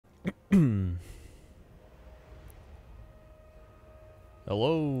Hello.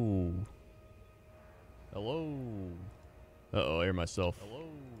 Hello. Uh-oh, I hear myself. Hello.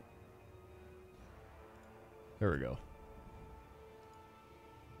 There we go.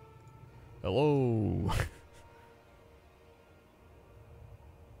 Hello.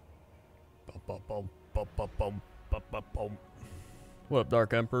 What up,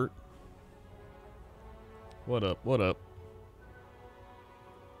 Dark Emperor? What up? What up?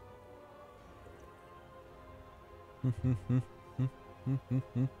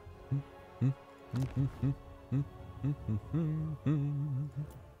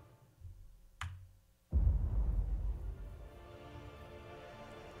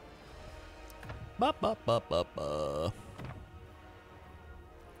 Ba ba ba ba ba.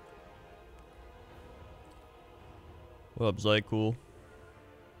 What up, Zycool?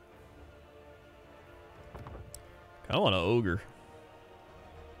 Kinda want an ogre.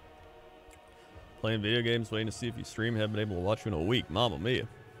 Playing video games, waiting to see if you stream. Haven't been able to watch you in a week. Mamma mia.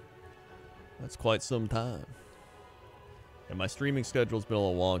 That's quite some time. And my streaming schedule's been a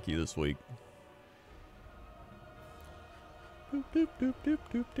little wonky this week. Can't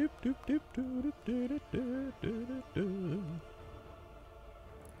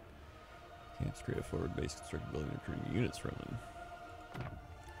create a forward base constructed building recruiting units from them.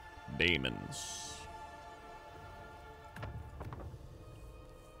 Daemons.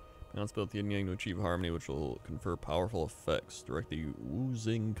 Now it's built the yin yang to achieve harmony, which will confer powerful effects. Direct the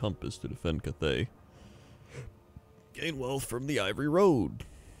Woozing Compass to defend Cathay. Gain wealth from the Ivory Road.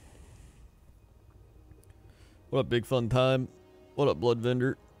 What up, Big Fun Time? What up, Blood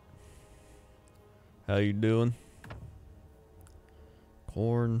Vendor? How you doing?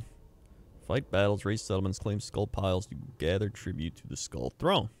 Corn. Fight battles, raise settlements, claim skull piles to gather tribute to the Skull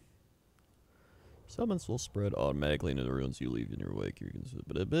Throne. Settlements will spread automatically into the ruins you leave in your wake.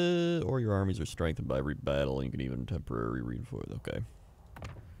 Or your armies are strengthened by every battle, and you can even temporarily reinforce. Okay.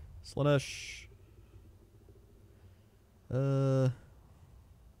 Slanesh. I don't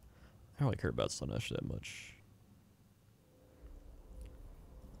really care about Slanesh that much.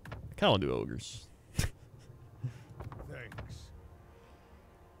 I kind of want to do ogres. Thanks.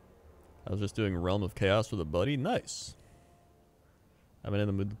 I was just doing Realm of Chaos with a buddy. Nice. I've been in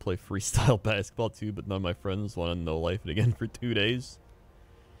the mood to play freestyle basketball too, but none of my friends want to no-life it again for 2 days.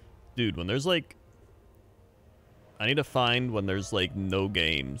 Dude, when there's like... I need to find when there's like no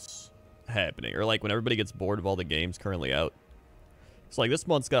games happening. Or like when everybody gets bored of all the games currently out. It's like this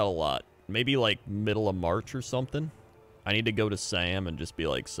month's got a lot. Maybe like middle of March or something. I need to go to Sam and just be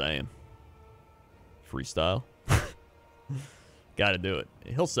like, Sam. Freestyle? Gotta do it.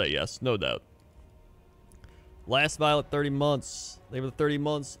 He'll say yes, no doubt. Last Violet, 30 months. They were the 30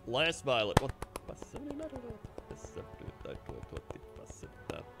 months. Last Violet. What?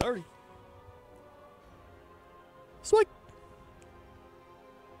 30. Sweet.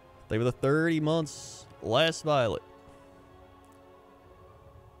 They were the 30 months. Last Violet.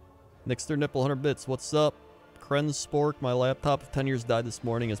 Nixter Nipple 100 bits. What's up? Kren's Spork. My laptop of 10 years died this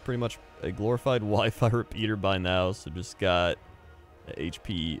morning. Is pretty much a glorified Wi-Fi repeater by now. So just got a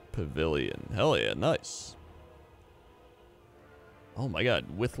HP Pavilion. Hell yeah, nice. Oh my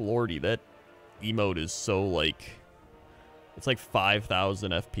god, with Lordy, that emote is so like... It's like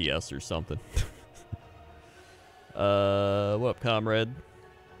 5,000 FPS or something. What up, comrade?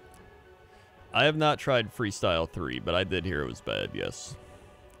 I have not tried Freestyle 3, but I did hear it was bad, yes.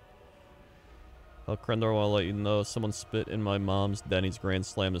 Well, Krendor, I want to let you know someone spit in my mom's Denny's Grand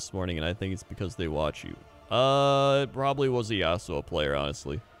Slam this morning, and I think it's because they watch you. It probably was a Yasuo player,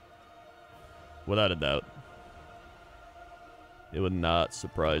 honestly. Without a doubt. It would not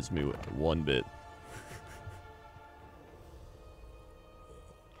surprise me one bit.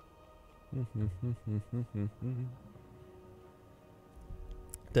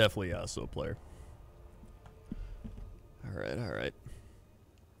 Definitely a Yasuo player. Alright, alright.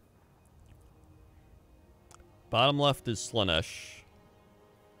 Bottom left is Slanesh.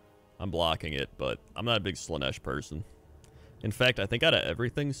 I'm blocking it, but I'm not a big Slanesh person. In fact, I think out of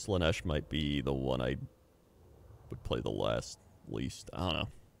everything, Slanesh might be the one I would play the least. I don't know.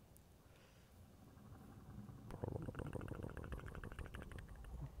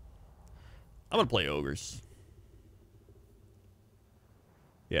 I'm gonna play ogres.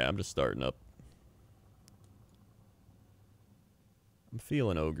 Yeah, I'm just starting up. I'm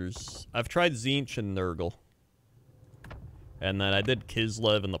feeling ogres. I've tried Tzeentch and Nurgle. And then I did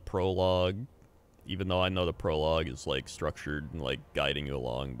Kislev in the prologue. Even though I know the prologue is like structured and like guiding you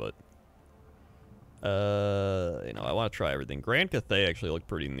along, but you know, I want to try everything. Grand Cathay actually looked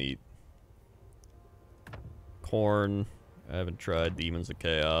pretty neat. Corn, I haven't tried Demons of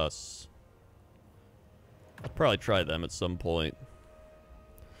Chaos. I'll probably try them at some point.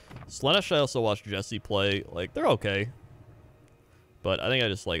 Slaanesh I also watched Jesse play. Like, they're okay. But I think I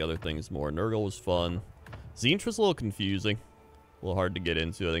just like other things more. Nurgle was fun. Tzeentch was a little confusing. A little hard to get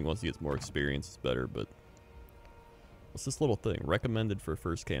into. I think once he gets more experience, it's better. But what's this little thing? Recommended for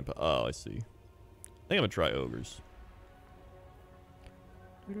first camp. Oh, I see. I think I'm going to try Ogres.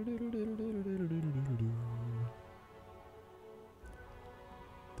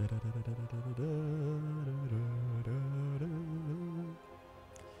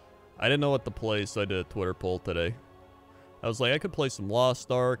 I didn't know what to play, so I did a Twitter poll today. I was like, I could play some Lost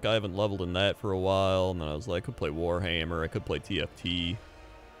Ark. I haven't leveled in that for a while. And then I was like, I could play Warhammer. I could play TFT.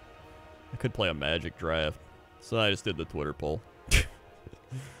 I could play a Magic draft. So I just did the Twitter poll.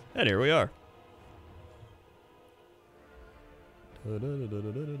 And here we are.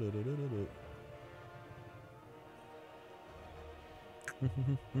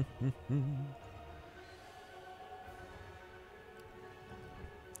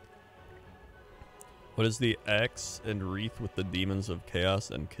 What is the Axe and Wreath with the Demons of Chaos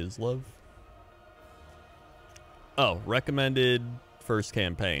and Kislev? Oh, recommended first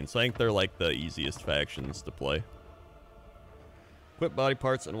campaign. So I think they're like the easiest factions to play. Equip body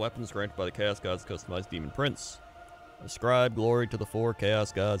parts and weapons granted by the Chaos Gods, customized Demon Prince. Ascribe glory to the 4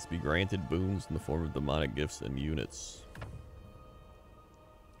 Chaos Gods, be granted boons in the form of demonic gifts and units.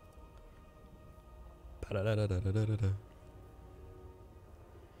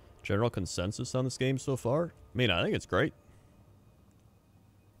 General consensus on this game so far? I mean, I think it's great.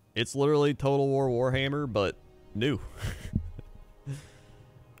 It's literally Total War Warhammer, but new.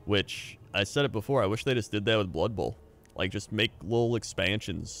 Which, I said it before, I wish they just did that with Blood Bowl. Like, just make little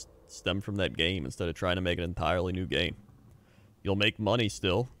expansions stem from that game instead of trying to make an entirely new game. You'll make money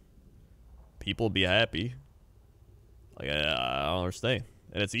still. People will be happy. Like, I don't understand.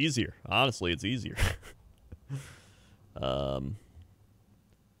 And it's easier. Honestly, it's easier. I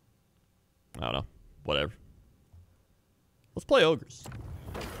don't know. Whatever. Let's play Ogres.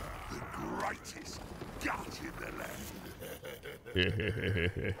 The greatest god in the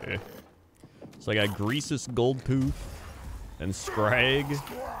land. So I got Greasus Goldtooth and Scrag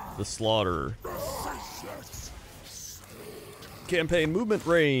the Slaughterer. Campaign movement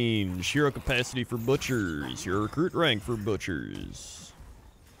range. Hero capacity for butchers. Hero recruit rank for butchers.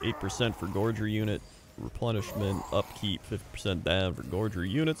 8% for Gorger unit. Replenishment. Upkeep. 50% down for Gorger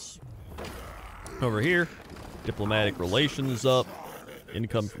units. Over here. Diplomatic relations up.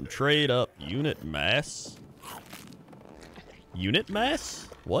 Income from trade up. Unit mass. Unit mass?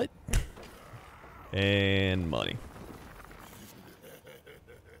 What? And money.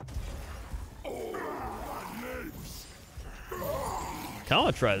 I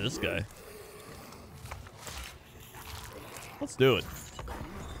want to try this guy. Let's do it.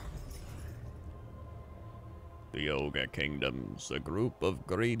 The Ogre Kingdoms, a group of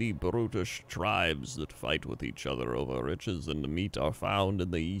greedy, brutish tribes that fight with each other over riches and meat, are found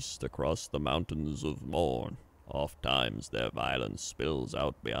in the east across the mountains of Morn. Ofttimes their violence spills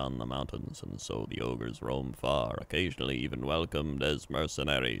out beyond the mountains, and so the ogres roam far, occasionally even welcomed as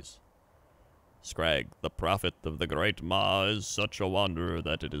mercenaries. Scrag, the prophet of the great Ma, is such a wanderer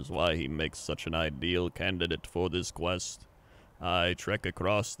that it is why he makes such an ideal candidate for this quest. I trek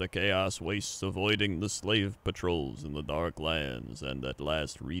across the chaos wastes, avoiding the slave patrols in the dark lands, and at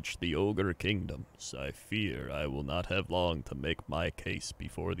last reach the Ogre Kingdoms. I fear I will not have long to make my case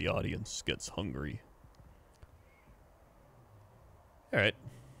before the audience gets hungry. Alright.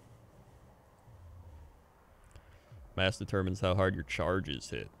 Mass determines how hard your charges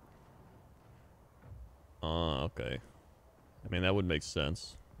hit. Oh, okay. I mean, that would make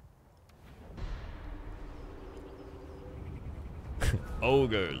sense.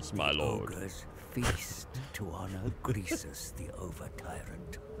 Ogres, my lord. Ogres feast to honor Greasus the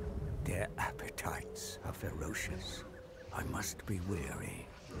Over-Tyrant. Their appetites are ferocious. I must be wary.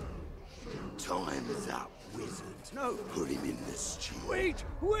 Time's up, wizard. No. Put him in the stew. Wait!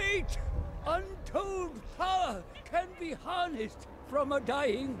 Untold power can be harnessed from a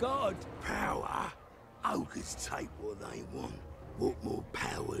dying god. Power? Ogres take what they want. What more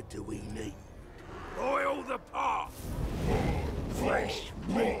power do we need? Oil the pot! Fresh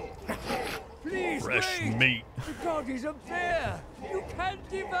meat! Please Fresh wait! meat. The god is up there! You can't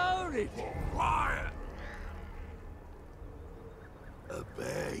devour it! Quiet! A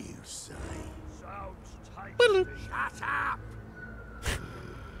bear, you say? Sounds tight. Shut up!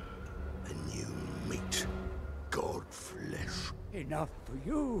 And you meat god flesh. Enough for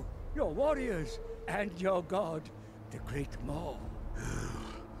you, your warriors, and your god, the Great Maw.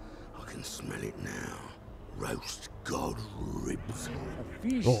 I can smell it now. roast god ribs. A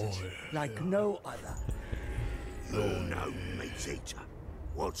feast like no other. You're no meat eater.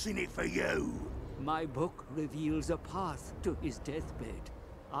 What's in it for you? My book reveals a path to his deathbed.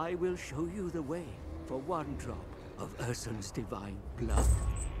 I will show you the way for one drop of Ursun's divine blood.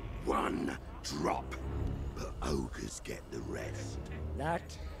 One drop. But ogres get the rest.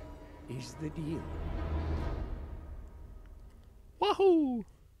 That is the deal. Wahoo!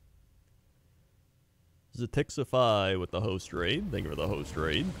 Zatixify with the host raid. Thank you for the host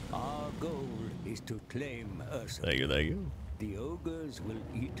raid. Our goal is to claim Ursun. Thank you, thank you. The ogres will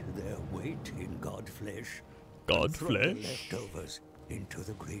eat their weight in god flesh. God and throw the flesh? leftovers into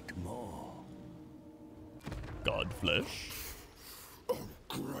the great maw. God flesh? Oh,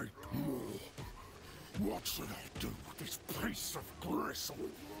 great maw. What should I do with this piece of gristle?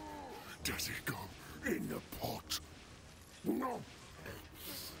 Does it go in the pot? No.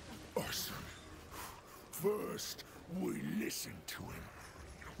 Ursun. First, we listen to him.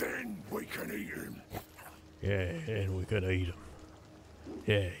 Then we can eat him. Yeah, and we could eat him.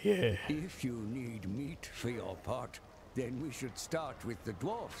 Yeah, yeah. If you need meat for your pot, then we should start with the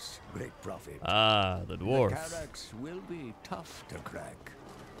dwarfs, great prophet. Ah, the dwarf. The Carracks will be tough to crack,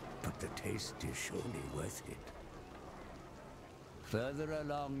 but the taste is surely worth it. Further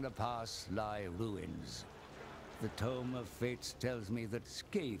along the pass lie ruins. The Tome of Fates tells me that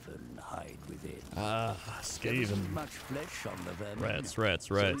Skaven hide within. Ah, There isn't Skaven. much flesh on the vermin. Rats, rats,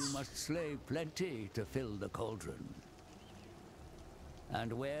 So rats. you must slay plenty to fill the cauldron.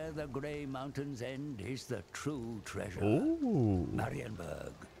 And where the Grey Mountains end is the true treasure. Ooh.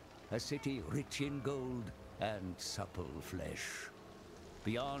 Marienburg, a city rich in gold and supple flesh.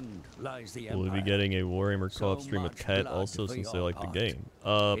 Beyond lies the Will we Empire. be getting a Warhammer co-op So stream with much Cat blood also for since they your like the part. game?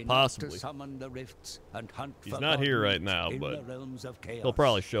 Enough Possibly. To summon the rifts and hunt He's for not here God right now, in but the realms of chaos. he'll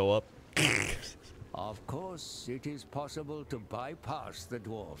probably show up. Of course, it is possible to bypass the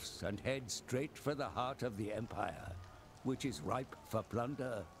dwarfs and head straight for the heart of the Empire, which is ripe for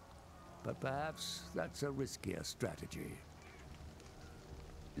plunder. But perhaps that's a riskier strategy.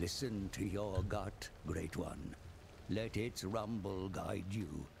 Listen to your gut, Great One. Let its rumble guide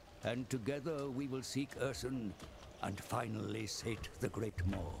you, and together we will seek Ursun and finally sate the Great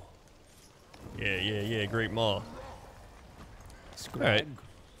Maw. Yeah, Great Maw. Scrag,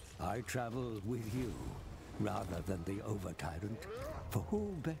 I travel with you, rather than the Over-Tyrant. For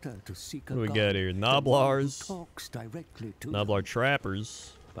who better to seek a What do we god got here? than one who Noblars. talks directly to Noblar them?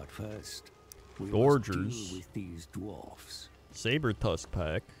 Trappers. But first, we Gorgers. must deal with these dwarfs. Saber Tusk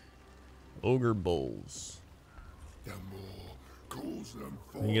Pack. Ogre Bulls. The more calls them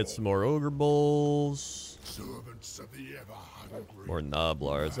We can get some more Ogre Bulls. servants of the ever-hungry. More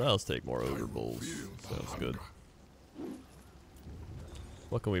Noblars. I'll take more Ogre Bulls. Sounds good.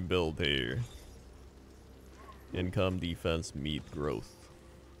 What can we build here? Income, defense, meat, growth.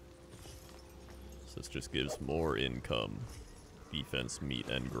 So this just gives more income, defense, meat,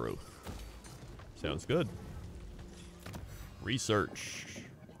 and growth. Sounds good. Research.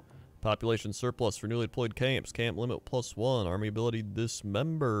 Population surplus for newly deployed camps. Camp limit +1. Army ability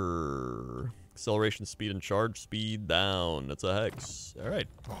dismember. Acceleration speed and charge speed down. That's a hex. Alright.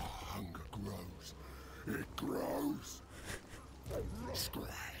 Oh, hunger grows. It grows. Scrag.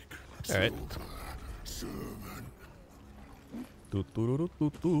 Alright. Servant. To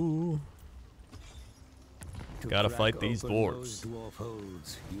Gotta crack fight these open dwarves. those dwarf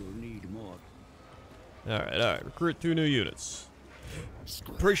holds, you'll need more. Alright. Recruit 2 new units.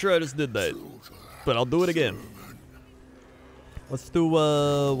 Pretty sure I just did that, but I'll do it again. Let's do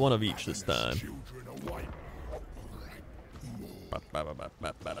one of each this time. Children awake.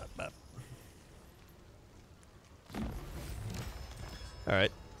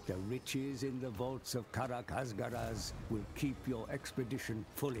 Alright. The riches in the vaults of Karak-Asgaraz will keep your expedition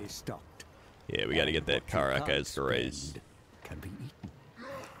fully stocked. Yeah, we gotta get that What you can't Karak-Asgaraz. spend can be eaten.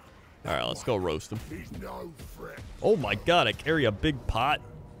 Alright, let's go roast him. He's no threat. Oh my god, I carry a big pot.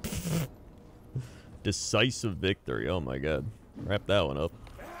 Decisive victory. Oh my god. Wrap that one up.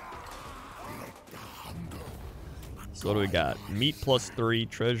 So what do we got? Meat +3,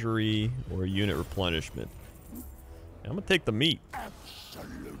 treasury, or unit replenishment. I'm gonna take the meat.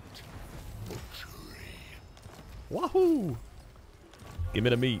 Absolute butchery. Wahoo! Give me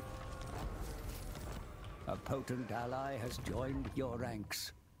the meat. A potent ally has joined your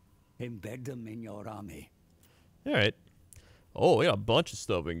ranks. Embed them in your army. Alright. Oh, we got a bunch of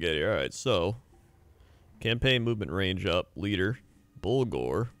stuff we can get here. Alright, so. Campaign movement range up. Leader.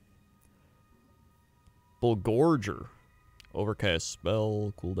 Bulgor. Bulgorger. Overcast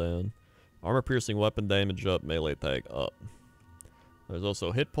spell. Cooldown. Armor piercing weapon damage up. Melee attack up. There's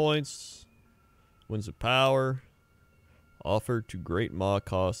also hit points. Winds of Power. Offer to Great Maw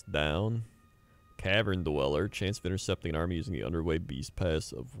cost down. Cavern Dweller. Chance of intercepting an army using the Underway Beast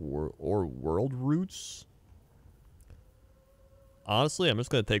Pass of World Roots. Honestly, I'm just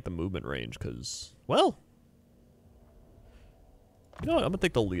going to take the movement range because, well, you know what? I'm going to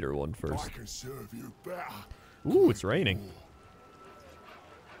take the leader one first. I can serve you better. Ooh, it's raining.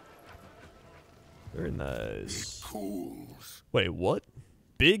 Very nice. Cools. Wait, what?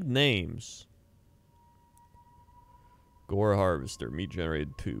 Big names. Gore Harvester. Meat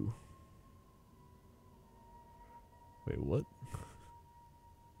generated 2. Wait, what?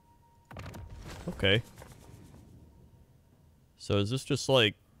 Okay. So is this just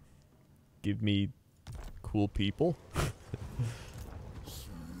like, give me cool people?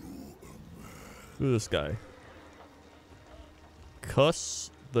 Who is this guy?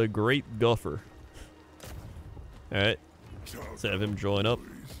 Cuss the Great Guffer. Alright. Let's have him join up.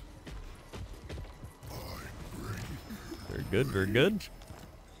 Very good, very good.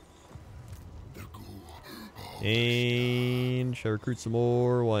 And shall I recruit some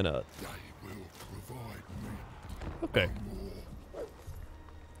more? Why not? Okay.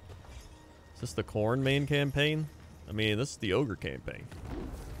 Is this the Corn main campaign? I mean, this is the Ogre campaign.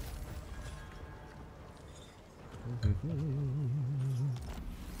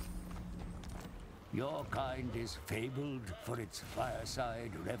 Your kind is fabled for its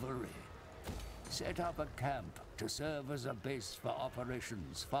fireside revelry. Set up a camp to serve as a base for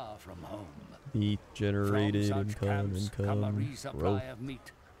operations far from home. Meat generated, From such camps come a income, resupply growth, of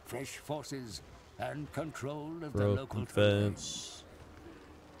meat, fresh forces, and control of the growth, local terrain. defense.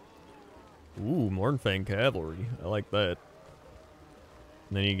 Ooh, Mornfang Cavalry. I like that.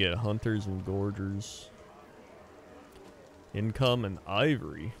 And then you get Hunters and Gorgers. Income and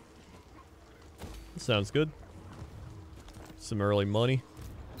Ivory. That sounds good. Some early money.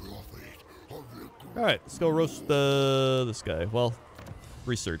 Alright, let's go roast this guy. Well,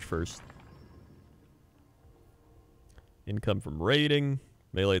 research first. Income from raiding.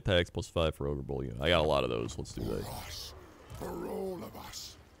 Melee attacks +5 for Ogre Bull. I got a lot of those. Let's do that. For all of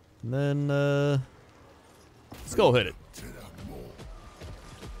us. And then, let's go hit it.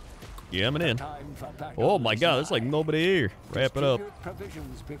 Yeah, I'm in. Oh my god, there's like nobody here. Wrap it up. Distribute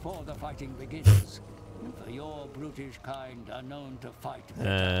provisions before the fighting begins. For your brutish kind are known to fight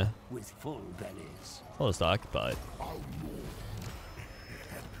better with full bellies. I'll just occupy it.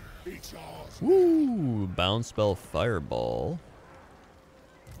 It's ours. Woo! Bound spell Fireball.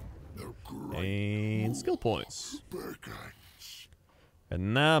 The great And skill points. beckons.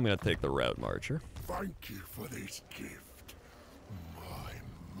 And now I'm going to take the Route Marcher. Thank you for this gift. My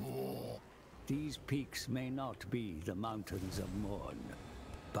more. These peaks may not be the mountains of Morn,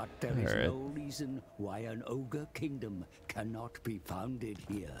 but there is Alright. no reason why an ogre kingdom cannot be founded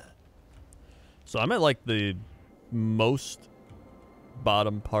here. So I'm at like the most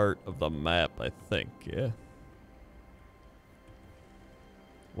bottom part of the map, I think. Yeah.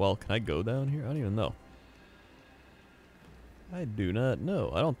 Well, can I go down here? I don't even know. I do not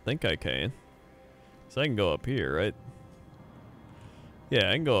know. I don't think I can. So I can go up here, right? Yeah,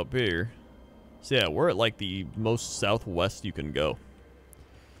 I can go up here. So yeah, we're at like the most southwest you can go.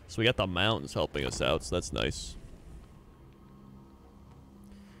 So we got the mountains helping us out, so that's nice.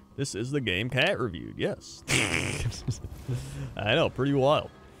 This is the game Cat reviewed, yes. I know, pretty wild.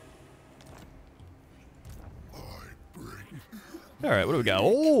 Alright, what do we got?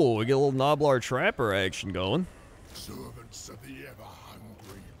 Oh, we get a little Noblar Trapper action going. Servants of the ever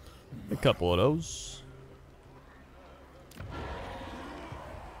hungry. A couple of those.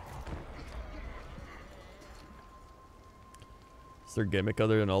 Is there gimmick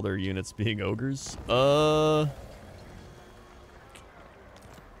other than all their units being ogres? I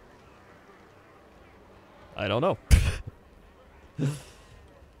don't know.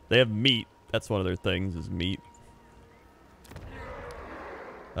 They have meat. That's one of their things, is meat.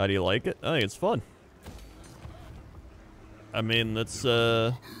 How do you like it? I think it's fun. I mean, that's,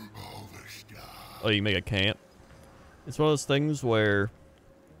 oh, you make a camp. It's one of those things where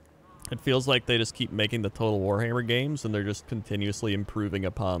it feels like they just keep making the Total Warhammer games and they're just continuously improving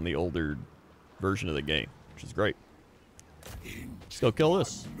upon the older version of the game, which is great. Let's go kill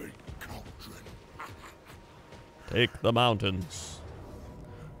this. Take the mountains.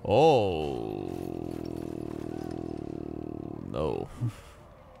 Oh, no.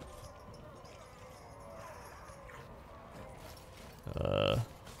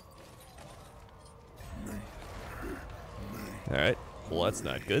 Alright, well that's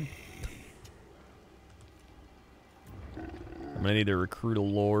not good. I'm gonna need to recruit a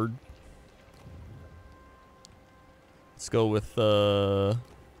lord. Let's go with,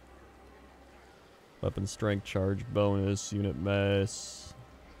 Weapon strength, charge bonus, unit mass,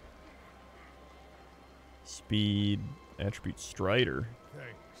 speed, attribute strider.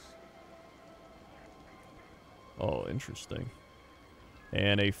 Thanks. Oh, interesting.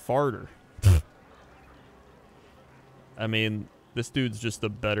 And a farter. I mean, this dude's just a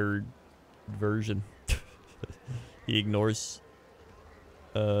better version. He ignores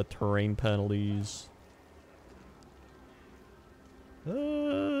terrain penalties.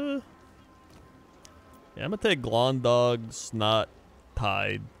 Yeah, I'm gonna take Glondog, Snot,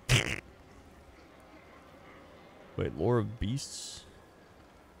 Tide. Wait, Lore of Beasts?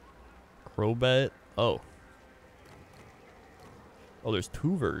 Crobat? Oh. Oh, there's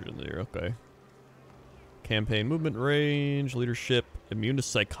 2 versions here, okay. Campaign movement range, leadership, immune to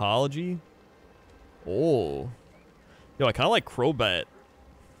psychology. Oh. Yo, I kind of like Crobat.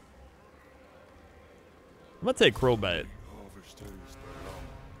 I'm gonna take Crobat.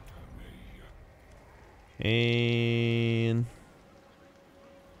 And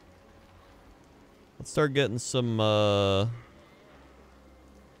let's start getting some,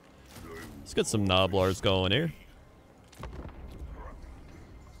 let's get some Noblars going here.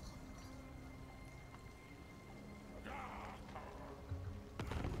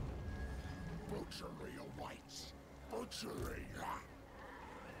 Butchery awaits. Butchery.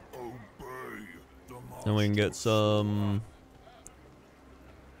 Obey the master. Then we can get some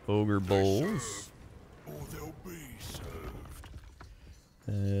Ogre Bowls. Or they'll be served.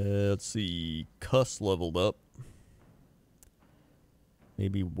 Let's see. Cuss leveled up.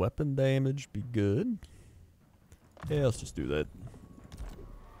 Maybe weapon damage be good. Yeah, let's just do that.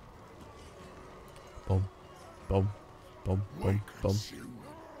 Boom. Boom. Boom. Boom. Boom.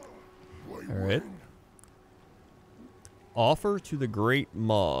 Alright. Offer to the Great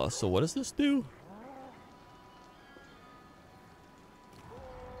Maw. So what does this do?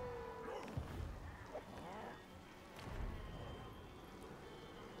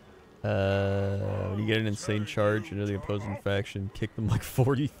 When you get an insane charge into the opposing faction, kick them like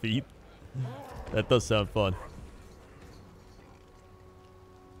 40 feet. That does sound fun.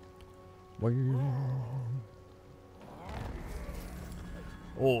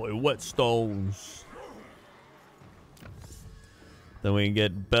 Oh, and whetstones. Then we can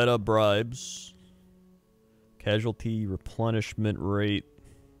get beta bribes. Casualty replenishment rate.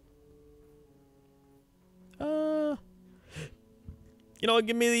 You know what,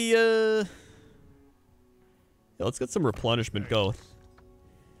 give me the, yeah, let's get some replenishment going.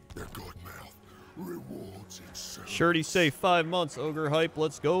 The good mouth rewards itself. Shirty say 5 months, Ogre Hype,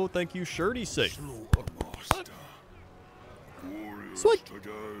 let's go. Thank you, Shirty say. Slaughtermaster. Warriors Sweet. today,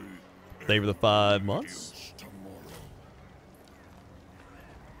 Thank you for the 5 months.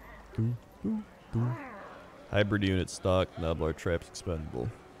 tomorrow. Hybrid unit stock, Noblar traps expendable.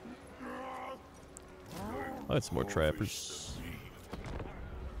 I had some more trappers.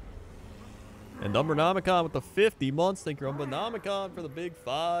 And Umbernomicon with the 50 months. Thank you, Umbernomicon, for the big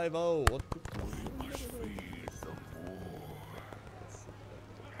 5-0. We must feed the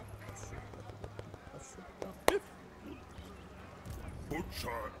poor.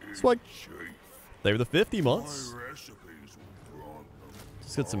 Butcher is Swag. chief. They were the 50 My months. recipes will grant them.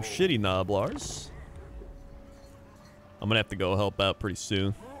 Let's get some shitty Noblars. I'm gonna have to go help out pretty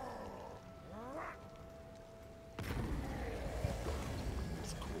soon.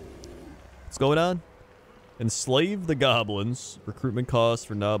 What's going on? Enslave the goblins. Recruitment costs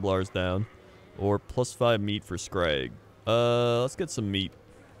for Noblars down. Or +5 meat for Scrag. Let's get some meat.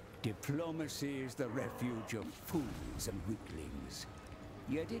 Diplomacy is the refuge of fools and weaklings.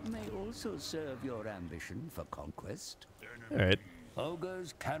 Yet it may also serve your ambition for conquest. Alright.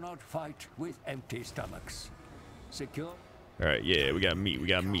 Ogres cannot fight with empty stomachs. Secure. Alright, yeah, we got meat. We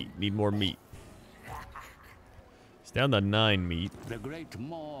got meat. Need more meat. It's down to 9 meat. The Great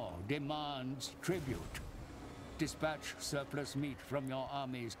Maw demands tribute. Dispatch surplus meat from your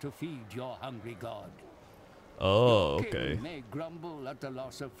armies to feed your hungry god. Oh, Your okay. king may grumble at the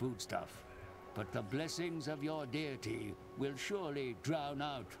loss of foodstuff, but the blessings of your deity will surely drown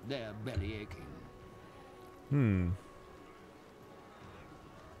out their belly aching.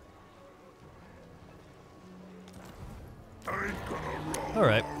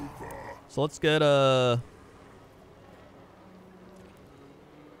 Alright. So let's get, let's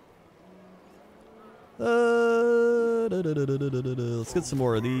get some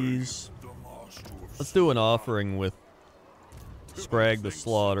more of these. Let's do an offering with Scrag the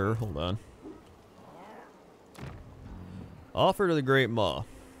Slaughter. Hold on. Offer to the Great Maw.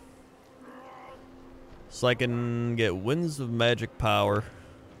 So I can get Winds of Magic Power.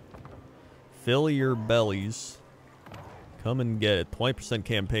 Fill your bellies. Come and get it. 20%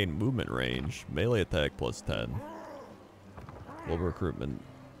 campaign movement range. Melee attack plus 10. Global recruitment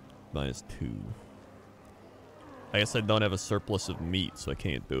minus 2. I guess I don't have a surplus of meat, so I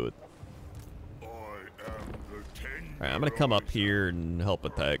can't do it. Alright, I'm gonna come up here and help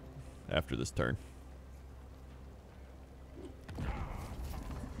attack after this turn.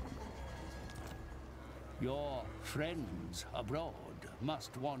 Your friends abroad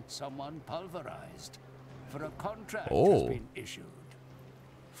must want someone pulverized, for a contract has been issued.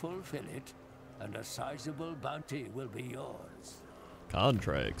 Fulfill it, and a sizable bounty will be yours.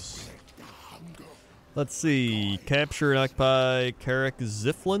 Contracts. Let's see. Capture and occupy Karek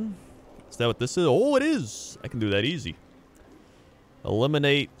Ziflin. Is that what this is? Oh, it is. I can do that easy.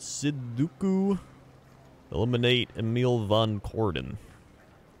 Eliminate Siduku. Eliminate Emil von Corden.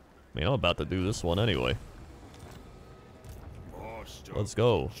 I mean, I'm about to do this one anyway. Let's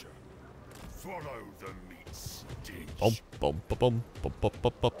go. Follow the meat stench.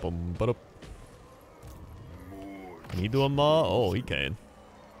 Can he do a maw? Oh, he can.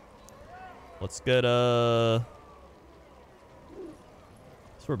 Let's get so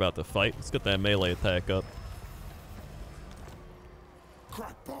we're about to fight. Let's get that melee attack up.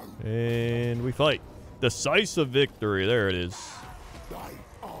 And we fight. Decisive victory. There it is.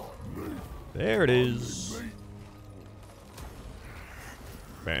 There it is.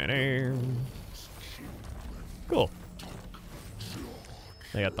 Cool.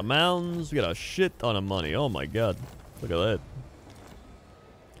 I got the mountains. We got a shit ton of money. Oh my god. Look at that.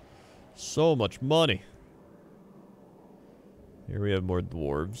 So much money. Here we have more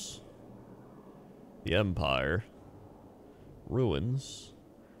dwarves. The Empire. Ruins.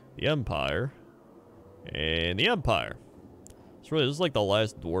 The Empire. And the Empire. It's really, this is like the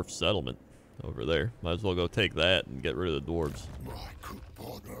last dwarf settlement over there. Might as well go take that and get rid of the dwarves.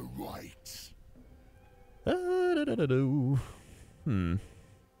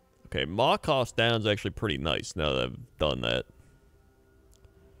 Okay, maw cost down is actually pretty nice now that I've done that.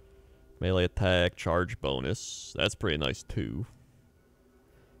 Melee attack, charge bonus. That's pretty nice too.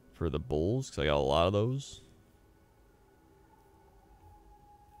 For the bulls, because I got a lot of those.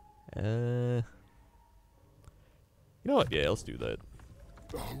 You know what? Yeah, let's do that.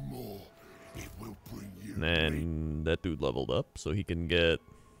 And then that dude leveled up, so he can get...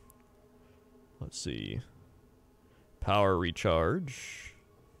 Let's see. Power recharge.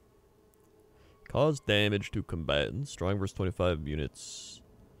 Cause damage to combatants. Strong versus 25 units.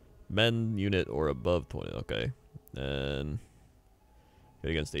 Men unit or above 20. Okay. And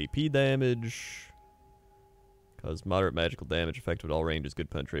good against AP damage. Cause moderate magical damage. Effective at all ranges. Good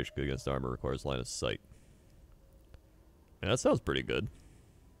penetration. Good against armor. Requires line of sight. Yeah, that sounds pretty good.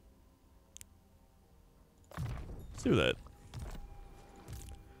 Let's do that.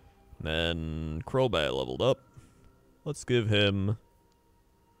 And then Crobat leveled up. Let's give him...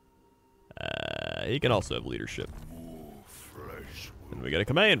 he can also have leadership. And we got a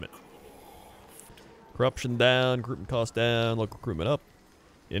commandment. Corruption down, recruitment cost down, local recruitment up,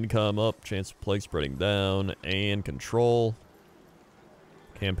 income up, chance of plague spreading down, and control.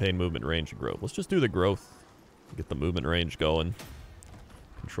 Campaign movement range and growth. Let's just do the growth. Get the movement range going.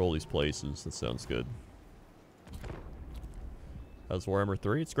 Control these places. That sounds good. How's Warhammer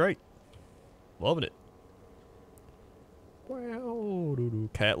 3? It's great. Loving it. Wow.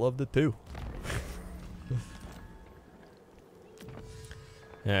 Cat loved it too.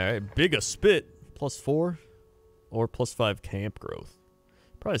 Alright, big a spit. +4 or +5 camp growth.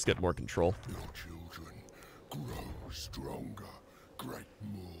 Probably just get more control. Your children grow stronger. Great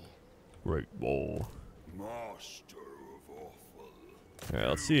more. Great more. Master of awful. Alright,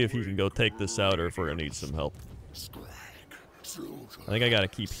 let's see if he can go take this out or if we're gonna need some help. I think I gotta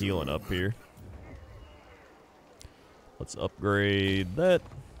keep healing up here. Let's upgrade that.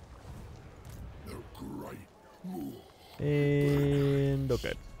 And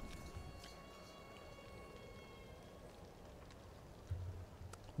okay.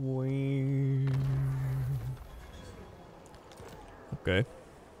 Okay.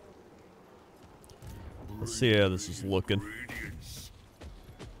 Let's see how this is looking.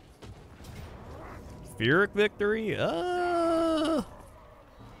 Pyrrhic victory? Yeah,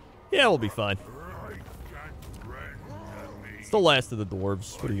 we'll be fine. It's the last of the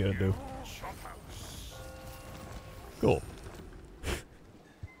dwarves. What are you gonna do? Cool.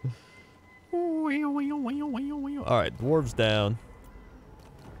 Alright, dwarves down.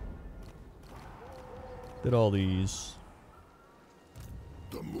 Did all these.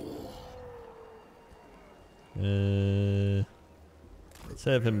 Let's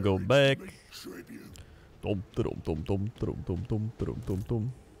have him go back.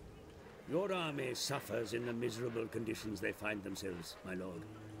 Your army suffers in the miserable conditions they find themselves, my lord.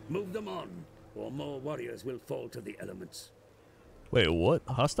 Move them on, or more warriors will fall to the elements. Wait, what?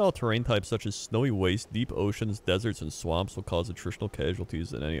 Hostile terrain types such as snowy wastes, deep oceans, deserts, and swamps will cause attritional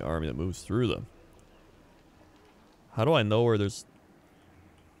casualties in any army that moves through them. How do I know where there's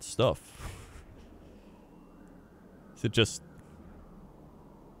stuff? Is it just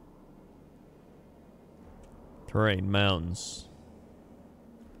terrain, mountains?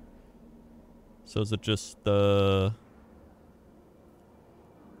 So is it just all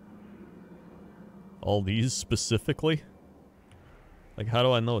these specifically? Like, how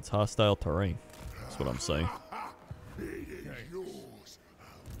do I know it's hostile terrain? That's what I'm saying.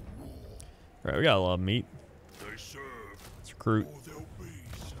 Alright, we got a lot of meat. Let's recruit.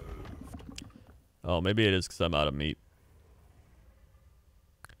 Oh, maybe it is because I'm out of meat.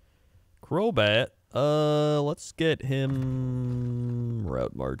 Crobat. Let's get him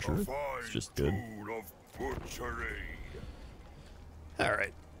route marcher. It's just good.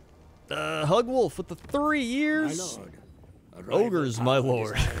 Alright. Hug Wolf with the 3 years. My lord. Ogres, my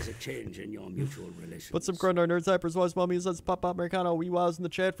lord. A change in your mutual relations. Put some grunt our nerd cypers, voice mummies, let's pop up Americano, wee wows in the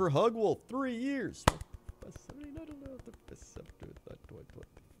chat for Hug Wolf. 3 years.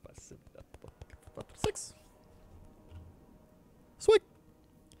 Six. Sweet.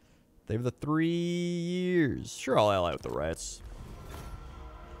 They have the 3 years. Sure, I'll ally with the rats.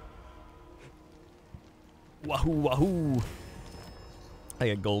 Wahoo, wahoo. I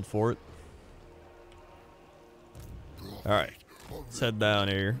get gold for it. Alright. Let's head down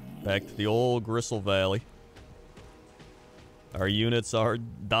here. Back to the old Gristle Valley. Our units are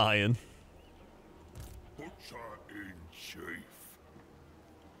dying.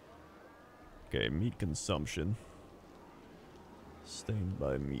 Okay, meat consumption. Sustained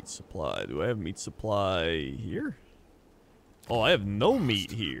by meat supply. Do I have meat supply here? Oh, I have no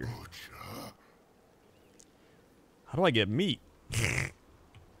meat here. How do I get meat?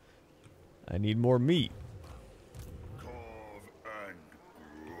 I need more meat.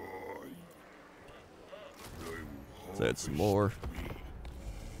 Let's add some more.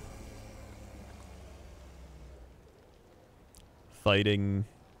 Fighting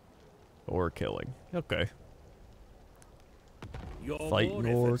or killing. Okay. Your Fighting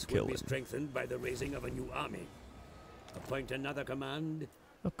or efforts will killing. be strengthened by the raising of a new army. Appoint another command.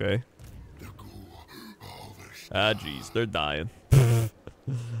 Okay. Ah, jeez, they're dying.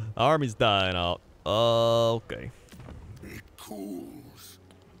 Army's dying out. Okay.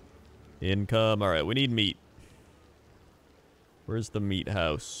 Income. All right, we need meat. Where's the meat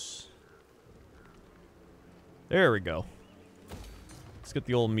house? There we go. Let's get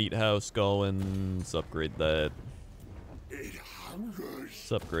the old meat house going. Let's upgrade that.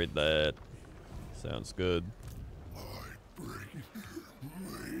 Let's upgrade that. Sounds good.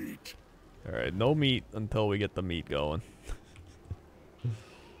 Alright, no meat until we get the meat going.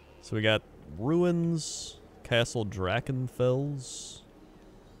 So we got ruins, Castle Drakenfels,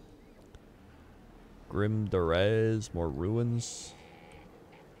 Grim Duraz, more ruins,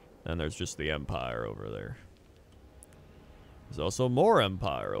 and there's just the Empire over there. There's also more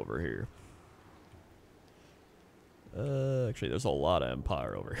Empire over here. Actually, there's a lot of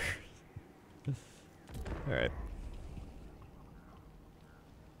Empire over here. Alright.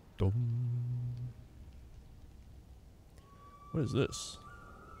 What is this?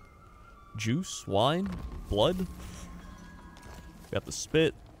 Juice? Wine? Blood? Got the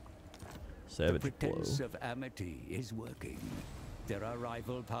spit. Savage The blow. pretense of amity is working. There are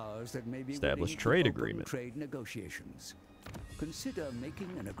rival powers that may be Establish willing to trade open agreement. Trade negotiations. Consider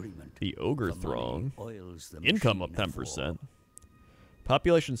making an agreement. The Ogre The money Throng. oils the Income up machine of 10%. war.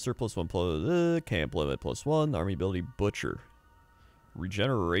 Population surplus 1 plus. Camp limit +1. Army ability Butcher.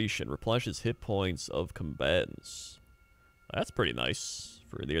 Regeneration. Replenishes hit points of combatants. That's pretty nice.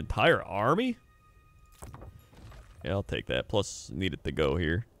 For the entire army? Yeah, I'll take that. Plus, need it to go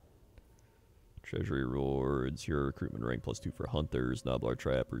here. Treasury rewards. Hero recruitment rank +2 for hunters. Noblar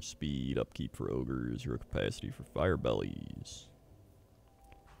trappers. Speed. Upkeep for ogres. Hero capacity for fire bellies.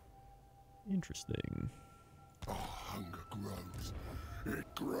 Interesting. Our hunger grows. It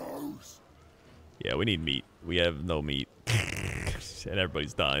grows. Yeah, we need meat. We have no meat. And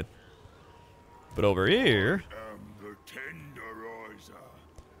everybody's dying. But over here... I am the tenderizer.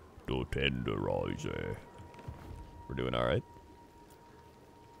 The tenderizer. We're doing alright.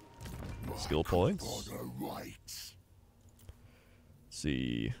 Skill points. For the rights. Let's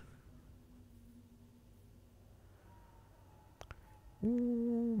see.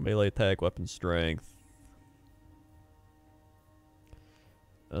 Ooh, melee attack, weapon strength.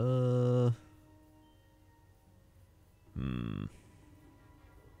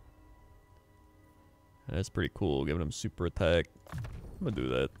 That's pretty cool, giving him super attack. I'm gonna do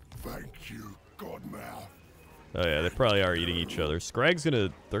that. Thank you, Godmouth. Oh yeah, they probably are eating each other. Scrag's they're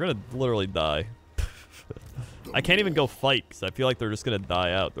gonna literally die. I can't even go fight, because I feel like they're just gonna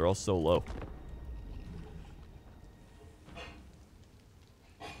die out. They're all so low.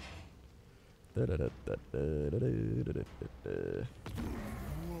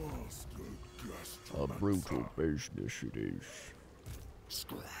 A brutal business it is.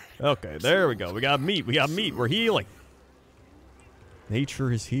 Okay, there we go. We got meat. We got meat. We're healing.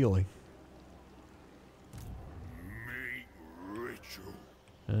 Nature is healing.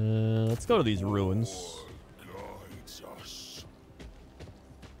 Let's go to these ruins.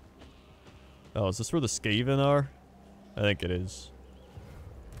 Oh, is this where the Skaven are? I think it is.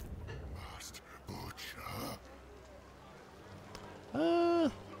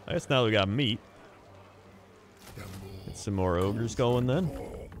 I guess now we got meat. Get some more ogres going then. Let's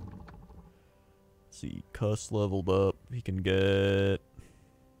see, Cuss leveled up. He can get...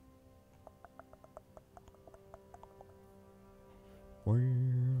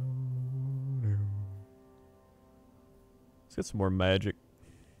 Let's get some more magic.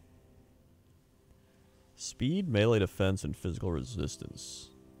 Speed, melee defense, and physical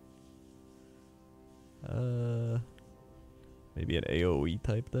resistance. Maybe an AoE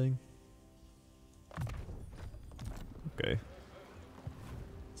type thing? Okay.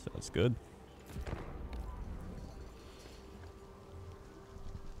 Sounds good.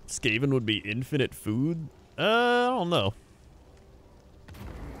 Skaven would be infinite food? I don't know.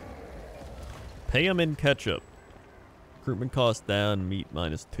 Pay him in ketchup. Recruitment cost down, meat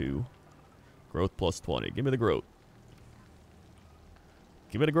 -2. Growth +20. Give me the growth.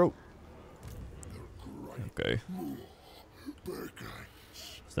 Give me the growth. Okay.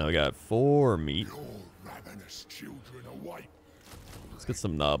 So now we got 4 meat. Let's get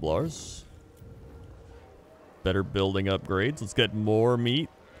some Noblars. Better building upgrades. Let's get more meat.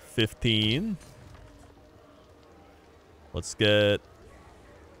 15. Let's get...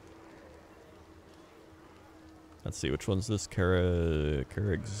 Let's see, which one's this?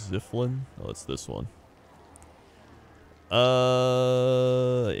 Caragziflin? Oh, it's this one.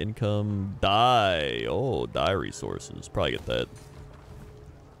 Income, dye. Oh, dye resources. Probably get that.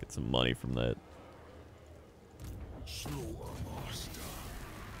 Get some money from that.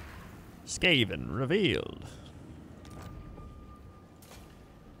 Skaven revealed.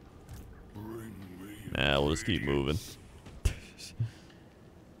 Nah, we'll just keep moving.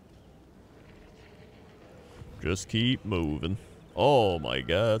 Just keep moving. Oh my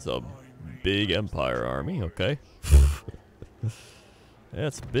god, that's a big Empire army. Okay.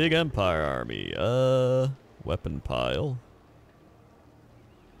 That's a big Empire army. Weapon pile.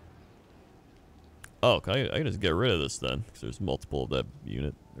 Oh, I can just get rid of this then, because there's multiple of that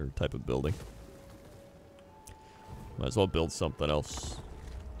unit or type of building. Might as well build something else.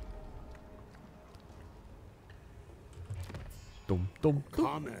 Dum, dum,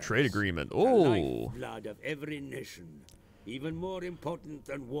 dum. Trade agreement. Oh, lifeblood of every nation, even more important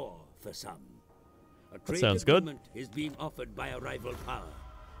than war for some. A trade sounds good. agreement is being offered by a rival power.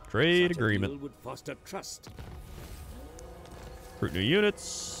 Trade Such agreement. A deal would foster trust. Recruit new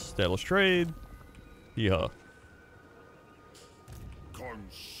units. Establish trade. Yeehaw.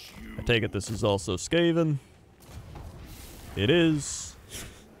 I take it this is also Skaven. It is.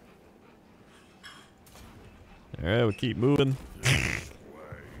 Alright, we keep moving.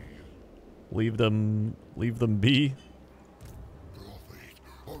 Leave them be.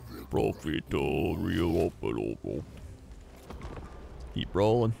 Keep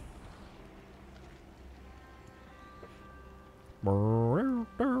rolling.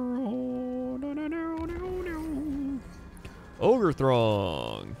 Ogre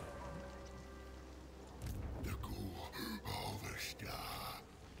Throng.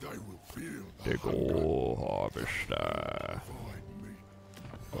 The Go Harvester.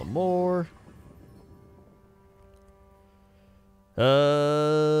 One more.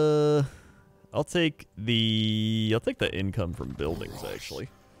 I'll take the income from buildings actually.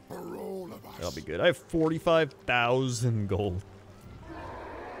 That'll be good. I have 45,000 gold.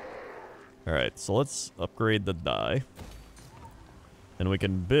 All right, so let's upgrade the dye, and we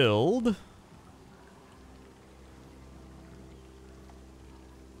can build.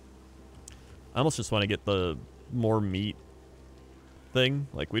 I almost just want to get the more meat thing.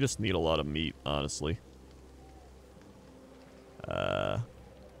 Like, we just need a lot of meat, honestly. I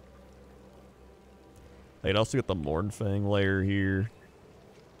could also get the Mournfang layer here.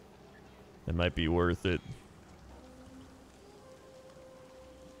 It might be worth it.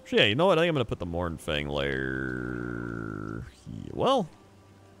 So yeah, you know what? I think I'm going to put the Mournfang layer here. Well,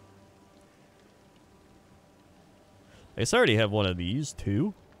 guess I already have one of these,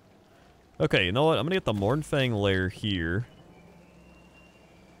 too. Okay, you know what? I'm gonna get the Mornfang lair here.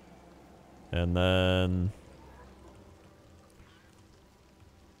 And then...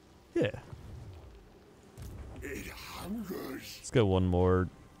 yeah. It hungers. Let's get one more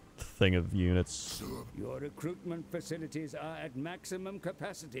thing of units. Your recruitment facilities are at maximum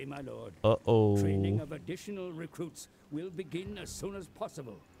capacity, my lord. Uh-oh. Training of additional recruits will begin as soon as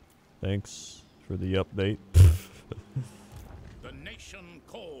possible. Thanks for the update. The nation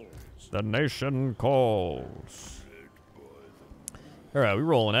calls. The nation calls. Alright, we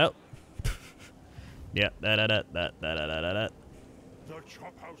rolling out. Yeah, that. The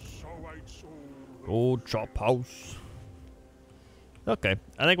chop house so ain't so. Old chop house. Okay,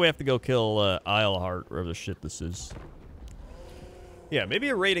 I think we have to go kill Isleheart, wherever the shit this is. Yeah, maybe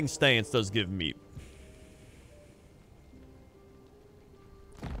a raiding stance does give meat.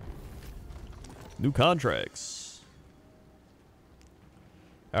 New contracts.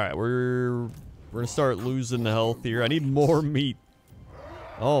 Alright, we're gonna start losing the health here. I need more meat.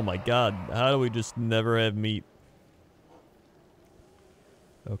 Oh my god, how do we just never have meat?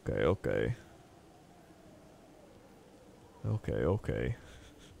 Okay.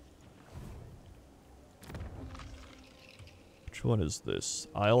 Which one is this?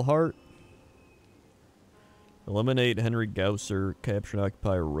 Isleheart? Eliminate Henry Gausser, capture and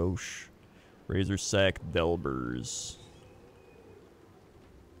occupy Roche. Razor Sack Delbers.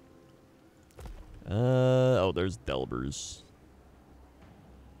 Oh, there's Delbers.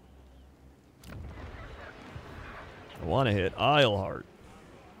 I want to hit Isleheart.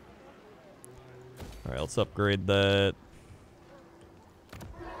 Alright, let's upgrade that.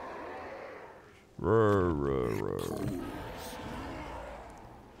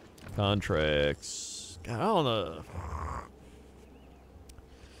 Contracts. God, I don't know.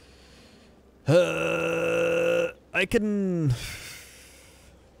 I can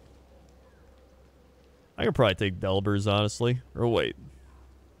probably take Delbers, honestly. Or wait.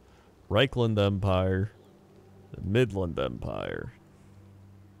 Reichland Empire. The Midland Empire.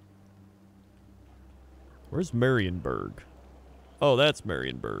 Where's Marienburg? Oh, that's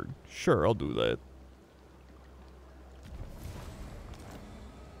Marienburg. Sure, I'll do that.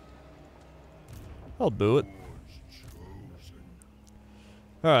 I'll do it.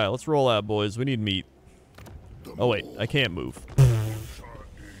 Alright, let's roll out, boys. We need meat. Oh, wait. I can't move.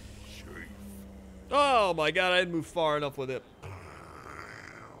 Oh, my God. I didn't move far enough with it.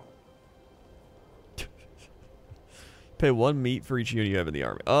 Pay 1 meat for each unit you have in the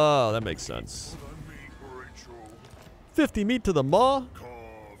army. Oh, that makes sense. 50 meat to the maw?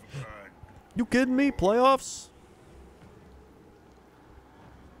 You kidding me? Playoffs?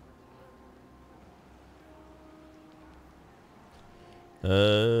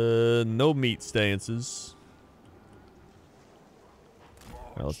 No meat stances.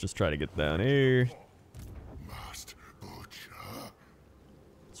 Alright, let's just try to get down here.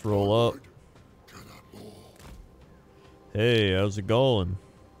 Let's roll up. Hey, how's it going?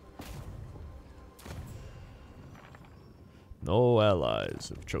 No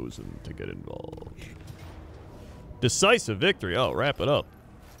allies have chosen to get involved. Decisive victory. Oh, wrap it up.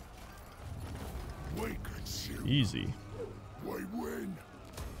 Easy.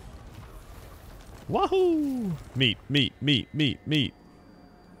 Wahoo! Meat. Meat.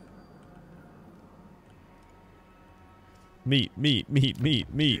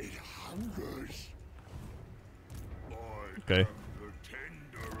 Okay.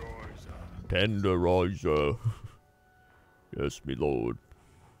 Tenderizer. Yes, me lord.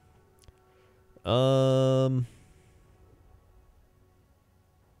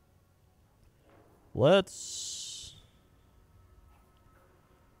 Let's...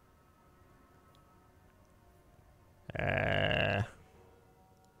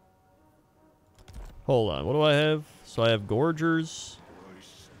 hold on, what do I have? So I have Gorgers,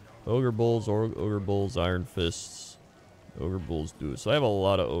 Ogre Bulls, Ogre Bulls, Iron Fists, Ogre Bulls do it. So I have a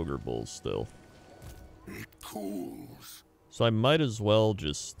lot of Ogre Bulls still. It cools. So I might as well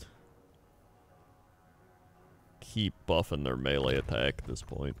just keep buffing their melee attack at this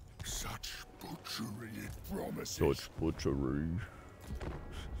point. Such butchery it promises. Such butchery.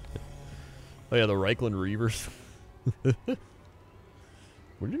 Oh yeah, the Reichland Reavers.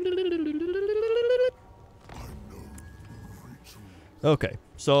 Okay,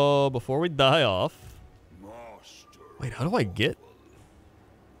 so before we die off... Wait, how do I get...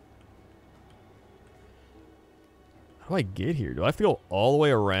 How do I get here? Do I have to go all the way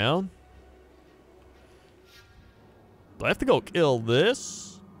around? Do I have to go kill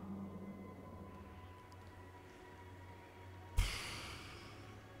this?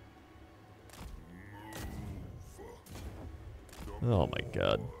 Oh my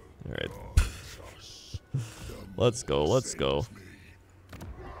god. Alright. Let's go, let's go.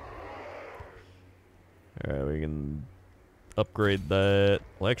 Alright, we can upgrade that.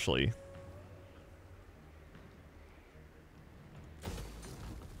 Well, actually,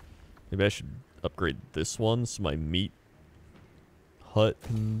 maybe I should upgrade this one so my meat hut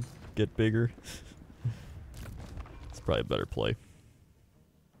can get bigger. It's probably a better play.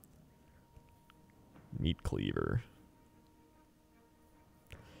 Meat cleaver.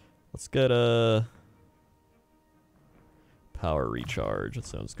 Let's get a power recharge. That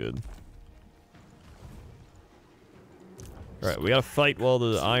sounds good. Alright, we gotta fight while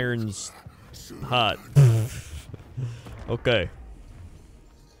the iron's hot. Okay.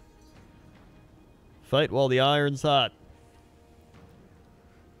 Fight while the iron's hot.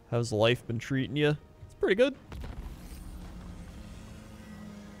 How's life been treating you? It's pretty good.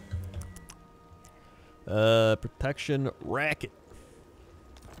 Protection racket.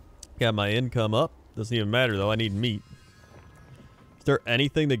 Got my income up. Doesn't even matter though, I need meat. Is there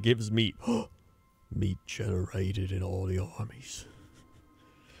anything that gives meat? Meat generated in all the armies.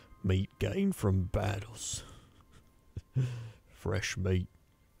 Meat gained from battles. Fresh meat.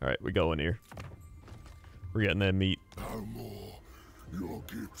 Alright, we go in here. We're getting that meat. No more. Your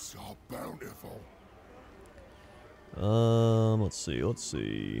gifts are bountiful. Let's see, let's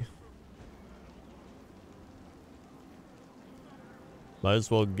see. Might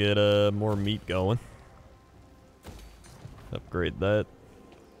as well get more meat going. Upgrade that.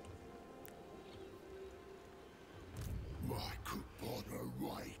 My good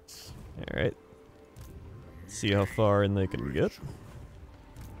waits. Alright. See how far in they can get.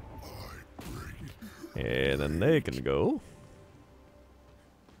 And then they can go.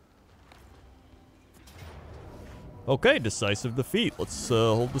 Okay, decisive defeat. Let's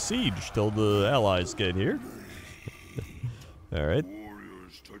hold the siege till the allies get here. Alright.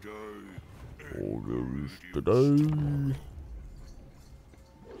 Warriors today. Orders today.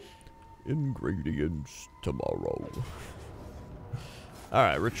 Ingredients tomorrow.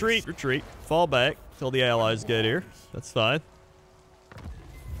 Alright, retreat, retreat. Fall back till the allies get here. That's fine.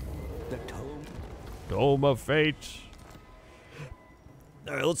 The tome. Dome of Fate.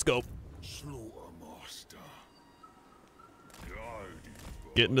 Alright, let's go. Slaughtermaster.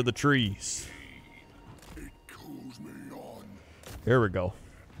 Get into the trees. It calls me on. Here we go.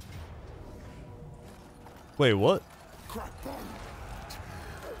 Wait, what? Crackbone.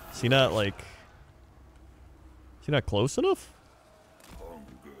 Is he not like... Is he not close enough?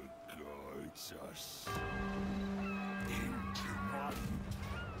 Hunger guides us into my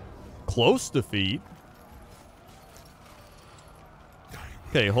Close defeat?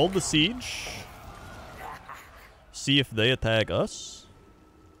 Okay, hold the siege. See if they attack us.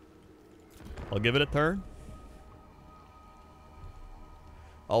 I'll give it a turn.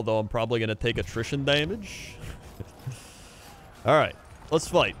 Although I'm probably going to take attrition damage. Alright, let's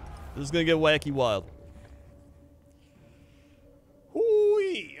fight. This is going to get wacky wild.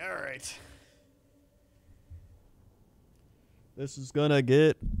 Hoo-wee, alright. This is going to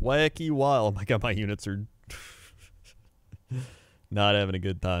get wacky wild. Oh my god, my units are not having a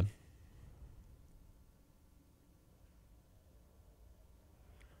good time.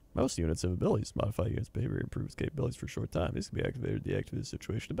 Most units have abilities to modify units' behavior and improve its capabilities for a short time. These can be activated or deactivated as the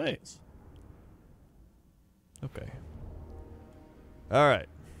situation demands. Okay. Alright.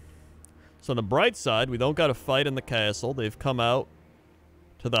 So on the bright side, we don't got to fight in the castle. They've come out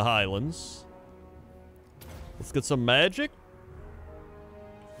to the highlands. Let's get some magic.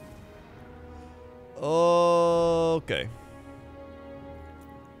 Okay.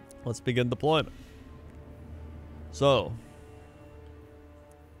 Let's begin deployment. So...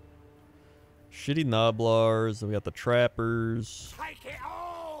 Shitty Noblars, and we got the Trappers.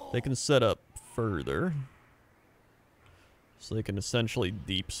 They can set up further. So they can essentially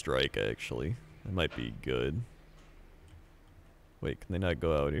deep strike, actually. That might be good. Wait, can they not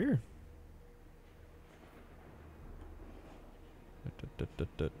go out here?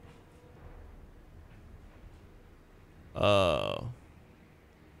 Oh.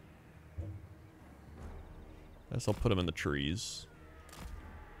 I guess I'll put them in the trees.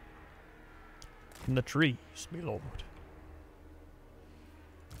 In the trees, my lord.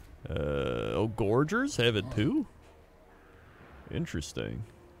 Oh, Gorgers have it too? Interesting.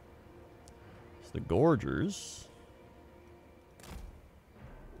 It's the Gorgers.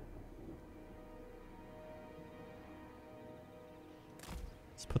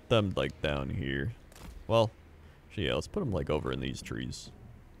 Let's put them, like, down here. Well, yeah, let's put them, like, over in these trees.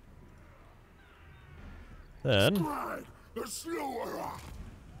 Then... the slaughterer.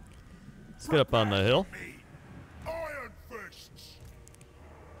 Let's get up on the hill. Iron fists.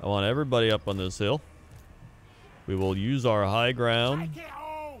 I want everybody up on this hill. We will use our high ground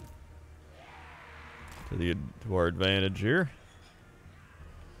to our advantage here.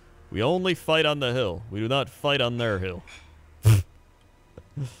 We only fight on the hill. We do not fight on their hill.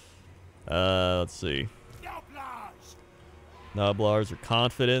 Let's see. Noblars are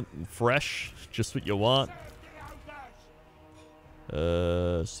confident and fresh. Just what you want.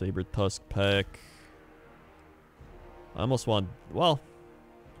 Saber Tusk Pack. I almost want... Well,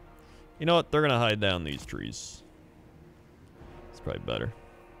 you know what? They're going to hide down these trees. It's probably better.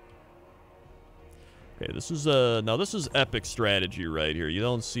 Okay, this is now this is epic strategy right here. You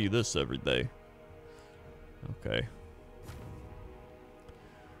don't see this every day. Okay.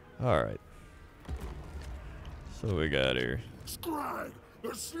 All right. So what we got here? Scribe,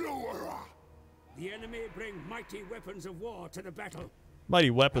 the slaughterer. The enemy bring mighty weapons of war to the battle.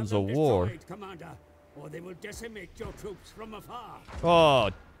 Mighty weapons of war. Destroyed, Commander, or they will decimate your troops from afar. Oh,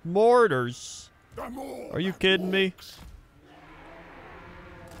 mortars. Are you kidding me?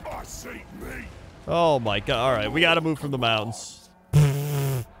 I see me. Oh my god. All right, we got to move from the mountains.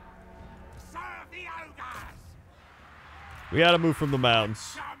 Serve the ogres. We got to move from the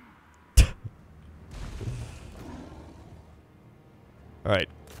mountains. All right.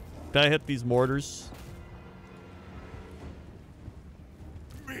 Can I hit these mortars?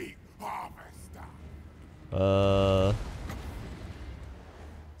 Meat harvester. Let's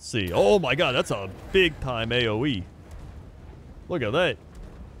see. Oh my god, that's a big time AoE. Look at that.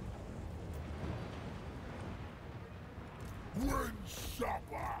 Wind supper.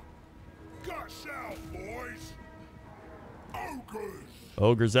 Gush out, boys. Ogres.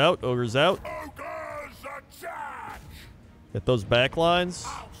 Ogres out, ogres out. Ogres attack. Hit those back lines.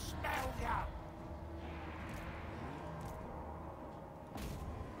 I'll smell ya.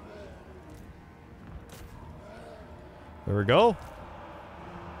 There we go.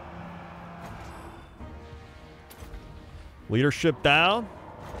 Leadership down.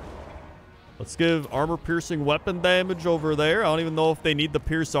 Let's give armor-piercing weapon damage over there. I don't even know if they need the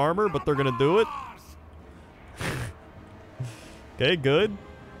pierce armor, but they're going to do it. Okay, good.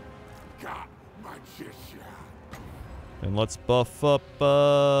 Got magician. And let's buff up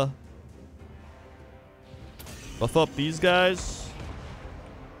these guys.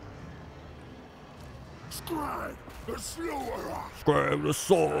 Scribe, the slaughterer. Scribe the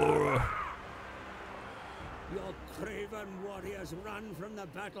sword. Your craven warriors run from the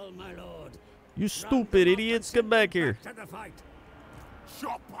battle, my lord. You stupid idiots, get back here. To the fight.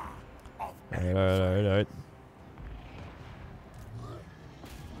 Chopper of Alright.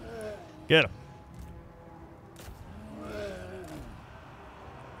 Get him.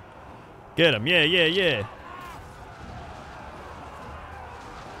 Get him, yeah.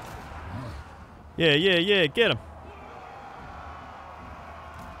 Yeah, get him.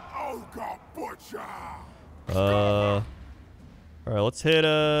 Ogre butcher. Alright, let's hit,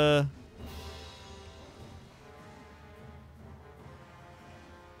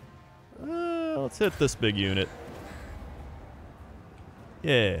 let's hit this big unit.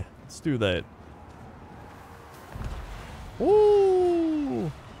 Yeah, let's do that.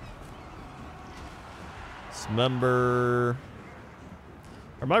 Woo! Dismember.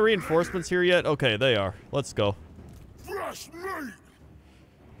 Are my reinforcements here yet? Okay, they are. Let's go. Fresh meat.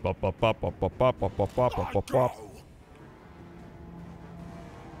 Bop, bop, bop, bop, bop, bop, bop, bop, bop, bop, bop, bop.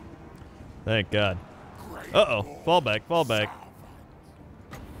 Thank God. Uh-oh. Fall back, fall back.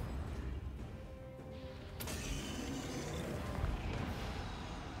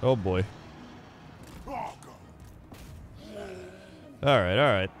 Oh, boy.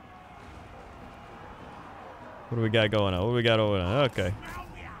 Alright. What do we got going on? Okay.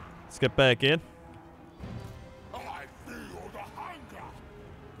 Let's get back in.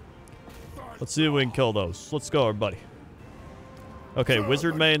 Let's see if we can kill those. Let's go, everybody. Okay,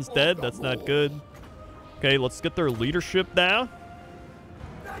 Wizard Man's dead. That's not good. Okay, let's get their leadership down.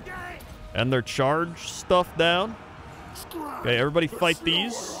 And their charge stuff down. Okay, everybody fight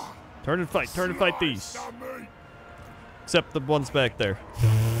these. Turn and fight these. Except the ones back there.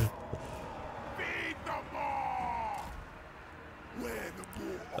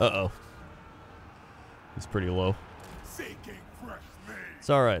 Uh-oh. He's pretty low. It's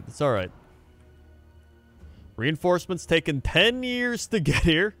alright. Reinforcements taking 10 years to get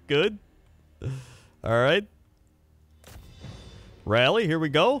here. Good. Alright. Rally, here we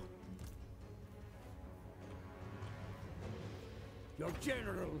go. Your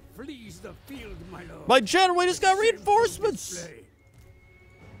general flees the field, my lord. My general, we just got reinforcements.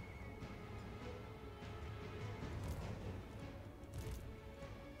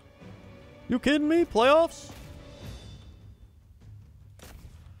 You kidding me? Playoffs?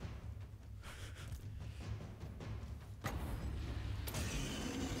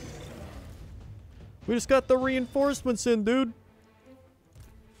 We just got the reinforcements in, dude.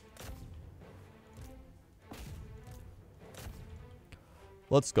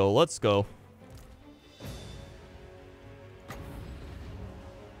 Let's go, let's go.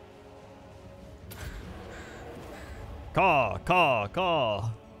 Caw, caw, caw.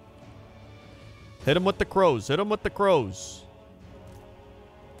 Hit him with the crows, hit him with the crows.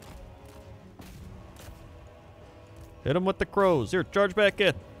 Hit him with the crows. Here, charge back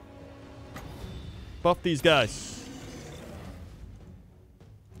in. Buff these guys.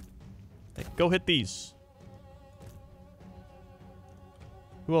 Hey, go hit these.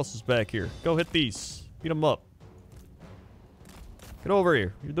 Who else is back here? Go hit these. Beat them up. Get over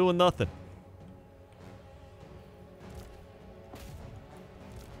here. You're doing nothing.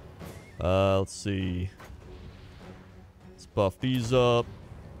 Let's see. Let's buff these up.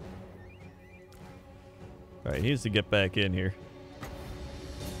 Alright, he needs to get back in here.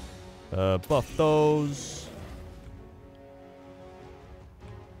 Buff those.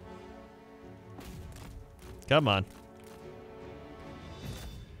 Come on.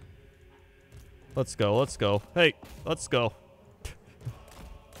 Let's go, let's go. Hey, let's go.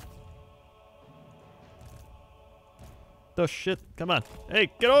 Oh shit, come on.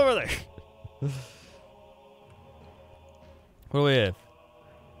 Hey, get over there. What do we have?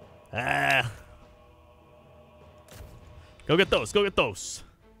 Ah. Go get those, go get those.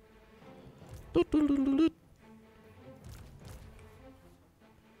 Go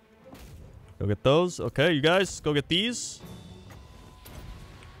get those. Okay, you guys, go get these.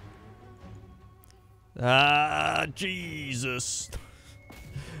 Ah, Jesus.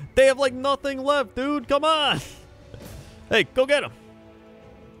 They have like nothing left, dude. Come on. Hey, go get him.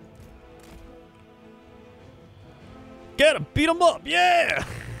 Get him. Beat him up. Yeah.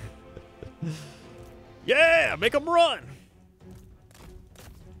 Yeah, make him run.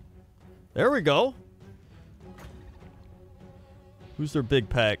 There we go. Who's their big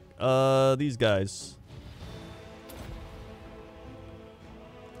pack? These guys.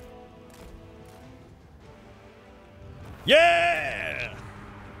 Yeah!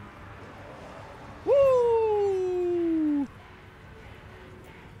 Woo!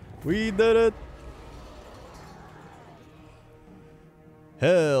 We did it.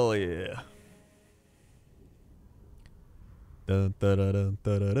 Hell yeah.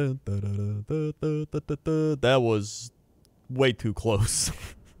 That was way too close.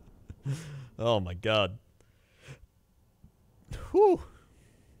 Oh my god. Whew.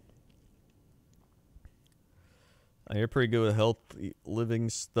 You're pretty good with health, living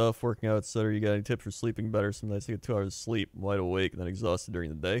stuff, working out, etc. You got any tips for sleeping better? Some nights I get 2 hours of sleep, I'm wide awake, and then exhausted during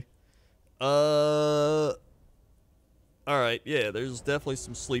the day. Alright, yeah, there's definitely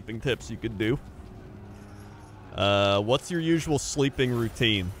some sleeping tips you could do. What's your usual sleeping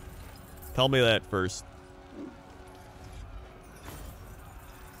routine? Tell me that first.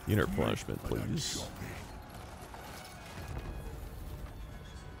 Unit replenishment, please.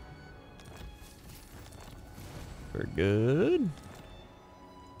 Very good.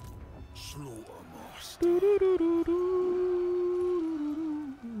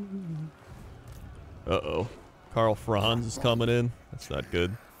 Uh-oh. Karl Franz is coming in. That's not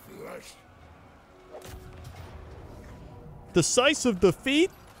good. Decisive defeat?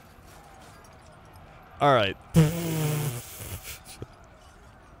 Alright.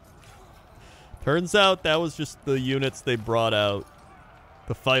 Turns out that was just the units they brought out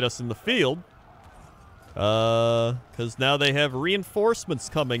to fight us in the field. Because now they have reinforcements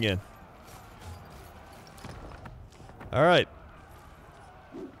coming in. Alright.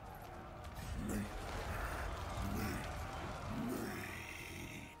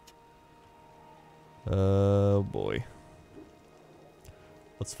 Oh boy.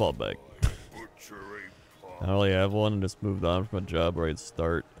 Let's fall back. I only have one and just moved on from a job where I'd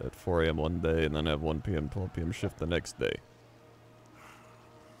start at 4 a.m. one day and then have 1 p.m. 12 p.m. shift the next day.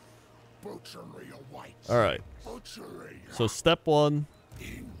 Alright. So step 1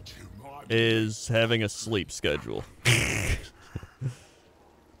 is having a sleep schedule.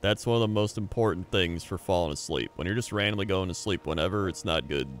 That's one of the most important things for falling asleep. When you're just randomly going to sleep whenever, it's not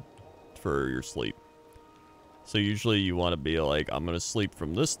good for your sleep. So usually you want to be like, I'm going to sleep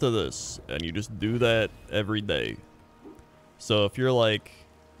from this to this. And you just do that every day. So if you're like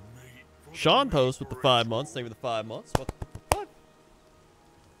Sean Toast with the 5 months, thank you for the 5 months. What the fuck?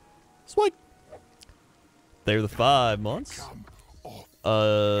 Sweet. They're the 5 months.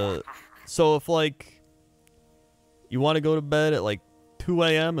 So if like you want to go to bed at like 2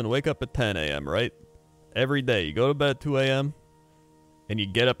 a.m. and wake up at 10 a.m., right? Every day you go to bed at 2 a.m. and you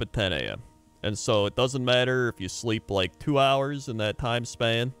get up at 10 a.m. And so it doesn't matter if you sleep like 2 hours in that time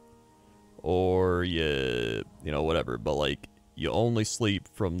span or you know, whatever. But like, you only sleep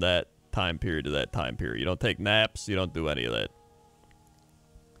from that time period to that time period. You don't take naps. You don't do any of that.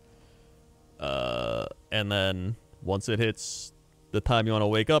 And then once it hits the time you want to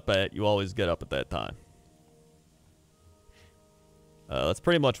wake up at, you always get up at that time. That's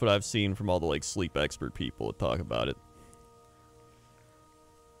pretty much what I've seen from all the like sleep expert people that talk about it.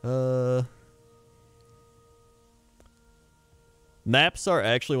 Naps are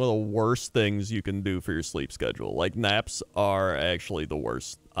actually one of the worst things you can do for your sleep schedule. Like, naps are actually the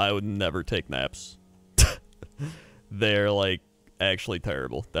worst. I would never take naps. They're like actually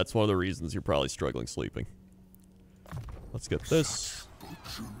terrible. That's one of the reasons you're probably struggling sleeping. Let's get this.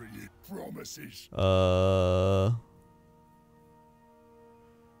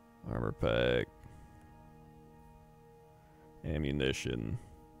 Armor pack. Ammunition.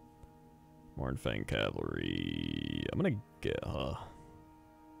 Mornfang cavalry. I'm gonna get,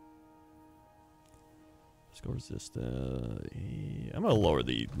 Skill resistant. I'm gonna lower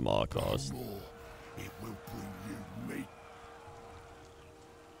the maw cost. It will bring you meat.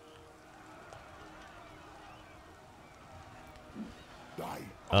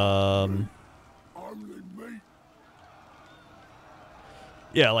 Only meat.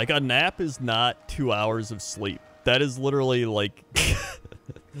 Yeah, like a nap is not 2 hours of sleep. That is literally like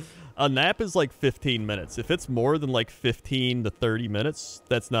a nap is like 15 minutes. If it's more than like 15 to 30 minutes,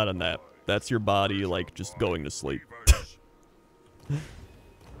 that's not a nap. That's your body like just going to sleep.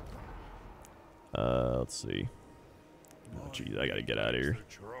 Let's see. Oh, geez, I gotta get out of here.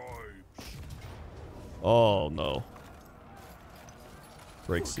 Oh no.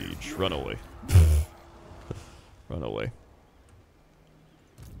 Break siege. Run away. Run away.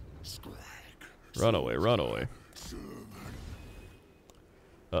 Run away, run away.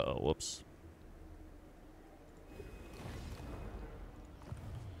 Uh-oh, whoops.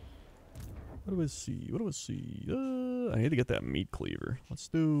 What do I see? What do I see? I need to get that meat cleaver. Let's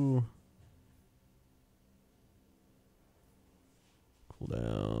do... Cool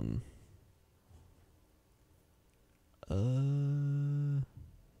down.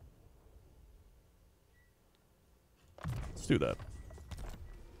 Let's do that.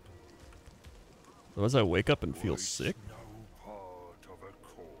 Otherwise I wake up and feel sick.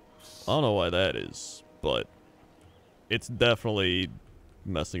 I don't know why that is, but it's definitely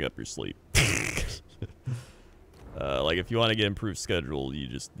messing up your sleep. Like if you want to get improved schedule,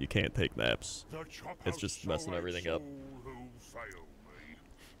 you can't take naps. It's just messing everything up.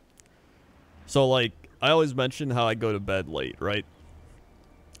 So like I always mention how I go to bed late, right?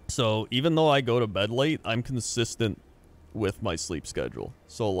 So even though I go to bed late, I'm consistent with my sleep schedule.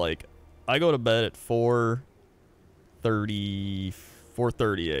 So like I go to bed at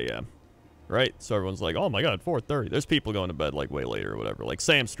 4:30 a.m. Right? So everyone's like, oh my god, 4:30. There's people going to bed like way later or whatever. Like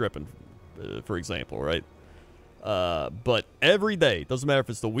Sam Strippin, for example, right? But every day, doesn't matter if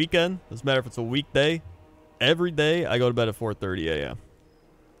it's the weekend, doesn't matter if it's a weekday, every day I go to bed at 4:30 a.m.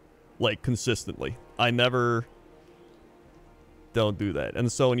 Like consistently. I never don't do that.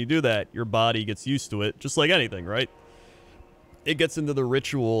 And so when you do that, your body gets used to it, just like anything, right? It gets into the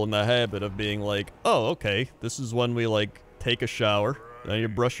ritual and the habit of being like, oh, okay, this is when we like take a shower, then you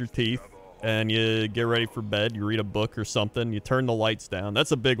brush your teeth, and you get ready for bed, you read a book or something, you turn the lights down.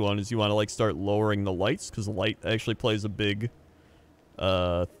 That's a big one, is you want to like start lowering the lights, because light actually plays a big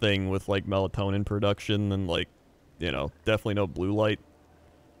thing with like melatonin production and like, you know, definitely no blue light.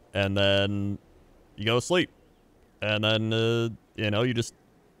 And then you go to sleep. And then, you know, you just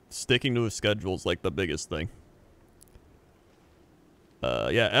sticking to a schedule is like the biggest thing.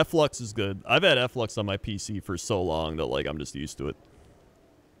 Yeah, F-Lux is good. I've had F-Lux on my PC for so long that like I'm just used to it.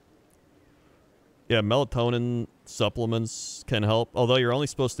 Yeah, melatonin supplements can help. Although you're only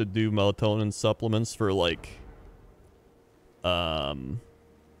supposed to do melatonin supplements for like a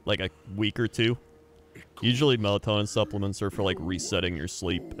week or two. Usually melatonin supplements are for like resetting your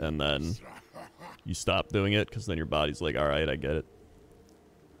sleep, and then you stop doing it because then your body's like, all right, I get it.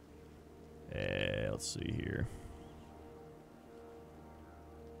 Let's see here.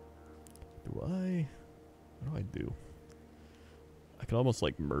 What do I do? I can almost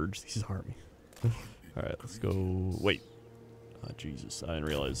like merge these armies. All right, let's go. Wait. Oh, Jesus. I didn't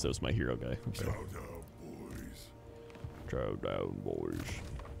realize that was my hero guy. Okay. Chow down, boys. Chow down, boys.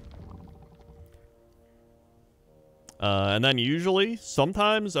 And then usually,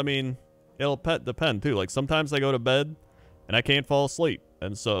 sometimes, I mean, it'll depend too. Like sometimes I go to bed and I can't fall asleep.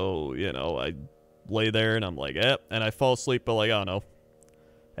 And so, you know, I lay there and I'm like, and I fall asleep, but like, I don't know.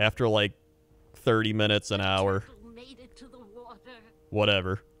 After like 30 minutes, an hour,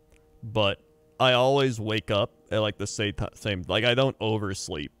 whatever. But I always wake up at like the same, like I don't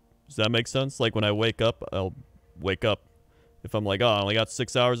oversleep. Does that make sense? Like when I wake up, I'll wake up. If I'm like, oh, I only got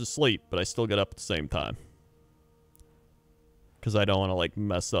 6 hours of sleep, but I still get up at the same time. Because I don't want to like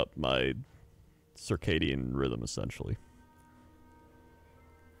mess up my circadian rhythm, essentially.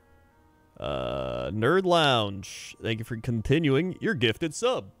 Nerd Lounge, thank you for continuing your gifted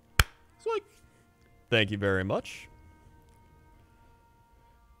sub. Sweet. Thank you very much.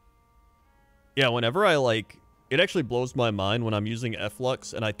 Yeah, whenever I like, it actually blows my mind when I'm using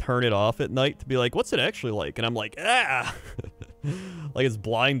Flux and I turn it off at night to be like, what's it actually like? And I'm like, ah! Like it's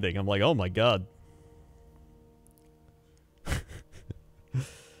blinding. I'm like, oh my god. What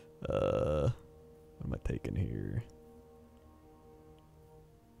am I taking here?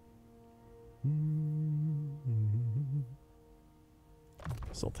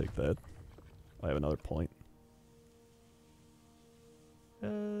 Guess I'll take that. I have another point. I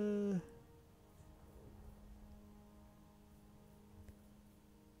don't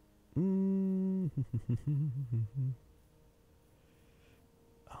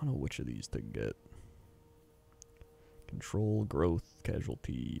know which of these to get. Control, growth,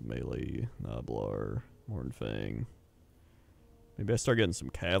 casualty, melee, Noblar, Hornfang. Maybe I start getting some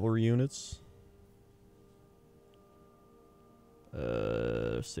cavalry units.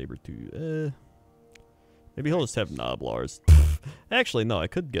 Sabertooth, maybe he'll just have Noblars. Actually, no, I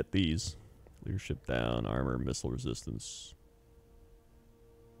could get these. Leadership down, armor, missile resistance.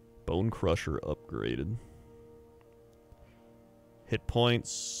 Bone Crusher upgraded. Hit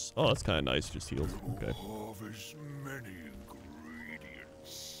points. Oh, that's kind of nice. Just healed. Okay. Many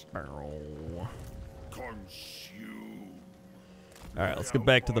ingredients. Consume. All right, let's get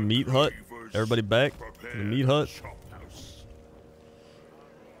back to the meat hut. Everybody back to the meat hut.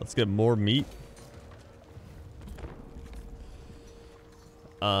 Let's get more meat.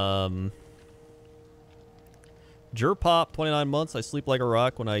 Jerpop, 29 months. I sleep like a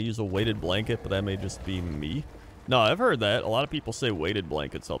rock when I use a weighted blanket, but that may just be me. No, I've heard that. A lot of people say weighted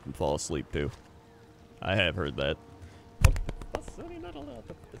blankets help them fall asleep, too. I have heard that.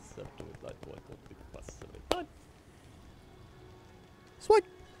 Sweet.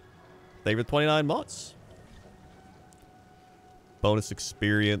 Thank you for 29 months. Bonus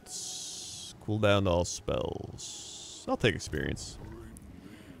experience. Cooldown to all spells. I'll take experience.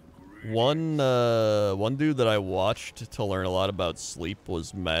 One dude that I watched to learn a lot about sleep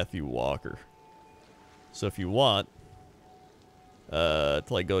was Matthew Walker. So if you want to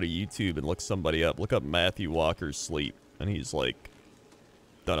like go to YouTube and look somebody up, look up Matthew Walker's sleep, and he's like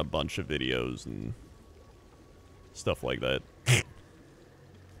done a bunch of videos and stuff like that.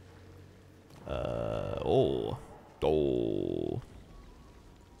 Oh.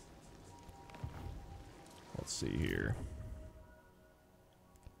 Let's see here.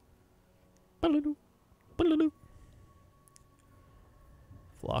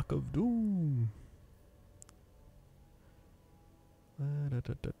 Flock of Doom.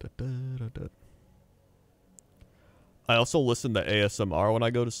 I also listen to ASMR when I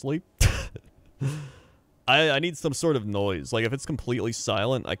go to sleep. I need some sort of noise. Like, if it's completely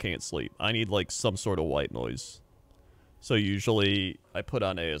silent, I can't sleep. I need, like, some sort of white noise. So usually, I put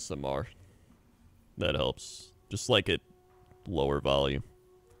on ASMR. That helps. Just like it lower volume.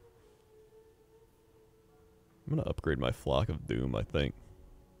 I'm gonna upgrade my Flock of Doom, I think.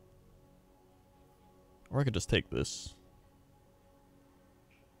 Or I could just take this.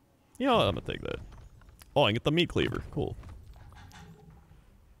 You know what? I'm gonna take that. Oh, I can get the meat cleaver. Cool.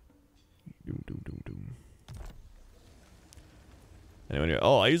 Doom. Anyway,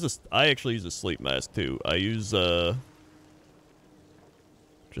 oh, I actually use a sleep mask too. I use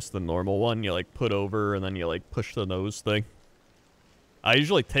just the normal one. You like put over and then you like push the nose thing. I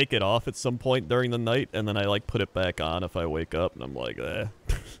usually take it off at some point during the night and then I like put it back on if I wake up and I'm like, eh.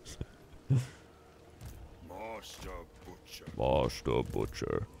 Master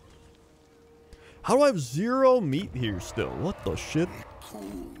Butcher. How do I have 0 meat here still? What the shit?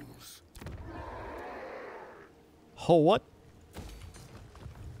 Oh, what?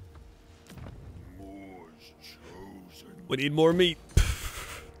 We need more meat.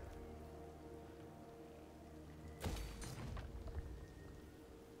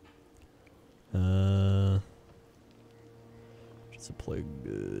 Supply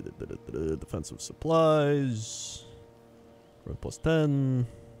defensive supplies. Growth plus 10.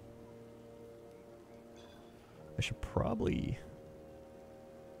 I should probably.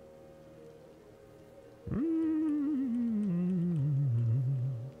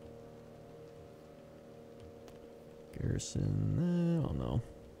 Garrison. I don't know.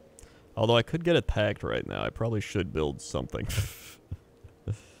 Although I could get attacked right now, I probably should build something.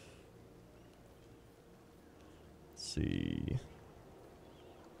 Let's see.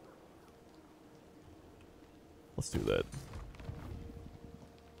 Let's do that.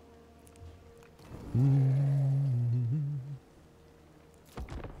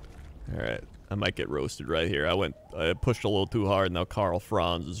 Alright. I might get roasted right here. I pushed a little too hard. Now Karl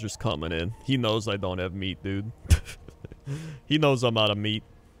Franz is just coming in. He knows I don't have meat, dude. He knows I'm out of meat.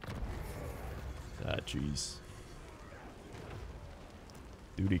 Ah, jeez.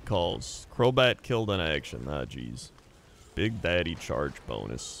 Duty calls. Crobat killed in action. Ah, jeez. Big Daddy charge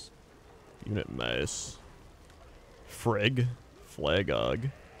bonus. Unit mass. Freg. Flagog.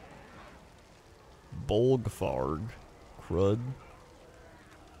 Bolgfarg. Crud.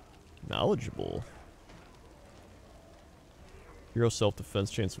 Knowledgeable. Hero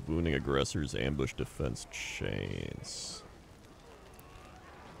self-defense, chance of wounding aggressors, ambush defense chance.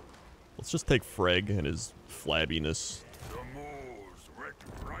 Let's just take Freg and his flabbiness.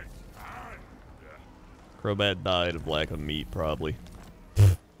 Crobat died of lack of meat, probably.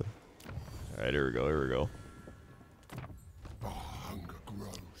 Alright, here we go, here we go. Oh, hunger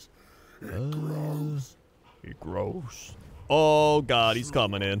grows. It grows. It grows. Oh god, he's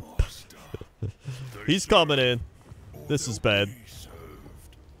coming in. He's coming in. This is bad.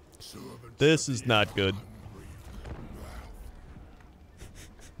 This is not good.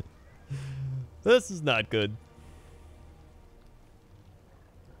 This is not good.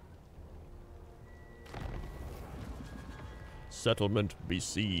 Settlement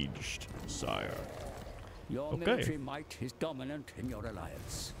besieged, sire. Your Okay. military might is dominant in your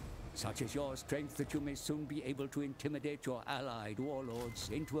alliance. Such is your strength that you may soon be able to intimidate your allied warlords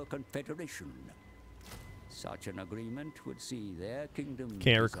into a confederation. Such an agreement would see their kingdom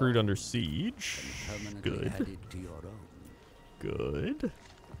Can't recruit dissolved under siege. and permanently Good. added to your own. Good.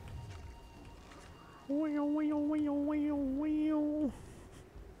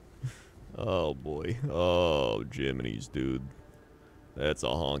 Oh boy. Oh, Jiminy's, dude. That's a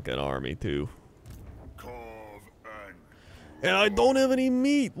honking army, too. Carve And I don't have any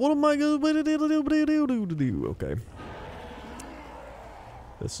meat. What am I gonna do? Okay.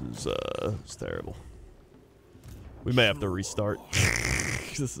 This is terrible. We may have to restart.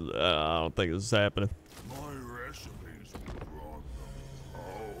 This is I don't think this is happening. my recipes wrong.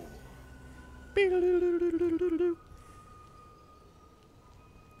 Oh.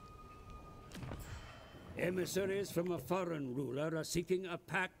 Emissaries from a foreign ruler are seeking a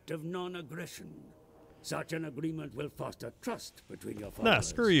pact of non-aggression. Such an agreement will foster trust between your followers. Nah,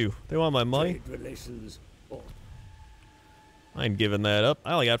 screw you. They want my money. Trade relations or I ain't giving that up.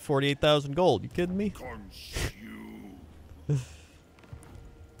 I only got 48,000 gold. You kidding me? Consume.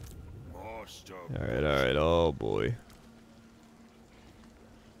 Master. Alright. Oh boy.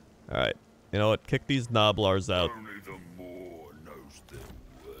 Alright. You know what? Kick these Noblars out. Only the Moor knows their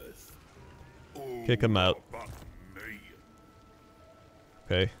worth. Oh, Kick 'em out. but me.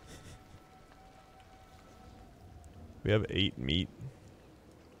 Okay. We have 8 meat.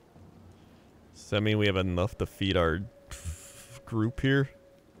 Does that mean we have enough to feed our group here?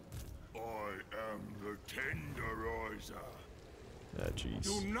 I am the tenderizer. Ah, jeez.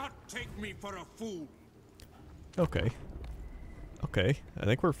 Do not take me for a fool. Okay. Okay. I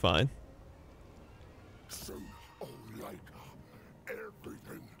think we're fine. Sooner or later,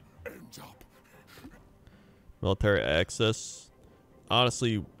 everything ends up. Military access.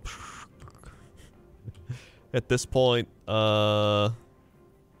 Honestly, at this point,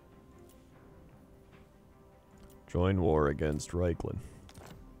 join war against Reichland.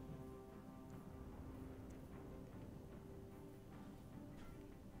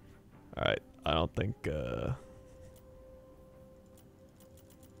 Alright, I don't think,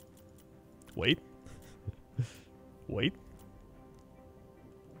 wait. Wait.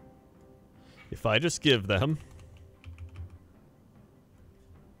 If I just give them...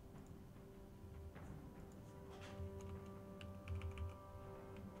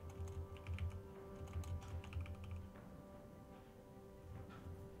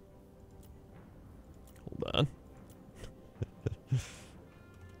 Hold on.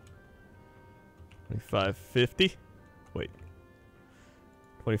 2550. Wait.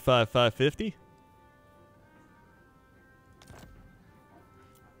 25,550.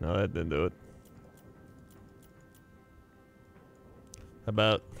 No, that didn't do it. How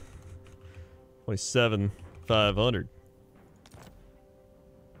about 27,500?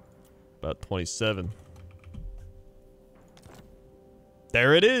 About 27.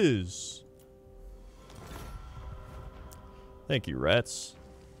 There it is. Thank you, rats.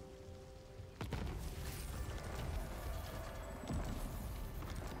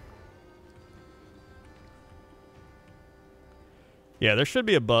 Yeah, there should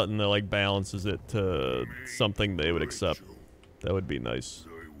be a button that like balances it to something they would accept. That would be nice.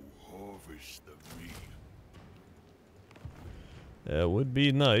 They will harvest the meat. That would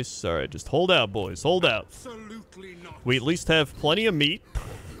be nice. All right, just hold out, boys. Hold out. Absolutely not. We at least have plenty of meat.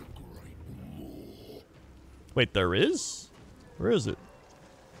 Wait, there is? Where is it?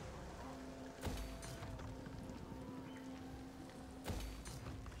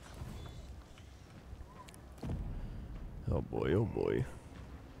 Oh boy, oh boy.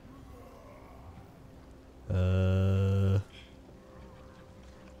 Alright.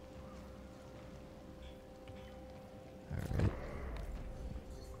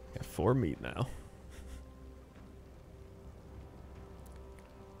 Got 4 meat now.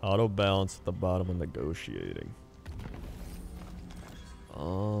 Auto balance at the bottom of negotiating.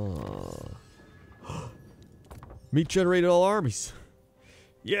 Oh. Meat generated all armies.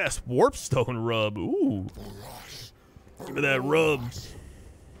 Yes, warpstone rub. Ooh. Give me that rub.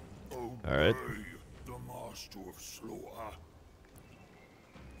 Alright. The master of slaughter.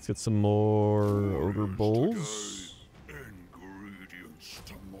 Let's get some more ogre bowls. Ingredients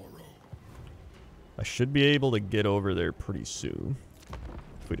tomorrow. I should be able to get over there pretty soon.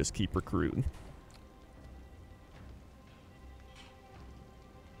 If we just keep recruiting.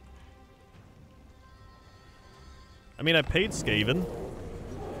 I mean, I paid Skaven.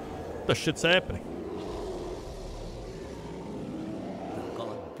 What the shit's happening? The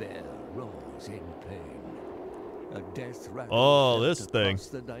god bear roars in pain. A death rattle this thing. across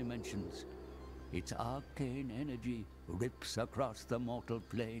the dimensions. Its arcane energy rips across the mortal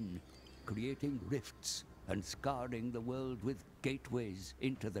plane, creating rifts and scarring the world with gateways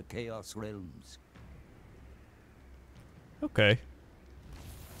into the Chaos Realms. Okay.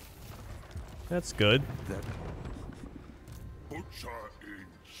 That's good. Butcher in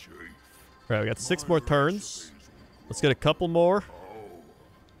chief. Alright, we got 6 more turns. Let's get a couple more.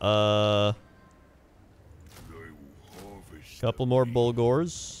 Couple more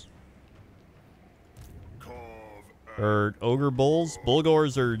Bulgors. Or ogre bulls.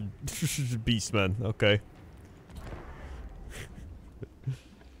 Bulgors are beastmen. Okay.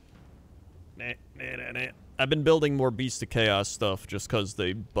 I've been building more Beast of Chaos stuff just because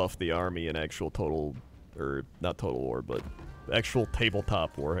they buff the army in actual Total... Or, not Total War, but actual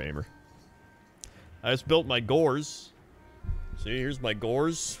tabletop Warhammer. I just built my Gores. See, here's my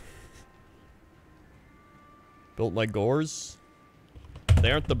Gores. Built my Gores.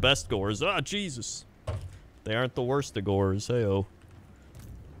 They aren't the best Gores. Ah, Jesus. They aren't the worst of Gores. Hey-oh.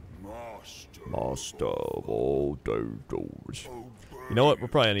 Master of all doors. You know what? We'll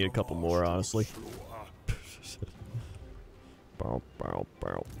probably need a couple more, honestly. Bow, bow,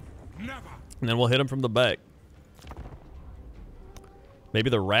 bow. And then we'll hit them from the back. Maybe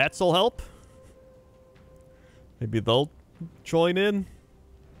the rats will help? Maybe they'll join in?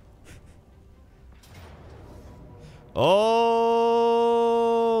 Oh,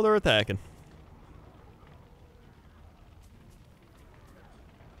 they're attacking.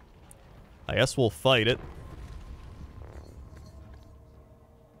 I guess we'll fight it.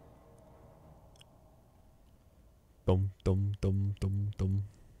 Dum, dum, dum, dum, dum.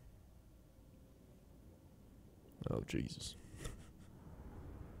 Oh, Jesus.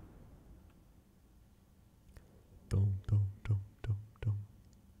 Dum, dum, dum, dum, dum.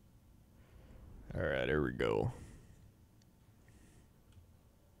 Alright, here we go.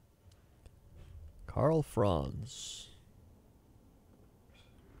 Karl Franz.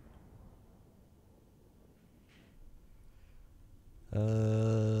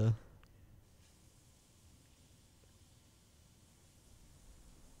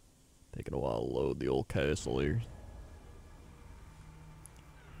 Taking a while to load the old castle here.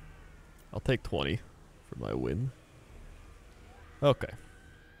 I'll take 20 for my win. Okay.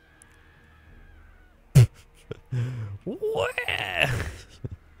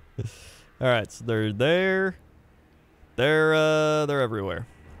 Alright, so they're there. They're everywhere.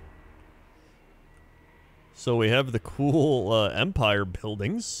 So we have the cool Empire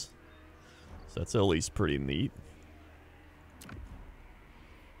buildings. So that's at least pretty neat.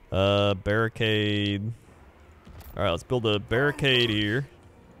 Barricade. Alright, let's build a barricade here.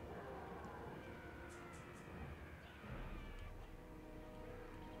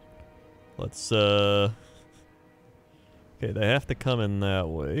 Let's, okay, they have to come in that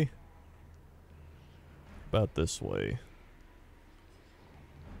way. About this way.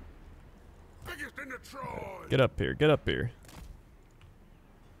 Get up here, get up here.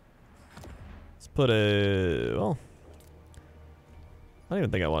 Let's put a, well, I don't even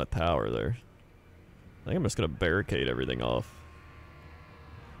think I want a tower there. I think I'm just gonna barricade everything off.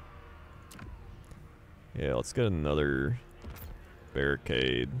 Yeah, let's get another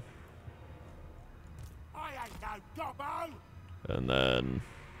barricade. And then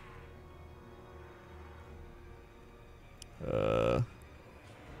I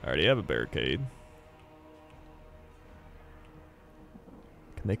already have a barricade.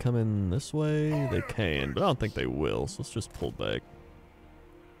 Can they come in this way? They can, but I don't think they will, so let's just pull back.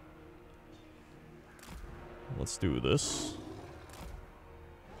 Let's do this.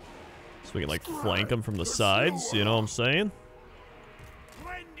 So we can, like, flank them from the sides, you know what I'm saying?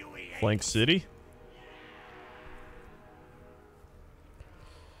 Flank city.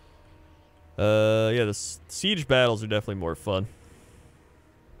 Yeah, the siege battles are definitely more fun.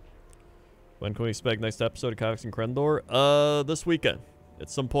 When can we expect next episode of Comics and Krendor? This weekend. At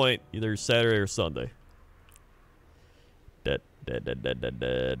some point, either Saturday or Sunday. Let's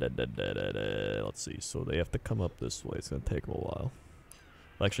see. So they have to come up this way. It's gonna take them a while.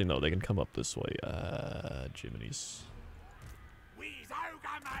 Actually, no. They can come up this way. Jiminy's.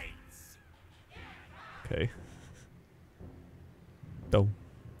 Okay. Dome.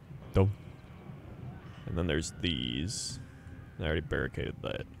 Dome. And then there's these. I already barricaded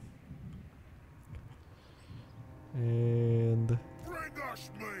that. And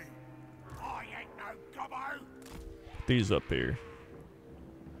these up here.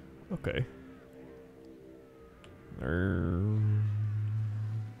 Okay.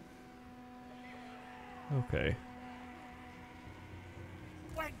 Okay.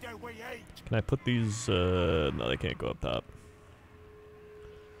 When do we eat? Can I put these? No, they can't go up top.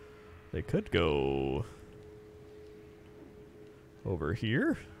 They could go over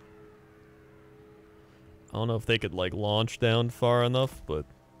here. I don't know if they could, like, launch down far enough, but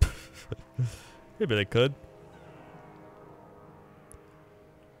maybe they could.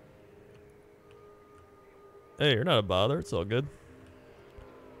 Hey, you're not a bother. It's all good.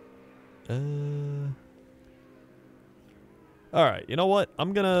 Alright, you know what?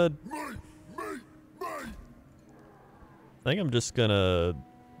 I'm gonna... I think I'm just gonna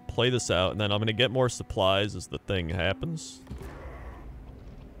play this out, and then I'm gonna get more supplies as the thing happens.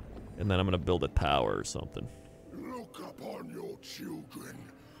 And then I'm gonna build a tower or something. Look upon your children.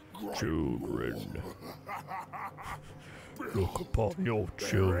 Children. Look upon your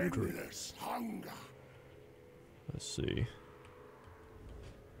children. Hunger. Let's see.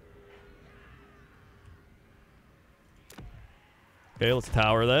 Okay, let's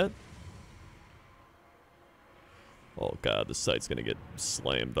tower that. Oh god, this site's gonna get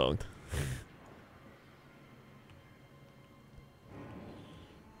slam dunked.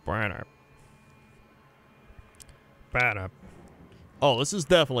 Oh, this is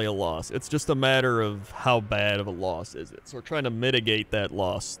definitely a loss. It's just a matter of how bad of a loss is it. So we're trying to mitigate that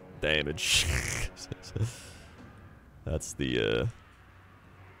loss damage. That's the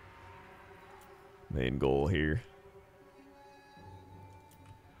main goal here.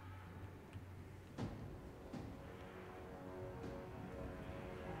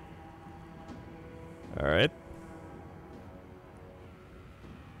 Alright.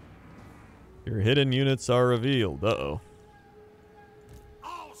 Your hidden units are revealed. Uh-oh.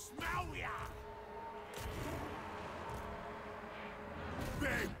 I'll smell ya.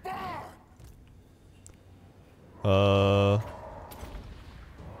 Big bird.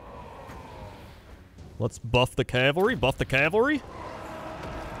 Let's buff the cavalry. Buff the cavalry.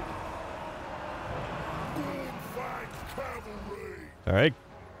 Alright.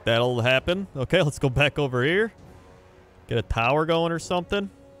 That'll happen. Okay, let's go back over here. Get a tower going or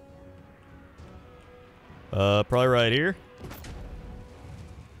something. Probably right here.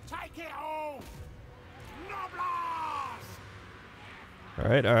 Take it all. Noblars.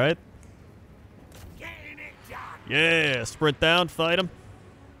 Alright, alright. Getting it done. Yeah, sprint down, fight him.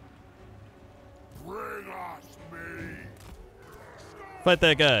 Bring us meat. Fight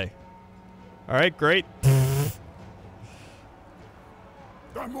that guy. Alright, great.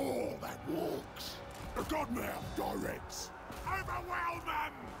 The more that walks, the godmouth directs. Overwhelm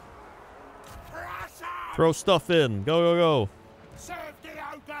them. Crush them. Throw stuff in. Go, go, go. Serve the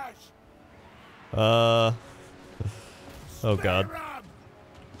ogres. Oh god.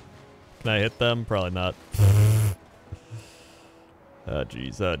 Can I hit them? Probably not. Ah,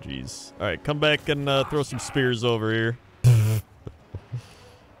 jeez. Ah, jeez. Alright, come back and throw some spears over here. Can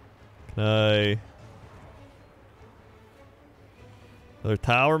I... Another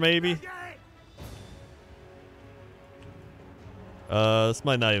tower, maybe? This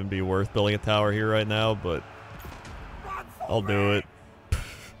might not even be worth building a tower here right now, but I'll do it.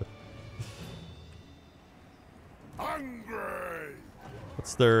 Hungry.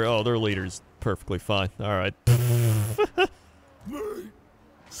 What's their... Oh, their leader's perfectly fine. Alright. Meat.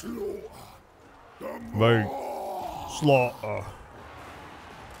 Slaughter. The Meat. more. Slaughter.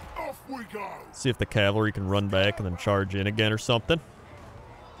 Off we go. See if the cavalry can run back and then charge in again or something.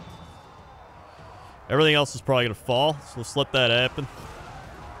 Everything else is probably gonna fall, so let's let that happen.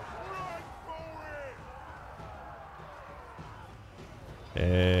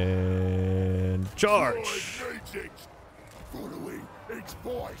 And charge. Following its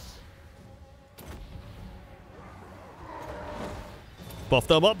voice. Buff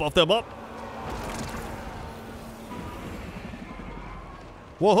them up, buff them up.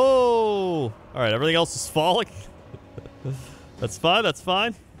 Whoa! Alright, everything else is falling. That's fine, that's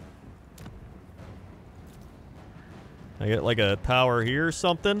fine. I get like a tower here or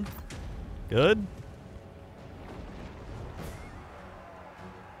something. Good.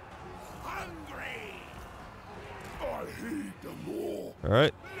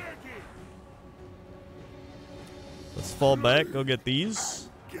 Alright. Let's fall back, go get these.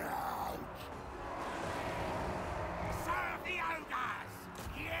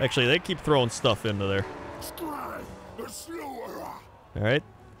 Actually, they keep throwing stuff into there. Alright.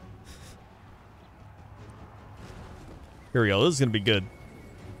 Here we go. This is going to be good.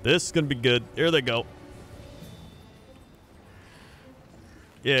 This is going to be good. Here they go.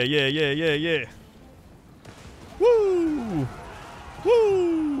 Yeah, yeah, yeah, yeah, yeah. Woo!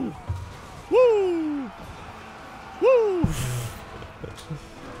 Woo! Woo! Woo!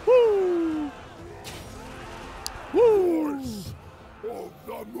 Woo! Woo!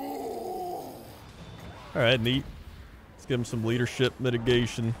 Alright, neat. Let's give him some leadership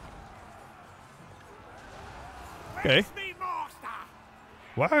mitigation. Okay.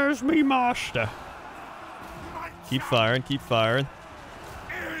 Where's me master? Keep firing, keep firing.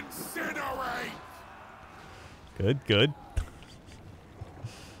 Good, good.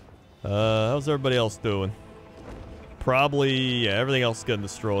 How's everybody else doing? Probably, yeah, everything else is getting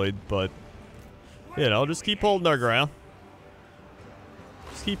destroyed, but, you know, just keep holding our ground.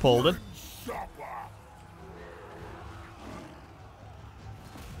 Just keep holding.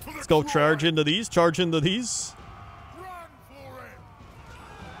 Let's go charge into these, charge into these.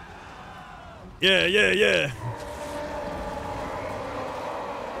 Yeah, yeah, yeah.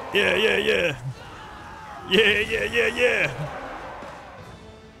 Yeah, yeah, yeah. Yeah, yeah, yeah,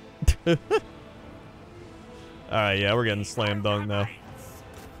 yeah. Alright, yeah, we're getting slam dunk now.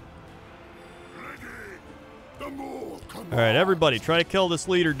 Alright, everybody, try to kill this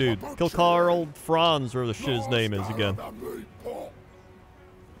leader dude. Kill Karl Franz, or the shit his name is again.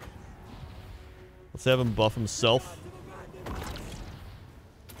 Let's have him buff himself.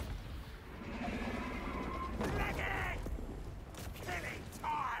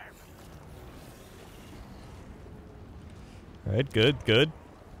 Alright, good, good.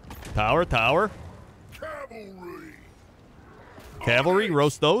 Tower, tower. Cavalry. Cavalry,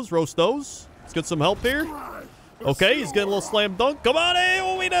 roast those, roast those. Let's get some help here. Okay, he's getting a little slam dunk. Come on,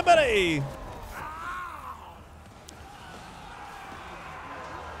 hey, wait a minute.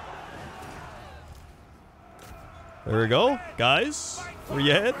 There we go. Guys, where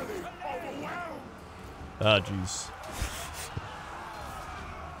you at? Ah, jeez.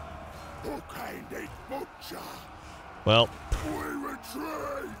 Well.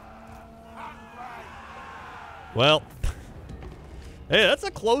 Well. Hey, that's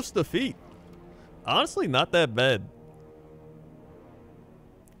a close defeat. Honestly, not that bad.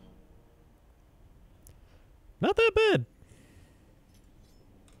 Not that bad.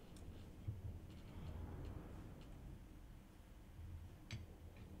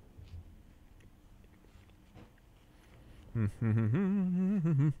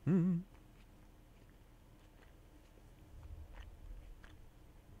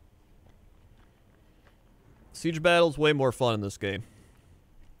 Siege battle's way more fun in this game.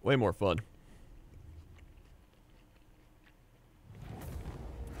 Way more fun.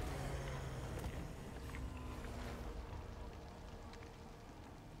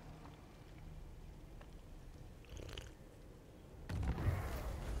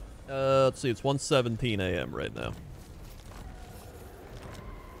 Let's see, it's 1:17 a.m. right now.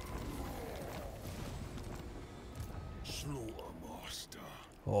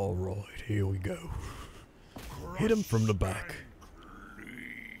 All right, here we go. Hit him from the back.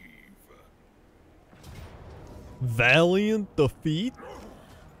 Valiant defeat?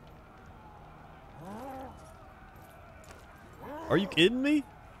 Are you kidding me?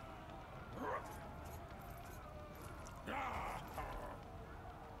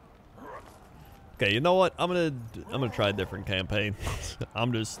 Okay, you know what? I'm gonna try a different campaign.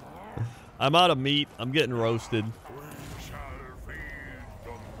 I'm out of meat. I'm getting roasted.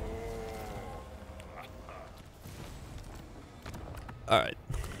 Alright.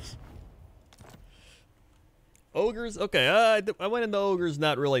 Ogres? Okay, I went into ogres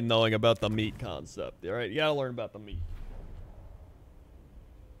not really knowing about the meat concept. Alright, you gotta learn about the meat.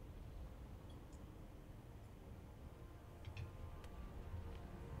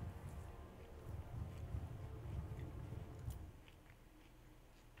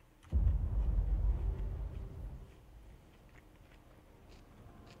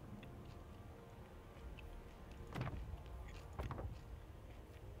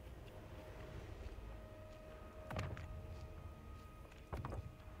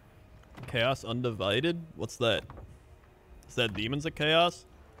 Chaos Undivided? What's that? Is that Demons of Chaos?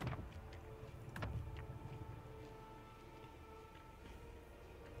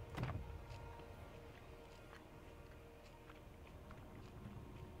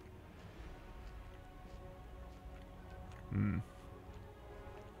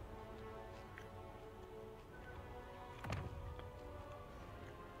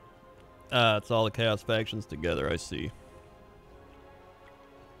 It's all the Chaos factions together, I see.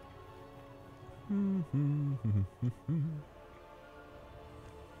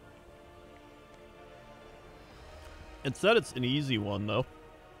 It said it's an easy one, though.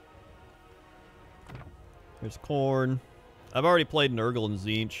 There's Korn. I've already played Nurgle and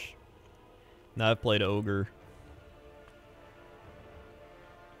Tzeentch. Now I've played Ogre.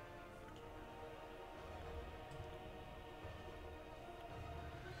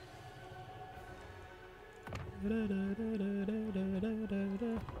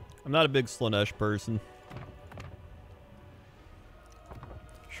 I'm not a big Slanesh person.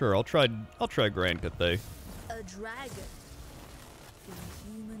 Sure, I'll try Grand Cathay. A dragon. In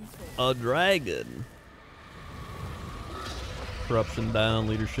human form. A dragon. Corruption down,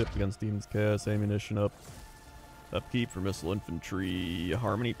 leadership against demons, chaos, ammunition up. Upkeep for missile infantry,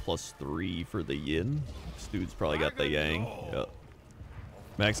 harmony +3 for the yin. This dude's probably got the yang. Yep.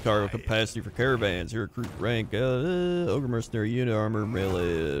 Max cargo capacity for caravans. Your recruit rank. Ogre mercenary unit armor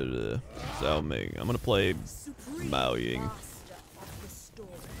melee. Zhao Ming. I'm gonna play Mao Ying. Master of the storm.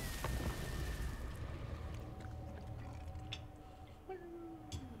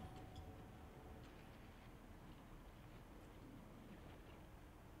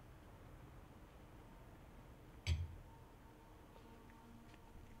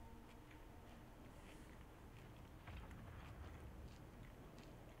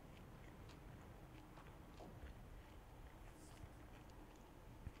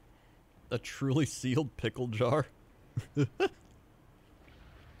 A truly sealed pickle jar.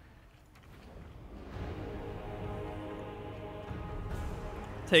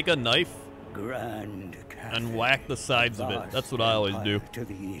 Take a knife Grand and whack the sides of it. That's what I always do. To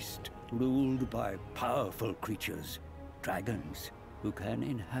the east, ruled by powerful creatures, dragons, who can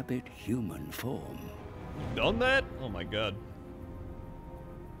inhabit human form. Done that? Oh my god.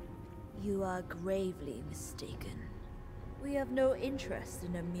 You are gravely mistaken. We have no interest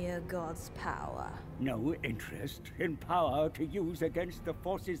in a mere god's power. No interest in power to use against the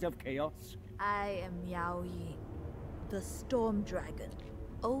forces of chaos. I am Yao Ying, the storm dragon,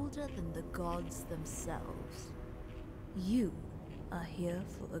 older than the gods themselves. You are here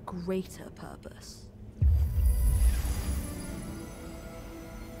for a greater purpose.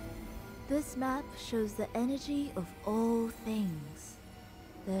 This map shows the energy of all things.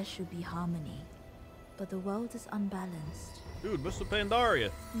 There should be harmony, but the world is unbalanced. Dude, Mr. Pandaria.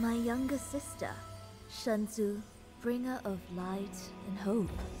 My younger sister, Shenzu, bringer of light and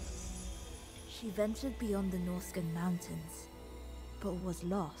hope. She ventured beyond the Norscan mountains, but was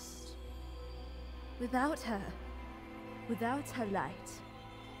lost. Without her light,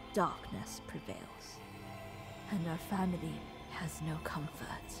 darkness prevails, and our family has no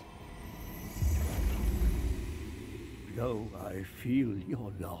comfort. Though I feel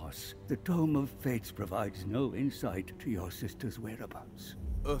your loss, the Dome of Fates provides no insight to your sister's whereabouts.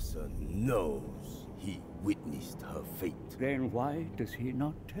 Ursa knows he witnessed her fate. Then why does he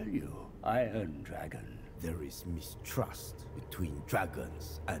not tell you, Iron Dragon? There is mistrust between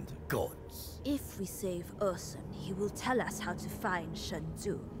dragons and gods. If we save Ursun, he will tell us how to find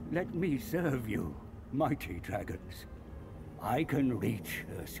Shenzu. Let me serve you, mighty dragons. I can reach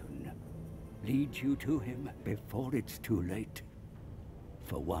Ursun. Lead you to him before it's too late.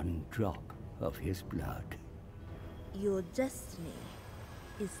 For one drop of his blood. Your destiny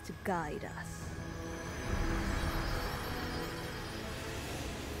is to guide us.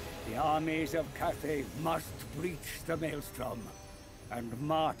 The armies of Cathay must breach the Maelstrom and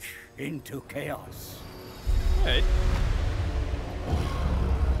march into chaos. Alright.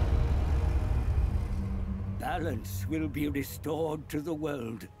 Balance will be restored to the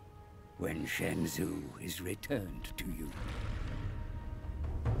world when Shenzu is returned to you.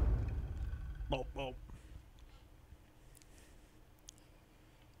 Oh, oh.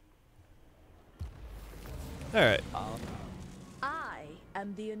 Alright. I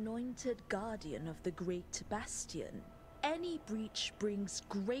am the anointed guardian of the Great Bastion. Any breach brings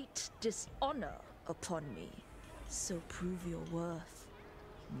great dishonor upon me. So prove your worth,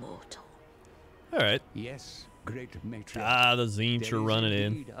 mortal. Alright. Yes, great matron. Ah, the Tzeentch There are is running in.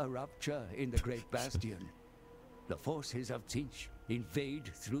 indeed a rupture in the Great Bastion. The forces of Tzeentch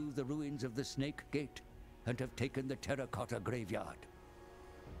invade through the ruins of the Snake Gate and have taken the Terracotta Graveyard.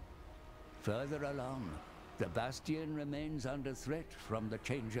 Further along, the Bastion remains under threat from the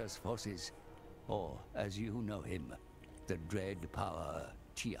Changer's forces, or, as you know him, the dread power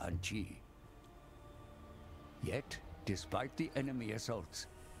Chi. Yet, despite the enemy assaults,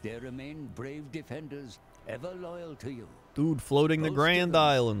 there remain brave defenders ever loyal to you. Dude, floating the Most Grand of them,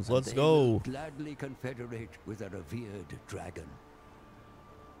 Islands. and Let's they will go. gladly confederate with a revered dragon.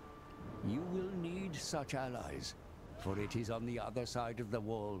 You will need such allies, for it is on the other side of the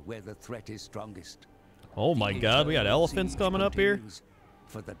wall where the threat is strongest. Oh my The god, we got eternal elephants siege coming up here? continues,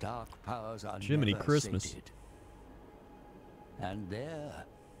 for the dark powers are Jiminy never Christmas. sated. And there,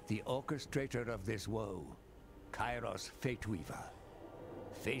 the orchestrator of this woe, Kairos Fateweaver.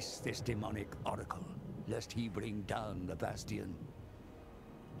 Face this demonic oracle, lest he bring down the Bastion.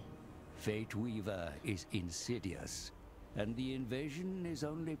 Fateweaver is insidious, and the invasion is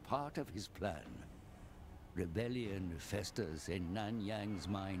only part of his plan. Rebellion festers in Nanyang's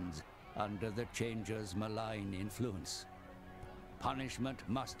minds under the Changer's malign influence. Punishment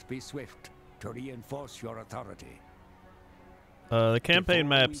must be swift to reinforce your authority. The campaign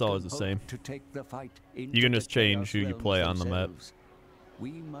Before map's we always can the hope same. to take the fight You into can the just change Chaos who you realms play on the map. themselves,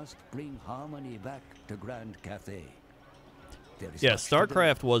 we must bring harmony back to Grand Cathay. There is Yeah, much to do.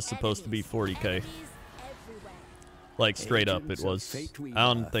 StarCraft was supposed to be 40k. Like straight up, it Agents of was. Fateweaver, I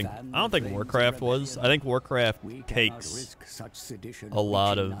don't think fan Warcraft flames of was. I rebellion. think Warcraft We cannot takes risk such sedition a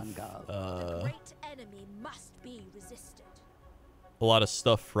lot reaching of Nangal. Great enemy must be resisted. a lot of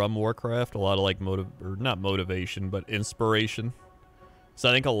stuff from Warcraft. A lot of like not motivation, but inspiration. So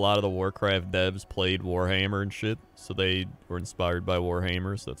I think a lot of the Warcraft devs played Warhammer and shit, so they were inspired by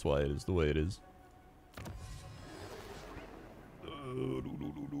Warhammer. So that's why it is the way it is.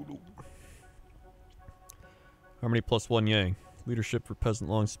 Harmony +1 Yang. Leadership for peasant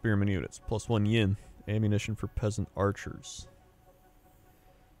long spearman units. +1 Yin. Ammunition for peasant archers.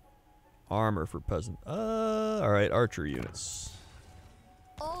 Armor for peasant. Alright, archer units.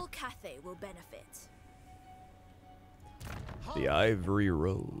 All Cathay will benefit. The Ivory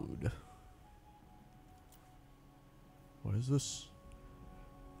Road. What is this?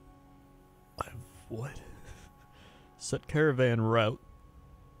 What? Set caravan route.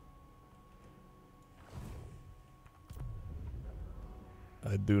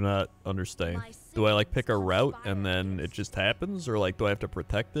 I do not understand. Do I like pick a route and then it just happens, or like do I have to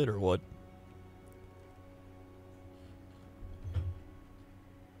protect it, or what?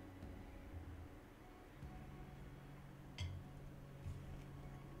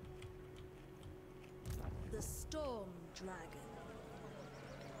 The Storm Dragon.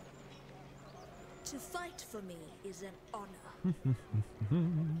 To fight for me is an honor.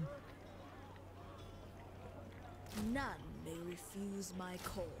 None may refuse my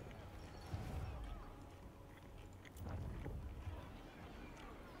call.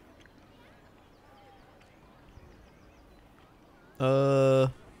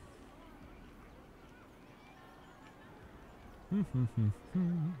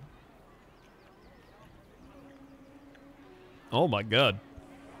 Oh my god.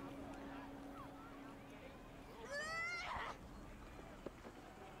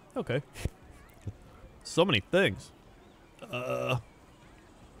 Okay. So many things.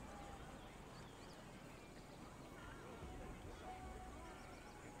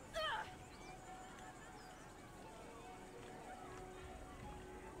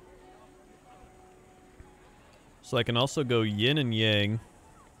 So I can also go yin and yang.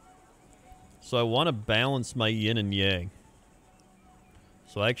 So I want to balance my yin and yang.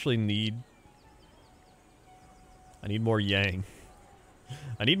 So I actually need... I need more yang.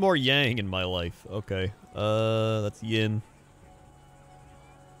 I need more yang in my life. Okay. That's yin.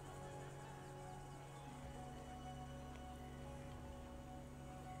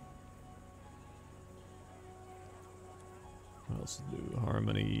 What else to do?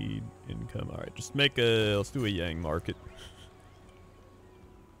 Harmony, income. Alright, just make a... Let's do a yang market.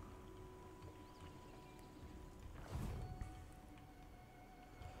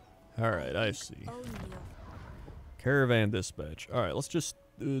 Alright, I see. Caravan dispatch. Alright, let's just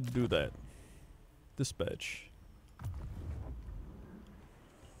do that. Dispatch.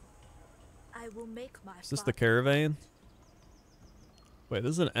 I will make my Is this the caravan? Wait,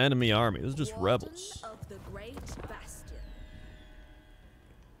 this is an enemy army. This is just rebels. Of the Great Bastion.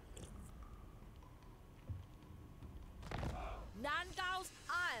 Nangal's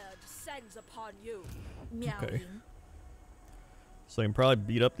ire descends upon you. Okay. So I can probably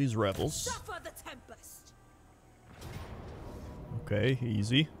beat up these rebels. Suffer the tempest. Okay,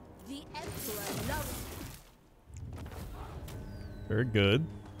 easy. The Emperor loves you. Very good.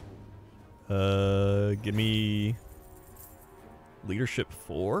 Give me leadership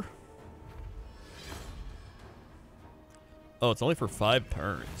 4. Oh, it's only for 5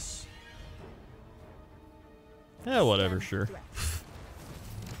 turns. Yeah, whatever, sure.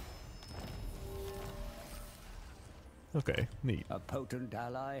 Okay, neat. A potent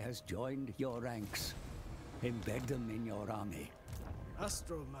ally has joined your ranks. Embed them in your army.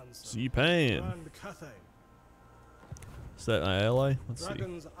 Astromancer. Z-Pan. Grand Cathay. Is that my ally? Let's see.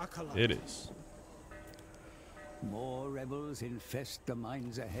 Dragon's Acolyte. It is. More rebels infest the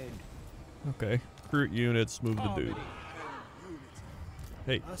mines ahead. Okay. Recruit units, move the dude.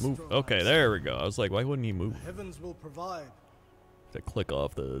 Hey, move. Okay, there we go. I was like, why wouldn't he move? The heavens will provide. To click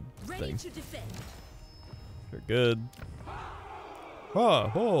off the Ready thing. to defend. They're good.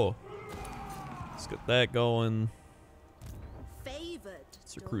 Oh. Let's get that going. Favored.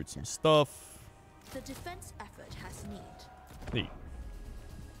 Let's recruit some stuff. The defense effort has need. Neat.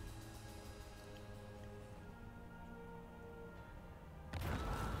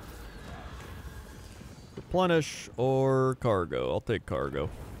 Replenish or cargo? I'll take cargo.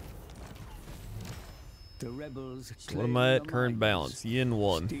 The rebels So what am I at? Current balance. Yin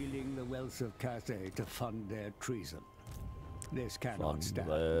 1. Stealing the wealth of Cathay to fund their treason. This cannot Fund stand.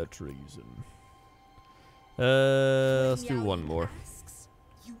 that treason. Let's do one more. Asks,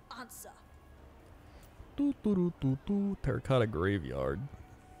 you answer. Terracotta graveyard.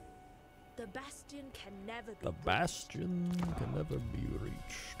 The bastion can never be The breached. bastion can never be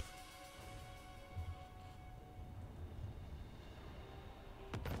reached.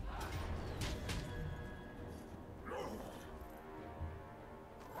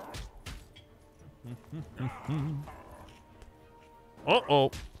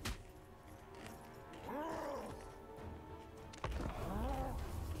 Uh-oh.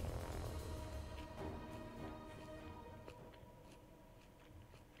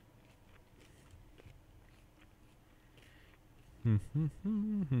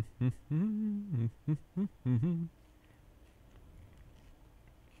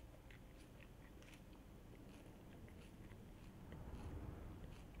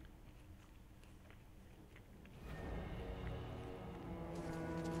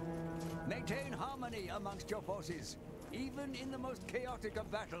 Maintain harmony amongst your forces, even in the most chaotic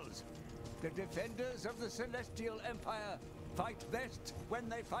of battles. The defenders of the Celestial Empire fight best when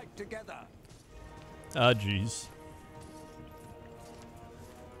they fight together. Ah, jeez.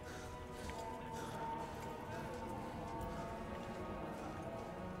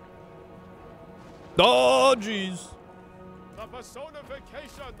 Oh, jeez. The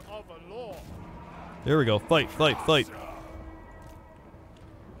personification of a law. There we go. Fight, fight, fight.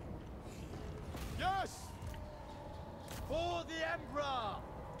 Yes! For the Emperor!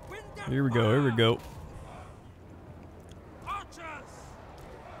 Here we go, here we go. Archers!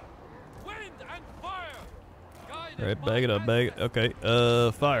 Wind and fire! Guided Alright, by bag it up, bag it.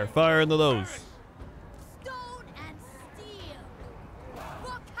 vengeance. Okay, fire into those. Stone and steel.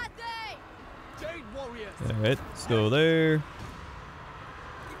 What had they? Jade warriors! Alright, let's go there.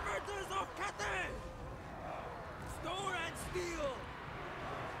 Defenders of Cathay! Stone and steel!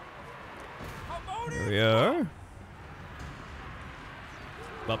 There we are.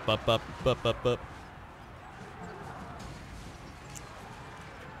 Up, up, up, up, up, up.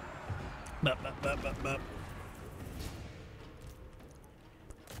 Up, up, up, up, up.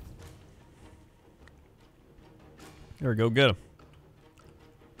 There we go, get him.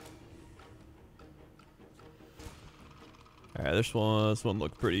 Alright, this one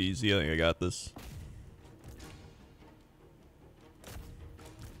looked pretty easy. I think I got this.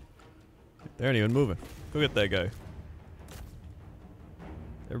 They aren't even moving. Go get that guy.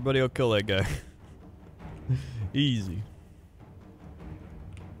 Everybody will kill that guy. Easy.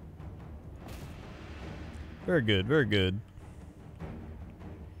 Very good, very good.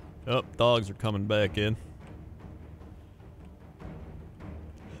 Oh, dogs are coming back in.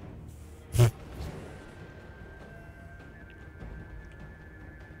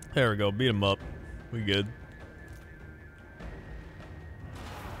 There we go, beat him up. We good.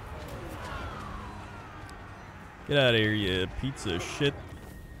 Get out of here, you pizza shit.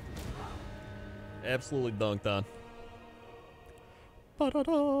 Absolutely dunked on.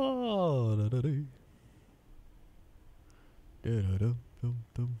 Ba-da-da-da-da-dee.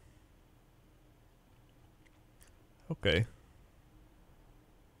 Da-da-dum-dum-dum. Okay.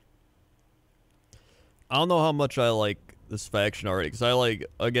 I don't know how much I like this faction already, because I like,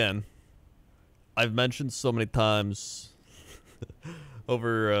 again, I've mentioned so many times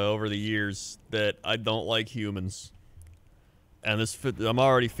over the years that I don't like humans. And I'm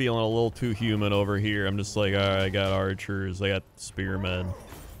already feeling a little too human over here. I'm just like, alright, I got archers, I got spearmen.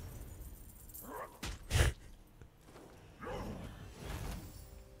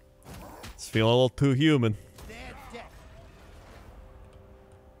 It's feeling a little too human.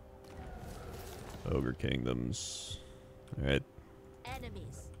 Ogre Kingdoms. Alright.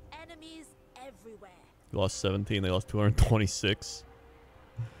 Enemies everywhere. You lost 17, they lost 226.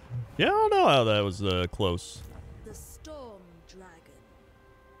 Yeah, I don't know how that was close. The Storm Dragon.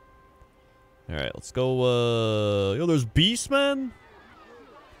 Alright, let's go, yo, there's Beastmen?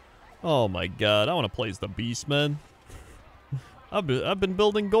 Oh my god, I want to play as the Beastmen. I've been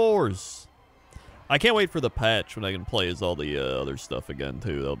building Gores. I can't wait for the patch when I can play as all the other stuff again,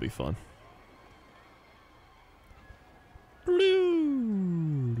 too. That'll be fun.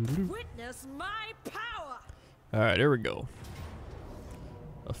 Witness my power. Alright, here we go.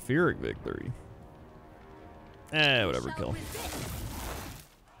 A Pyrrhic victory. Whatever, kill.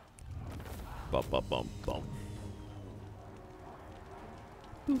 Bum, bum, bum, bum.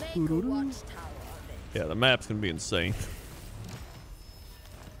 Make a watchtower of it. Yeah, the map's gonna be insane.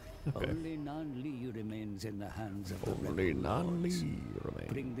 Okay. Only Nanli remains in the hands of the Only rebel Nanli lords.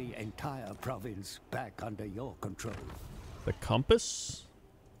 remains. Bring the entire province back under your control. The compass?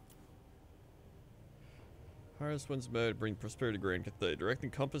 Harvest winds mode, bring prosperity grain. Get the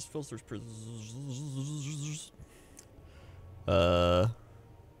directing compass filters.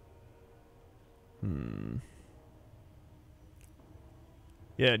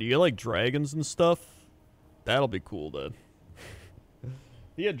 Yeah, do you get like dragons and stuff? That'll be cool then.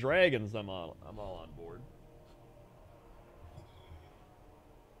 If you get dragons, I'm all on board.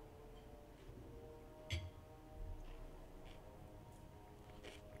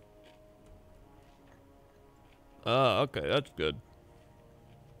 Okay, that's good.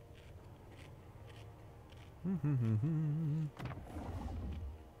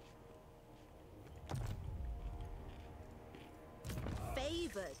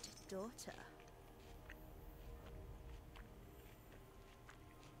 Favored daughter.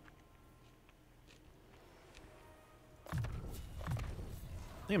 I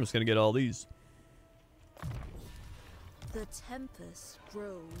think I'm just gonna get all these. The tempest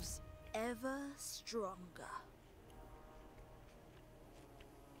grows ever stronger.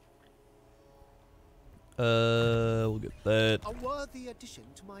 We'll get that. A worthy addition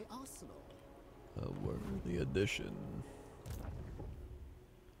to my arsenal. A worthy addition.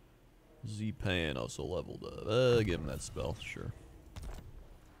 Z-Pan also leveled up. Give him that spell, sure.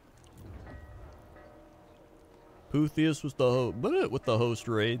 Putheus was the with the host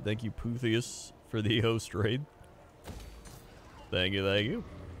raid. Thank you, Putheus, for the host raid. Thank you, thank you.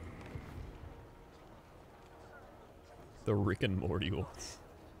 The Rick and Morty ones.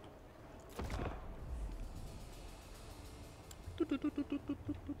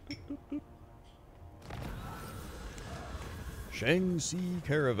 Shang-Chi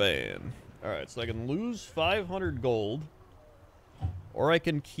Caravan. Alright, so I can lose 500 gold, or I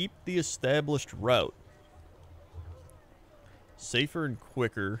can keep the established route. Safer and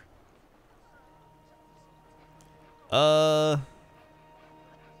quicker.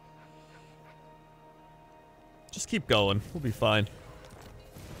 Just keep going. We'll be fine.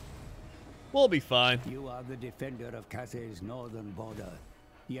 We'll be fine. You are the defender of Cathay's northern border.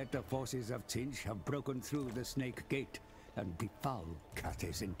 Yet the forces of Tzinch have broken through the Snake Gate and befouled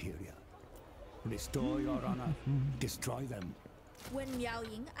Cathay's interior. Restore your honor. Destroy them. When Miao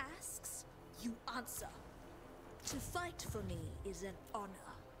Ying asks, you answer. To fight for me is an honor.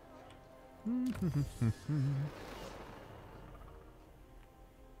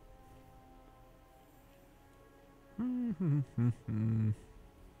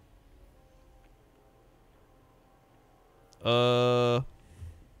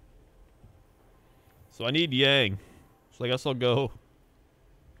 So I need Yang. So I guess I'll go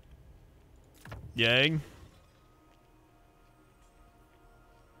Yang.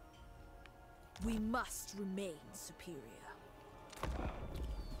 We must remain superior.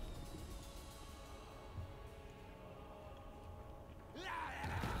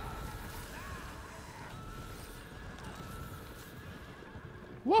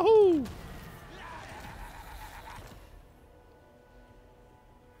 Woohoo!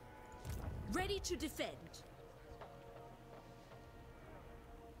 Ready to defend.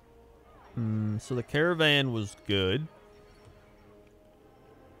 So the caravan was good.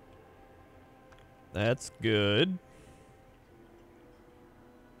 That's good.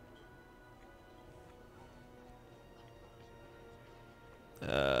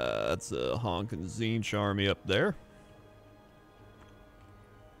 That's a honkin' Tzinch army up there.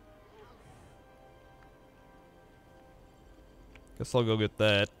 Guess I'll go get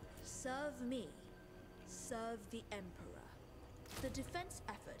that. Serve me. Serve the Emperor. The defense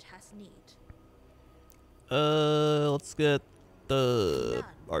effort has need. Let's get the None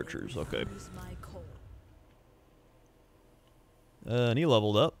archers. will Okay. refuse my call. And he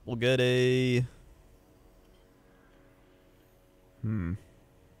leveled up. We'll get a Will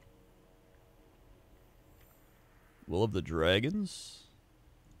of the Dragons.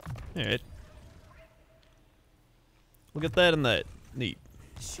 Alright. We'll get that and that. Neat.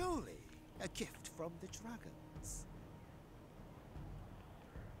 Surely a gift from the dragons.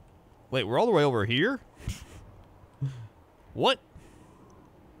 Wait, we're all the way over here? What?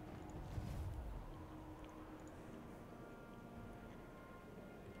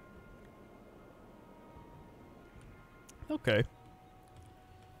 Okay.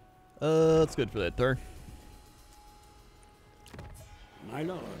 That's good for that turn. My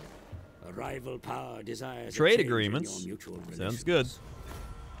lord, a rival power desires Trade a change in agreements. your mutual Sounds good. relations.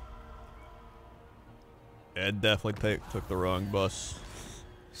 Ed definitely took the wrong bus.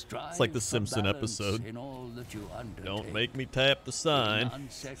 It's like the Strive for Simpson balance episode. in all that you undertake. Don't make me tap the sign. In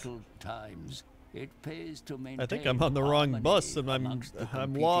unsettled times, it pays to maintain I think I'm on the wrong harmony bus and amongst the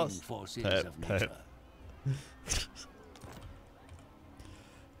I'm competing lost. forces Tap, of tap. nature.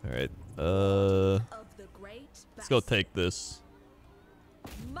 Alright, Of the great let's go take this.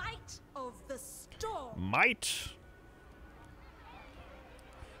 might of the storm. Might.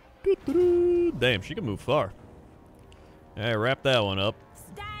 Doo-doo-doo. Damn, she can move far. Alright, wrap that one up.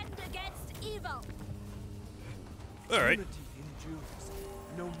 Stand against evil. Alright. Unity endures,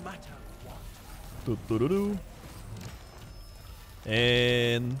 no matter what. Doo-doo-doo-doo.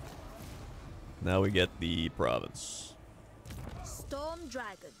 And now we get the province. Storm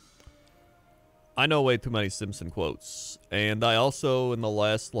dragon. I know way too many Simpson quotes. And I also, in the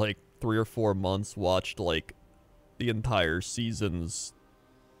last, like, 3 or 4 months, watched, like, the entire seasons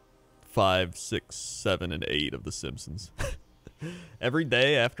 5, 6, 7, and 8 of The Simpsons. Every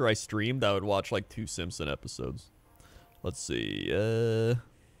day after I streamed, I would watch, like, 2 Simpson episodes. Let's see,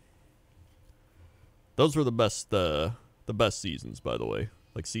 those were the best seasons, by the way.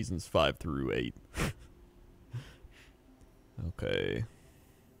 Like, seasons 5 through 8. Okay.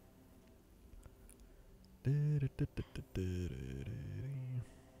 Do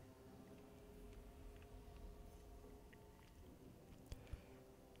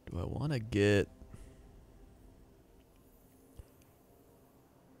I want to get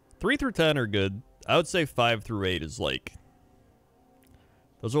 3 through 10 are good. I would say 5 through 8 is like,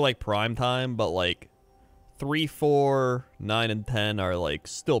 those are like prime time, but like 3, 4, 9, and 10 are like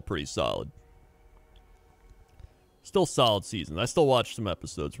still pretty solid. Still solid seasons. I still watched some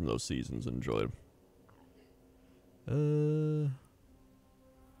episodes from those seasons and enjoyed them.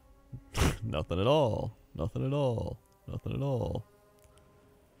 Nothing at all. Nothing at all. Nothing at all.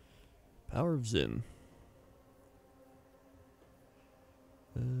 Power of Zin.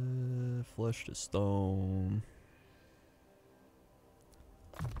 Flesh to stone.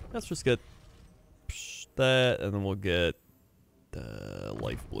 Let's just get that, and then we'll get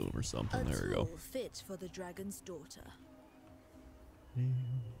life bloom or something. There we go. Fit for the dragon's daughter.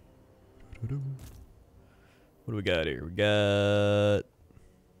 What do we got here? We got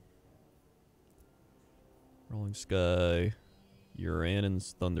Rolling Sky,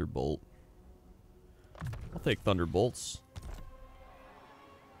 Uranus, Thunderbolt. I'll take Thunderbolts.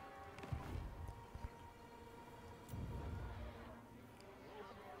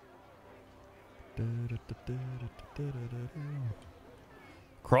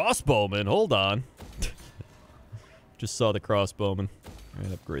 Crossbowman, hold on. Just saw the crossbowman.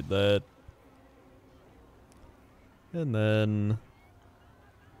 Alright, upgrade that. And then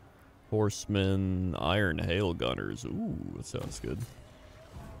Horsemen, Iron Hail Gunners. Ooh, that sounds good.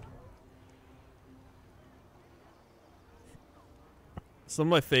 Some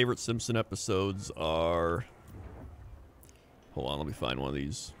of my favorite Simpson episodes are... Hold on, let me find one of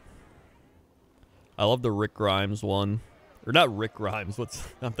these. I love the Rick Grimes one. Or not Rick Grimes,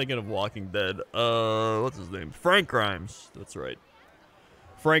 I'm thinking of Walking Dead. What's his name? Frank Grimes. That's right.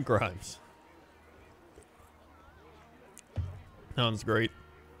 Frank Grimes. That one's great.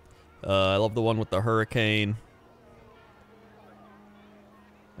 I love the one with the hurricane.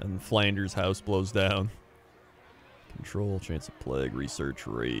 And Flanders' house blows down. Control, chance of plague, research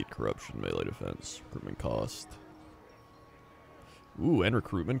rate, corruption, melee defense, recruitment cost. Ooh, and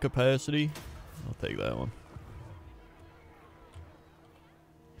recruitment capacity. I'll take that one.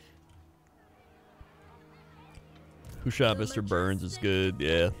 Who Shot Mr. Burns is good,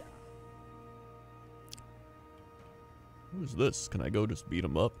 yeah. Who's this? Can I go just beat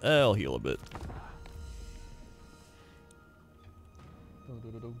him up? I'll heal a bit.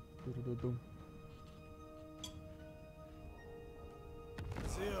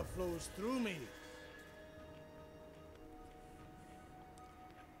 Fear flows through me.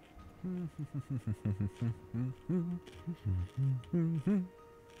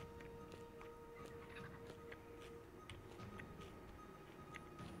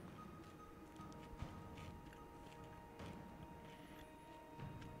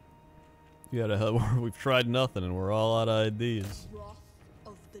 You gotta, we've tried nothing and we're all out of ideas. Wrath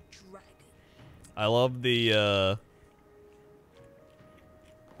of the dragon. I love the,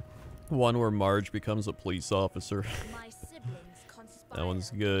 one where Marge becomes a police officer. My siblings conspire. That one's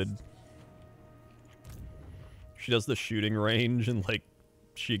good. She does the shooting range and, like,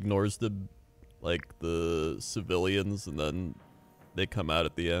 she ignores the, like, the civilians and then they come out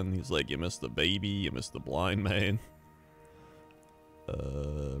at the end. He's like, you missed the baby, you missed the blind man.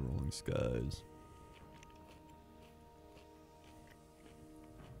 Rolling Skies.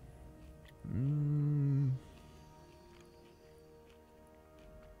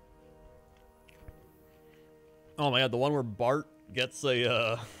 Oh my god, the one where Bart gets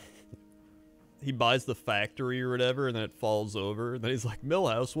a, he buys the factory or whatever, and then it falls over, and then he's like,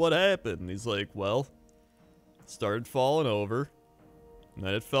 Millhouse, what happened? And he's like, well, it started falling over, and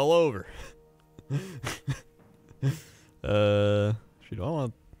then it fell over. Should I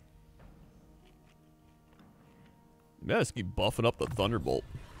want... Yeah, just keep buffing up the Thunderbolt.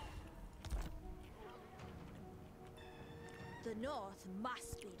 The north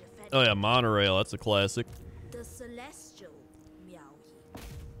must be defended. Oh yeah, Monorail, that's a classic. The celestial meow.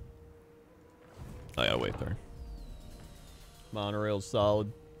 I gotta wait there. Monorail's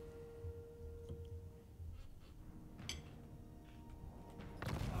solid.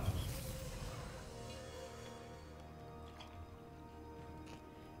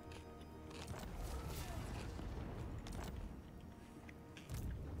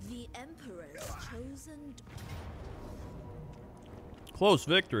 The Emperor's chosen Close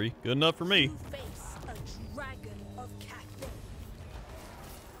victory. Good enough for me. to face a dragon of Cathay.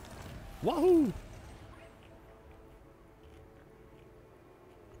 Wahoo!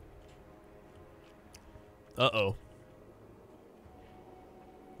 Uh-oh.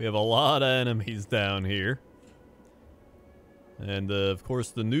 We have a lot of enemies down here. And, of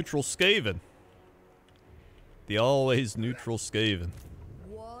course, the neutral Skaven. The always neutral Skaven.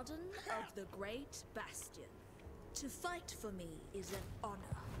 Warden of the Great Bastion. To fight for me is an honor.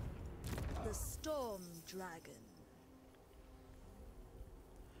 The Storm Dragon.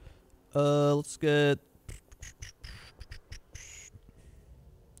 Let's get...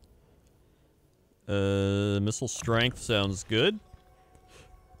 missile strength sounds good.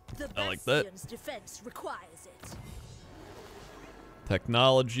 The I like that. Bastion's defense requires it.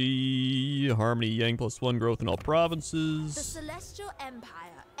 Technology, Harmony, Yang +1 growth in all The provinces. Celestial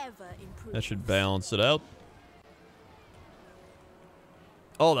Empire ever improves. That should balance it out.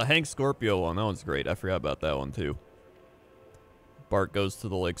 Oh, the Hank Scorpio one. That one's great. I forgot about that one, too. Bart goes to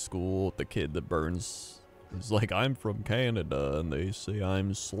the, like, school with the kid that burns. He's like, I'm from Canada, and they say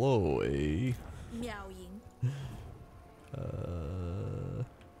I'm slow, eh? Meowing. And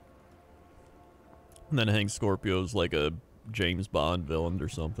then Hank Scorpio's like a James Bond villain or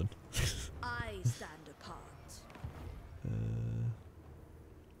something. I stand apart.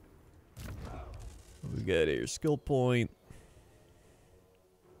 What we got here? Skill point.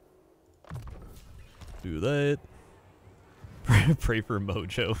 Do that. Pray for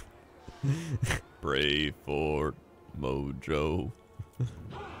Mojo. Pray for Mojo.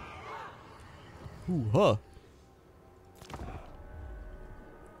 Ooh, huh.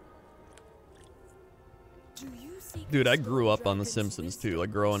 Do you seek Dude, the I Storm grew up on The Dragon's Simpsons too. wisdom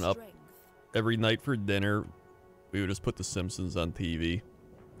Like growing and up, strength? every night for dinner, we would just put The Simpsons on TV.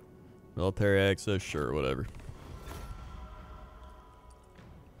 Military access, sure, whatever.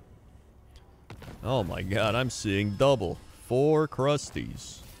 Oh my god, I'm seeing double. 4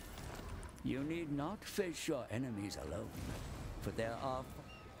 Krusties. You need not face your enemies alone, for there are...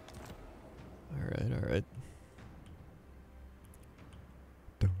 Alright, alright.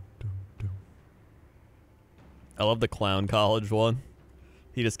 I love the clown college one.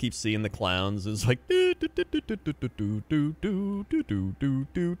 He just keeps seeing the clowns. It's like do do do do do do do do do do do do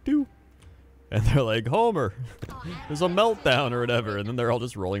do do, and they're like, Homer, there's a meltdown or whatever, and then they're all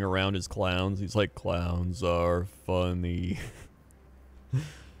just rolling around as clowns. He's like, clowns are funny.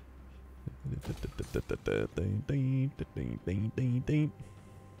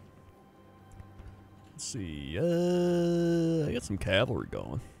 Let's see. I got some cavalry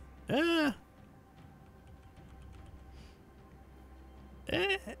going.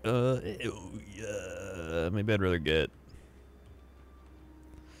 Maybe I'd rather get.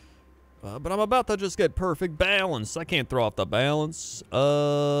 But I'm about to just get perfect balance. I can't throw off the balance.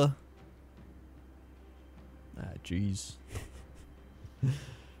 Jeez.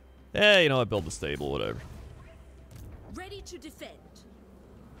 Yeah, you know, I build a stable, whatever. Ready to defend.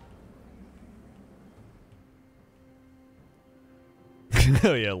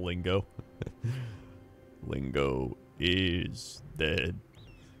 Oh yeah, Lingo. Lingo is dead.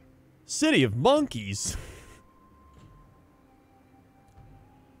 City of Monkeys.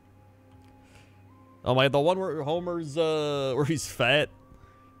 Oh my, the one where Homer's where he's fat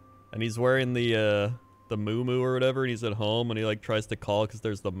and he's wearing the moo-moo or whatever, and he's at home and he like tries to call because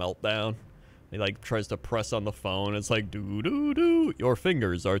there's the meltdown. He like tries to press on the phone. It's like doo doo doo. Your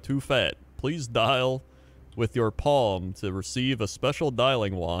fingers are too fat. Please dial with your palm to receive a special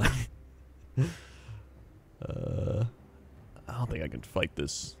dialing wand. I don't think I can fight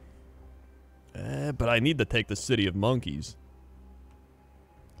this. But I need to take the City of Monkeys.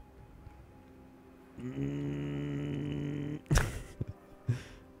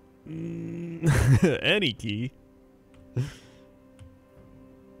 Any key.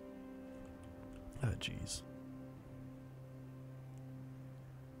 Oh, jeez.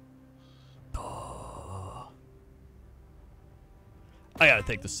 Oh. I gotta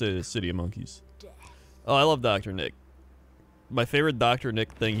take the City of Monkeys. Oh, I love Dr. Nick. My favorite Dr.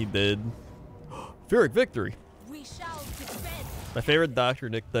 Nick thing he did... Pyrrhic Victory! We shall defend. My favorite Dr.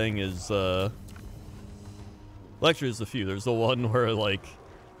 Nick thing is, well, actually, there's a few. There's the one where, like,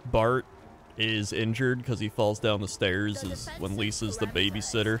 Bart is injured because he falls down the stairs is when Lisa's the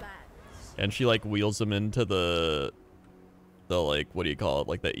babysitter. And she, like, wheels him into the, like, what do you call it?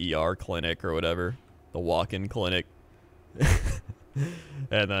 Like, the ER clinic or whatever. The walk-in clinic.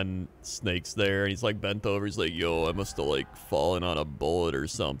 And then Snake's there, and he's, like, bent over. He's like, yo, I must have, like, fallen on a bullet or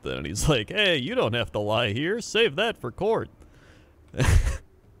something. And he's like, hey, you don't have to lie here. Save that for court.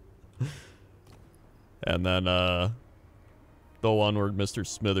 And then, the one where Mr.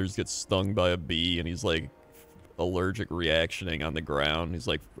 Smithers gets stung by a bee, and he's, like, allergic reactioning on the ground. He's,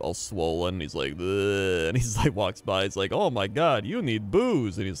 like, all swollen. He's like, ugh. And he's, like, walks by. He's like, oh, my God, you need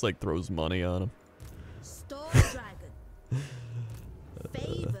booze. And he's, like, throws money on him. Storm Dragon.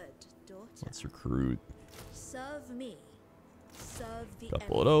 Favored daughter. Let's recruit. Serve me. Serve the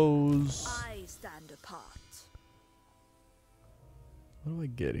Couple of Emperor. those. I stand apart. What do I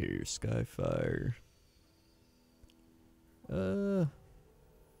get here? Skyfire.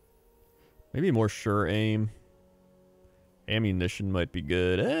 Maybe more sure aim. Ammunition might be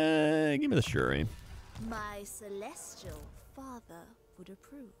good. Give me the sure aim. My celestial father would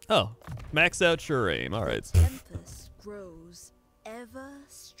approve. Oh, max out sure aim. All right. Tempest grows ever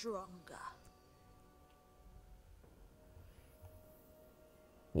stronger.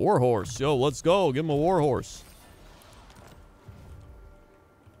 Warhorse. Yo, let's go. Give him a warhorse.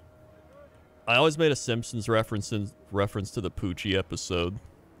 I always made a Simpsons reference to the Poochie episode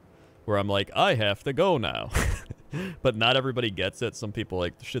where I'm like, I have to go now. But not everybody gets it. Some people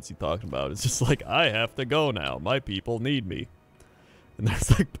like, the shit's he talking about. It's just like, I have to go now. My people need me. And there's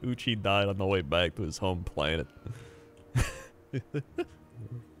like, Poochie died on the way back to his home planet.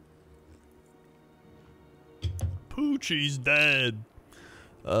 Poochie's dead.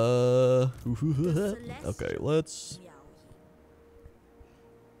 Okay, let's...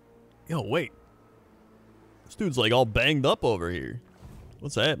 Yo, wait. This dude's like all banged up over here.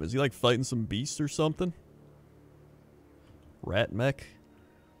 What's happening? Is he like fighting some beast or something? Rat mech?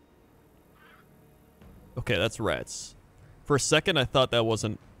 Okay, that's rats. For a second, I thought that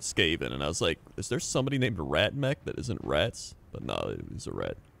wasn't Skaven, and I was like, is there somebody named Rat Mech that isn't rats? But no, it was a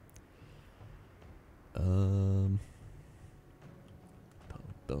rat.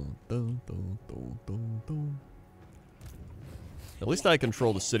 At least I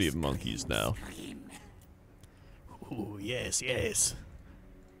control the City of Monkeys now. Ooh, yes, yes.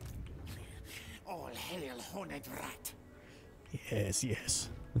 All hail, horned rat. Yes, yes.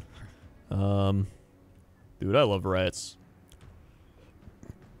 Dude, I love rats.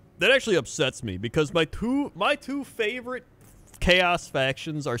 That actually upsets me because my two favorite Chaos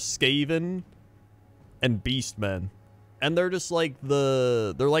factions are Skaven and Beastmen. And they're just like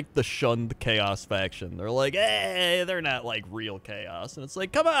they're like the shunned Chaos faction. They're like, hey, they're not like real Chaos. And it's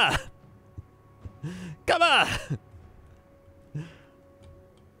like, come on. Come on.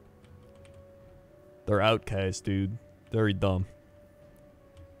 They're outcasts, dude. Very dumb.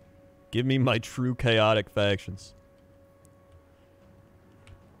 Give me my true chaotic factions.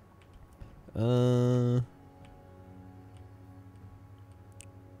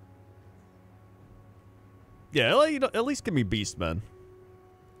 Yeah, at least give me Beastmen.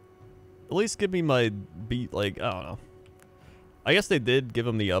 At least give me my like, I don't know. I guess they did give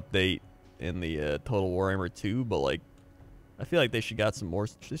them the update in the Total Warhammer 2, but like, I feel like they should got some more.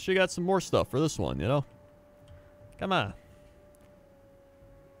 They should got some more stuff for this one, you know? Come on.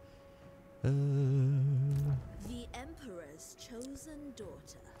 The Emperor's chosen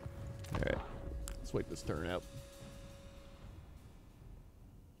daughter. All right, let's wait this turn out.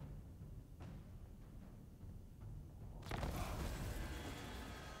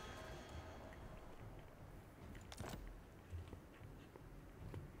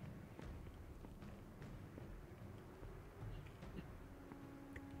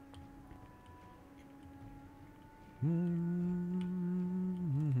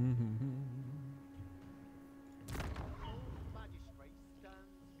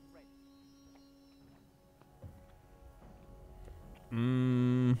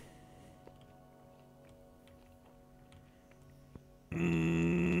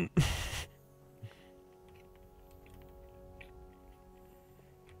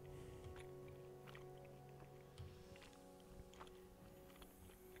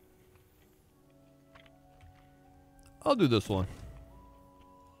 I'll do this one.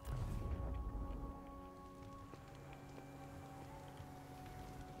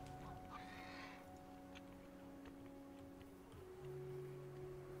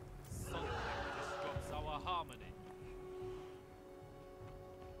 Something disrupts our harmony.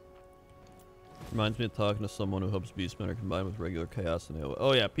 Reminds me of talking to someone who hopes Beastmen are combined with regular Chaos and AoE.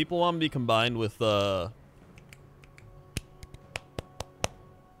 Oh yeah, people want to be combined with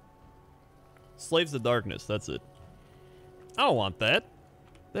Slaves of Darkness, that's it. I don't want that.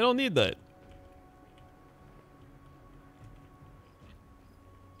 They don't need that.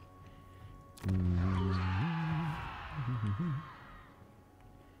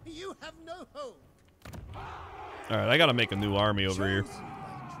 You have no hope. Alright, I gotta make a new army over here.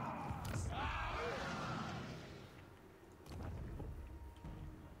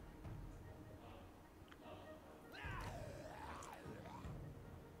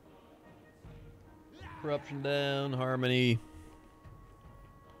 Corruption down, harmony.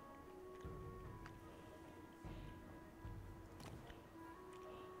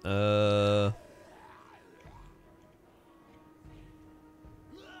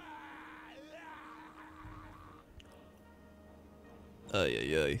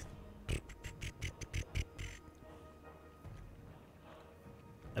 Ay.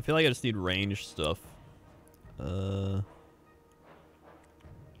 I feel like I just need range stuff.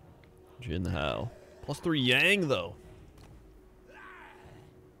 Yeehaw. +3 Yang, though.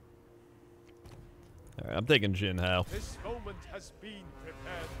 Alright, I'm taking Yeehaw. This moment has been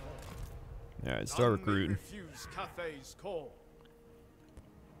prepared for. Alright, start recruiting. Refuse Cathay's call.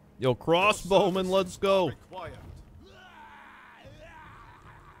 Yo, crossbowman, let's go. Required.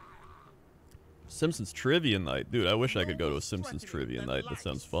 Simpsons Trivia Night. Dude, I wish I could go to a Simpsons Trivia Night. That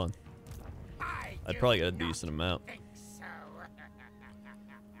sounds fun. I'd probably get a decent amount.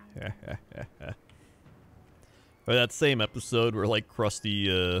 Or that same episode where, like,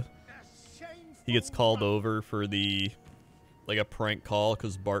 Krusty, he gets called over for the, like, a prank call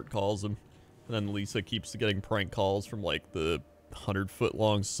because Bart calls him. And then Lisa keeps getting prank calls from, like, the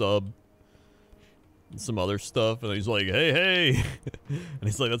 100-foot-long sub. And some other stuff. And he's like, hey. And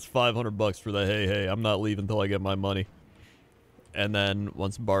he's like, that's $500 for that hey. I'm not leaving until I get my money. And then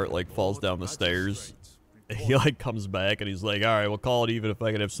once Bart, like, falls down the stairs, he, like, comes back and he's like, alright, we'll call it even if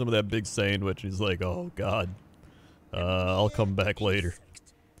I can have some of that big sandwich. And he's like, oh, God. I'll come back later.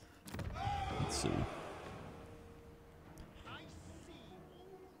 Let's see. Am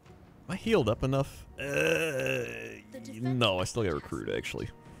I healed up enough? No, I still get recruit, actually.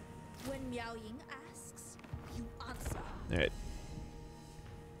 When Miao Ying asks, you answer. Alright.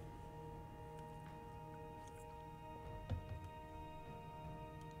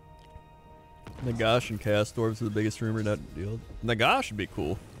 Nagash and Chaos Dwarves are the biggest rumor not deal. Nagash would be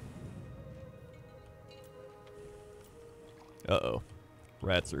cool. Uh-oh.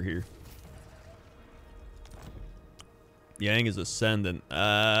 Rats are here. Yang is ascendant.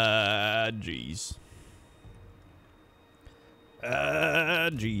 Jeez.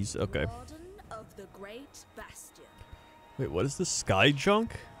 Jeez. Okay. Warden of the Great Bastion. Wait, what is this? Sky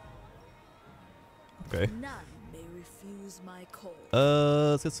junk? Okay. None may refuse my call.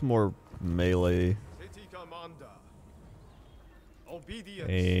 Let's get some more melee. City commander. Obedience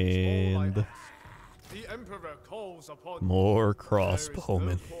And is all I ask. The Emperor calls upon more There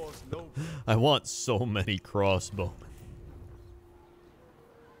crossbowmen. is no cause noble. I want so many crossbowmen.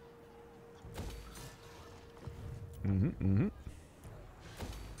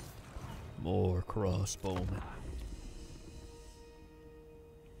 More crossbowmen.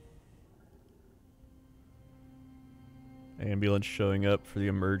 Ambulance showing up for the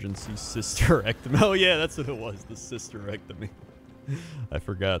emergency sisterectomy. Oh yeah, that's what it was, the sisterectomy. I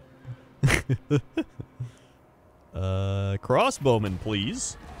forgot. Crossbowman,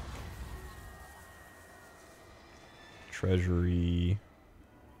 please. Treasury.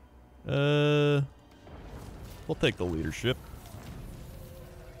 We'll take the leadership.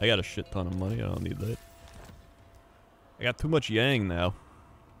 I got a shit ton of money. I don't need that. I got too much Yang now.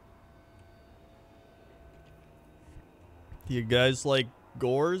 Do you guys like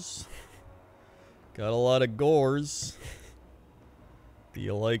gores? Got a lot of gores. Do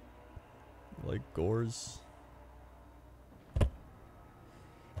you like gores?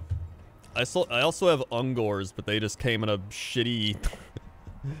 I also have ungores, but they just came in a shitty.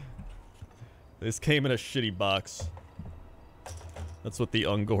 This came in a shitty box. That's what the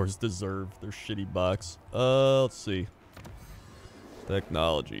ungores deserve. Their shitty box. Let's see.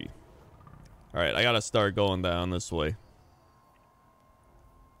 Technology. Alright, I gotta start going down this way.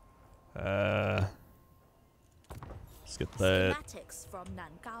 Let's get that. Schematics from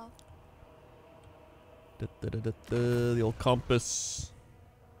Nangao. The old compass.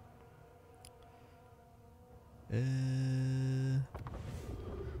 Let's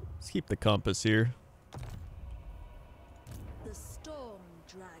keep the compass here. The storm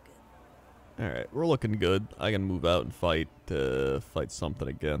dragon. Alright, we're looking good. I can move out and fight something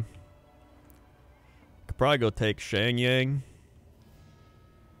again. Could probably go take Shangyang.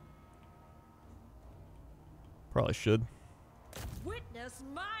 Probably should. Witness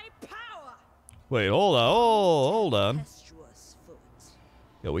my power. Wait, hold on. Oh, hold on. Tempestuous foot.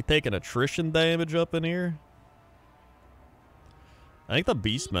 Yo, we taking attrition damage up in here? I think the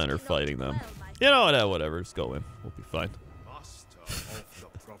beastmen are fighting them. You know what? Whatever. Just go in. We'll be fine.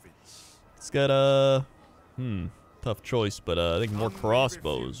 Let's get tough choice, but I think more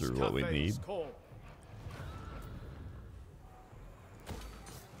crossbows are what we need.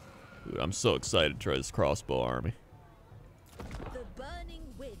 Dude, I'm so excited to try this crossbow army. The burning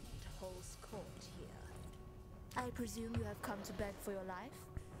wind holds court here. I presume you have come to beg for your life?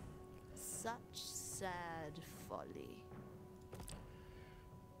 Such sad folly.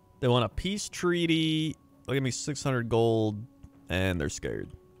 They want a peace treaty. They'll give me 600 gold, and they're scared.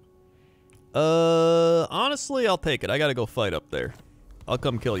 Honestly, I'll take it. I gotta go fight up there. I'll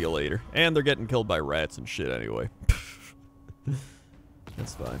come kill you later. And they're getting killed by rats and shit anyway.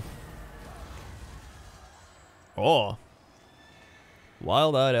 That's fine. Oh.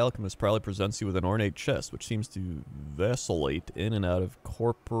 Wild-eyed alchemist proudly presents you with an ornate chest, which seems to vacillate in and out of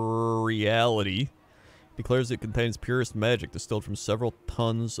corporeality. Declares it contains purest magic distilled from several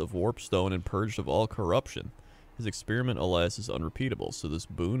tons of warpstone and purged of all corruption. His experiment, alas, is unrepeatable, so this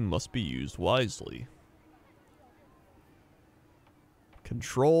boon must be used wisely.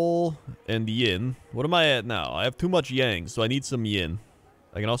 Control and yin. What am I at now? I have too much yang, so I need some yin.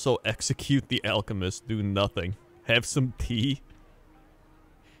 I can also execute the alchemist, do nothing. Have some tea.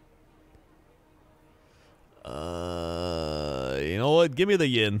 You know what? Give me the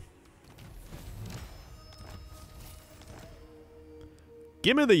yin.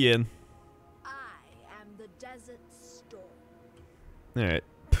 Give me the yin. I am the desert storm. Alright.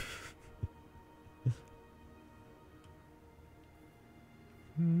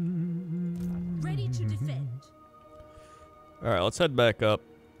 Ready to defend. Alright, let's head back up.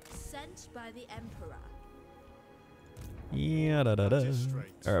 Sent by the Emperor. Yeah, da da da.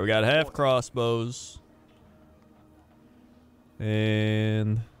 Alright, we got half crossbows.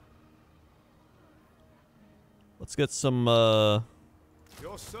 And let's get some gotta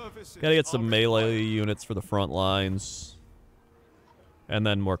get some melee units for the front lines. And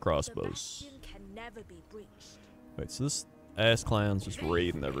then more crossbows. Can never be breached. Wait, so this ass clown's just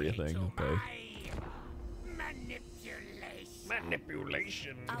raiding everything, okay.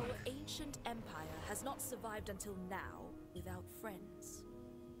 Manipulation. Our ancient empire has not survived until now without friends.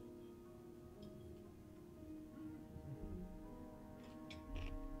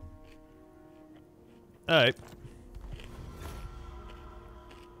 Alright.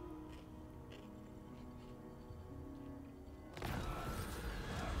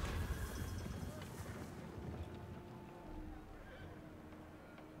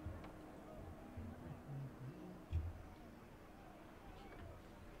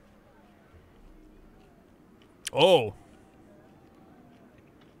 Oh.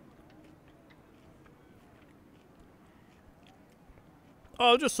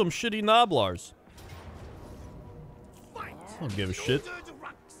 Oh, just some shitty Noblars. I don't give a shit.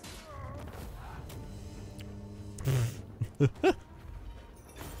 They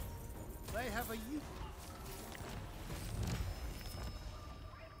have a youth.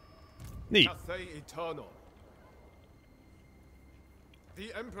 Neat. Cathay Eternal.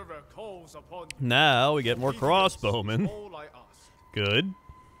 The Emperor calls upon you. Now we get more crossbowmen. All I ask. Good.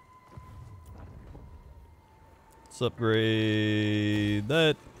 Let's upgrade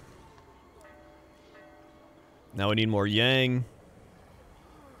that. Now we need more yang.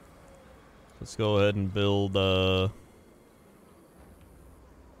 Let's go ahead and build, well.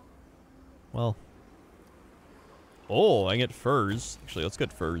 Oh, I get furs. Actually, let's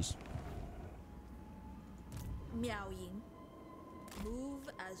get furs. Miao Ying. Move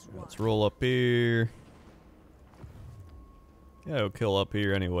as one. Let's roll up here. Yeah, we'll kill up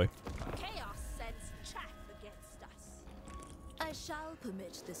here anyway. Chaos sends chaff against us. I shall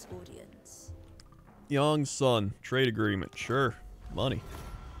permit this audience. Young son, trade agreement. Sure. Money.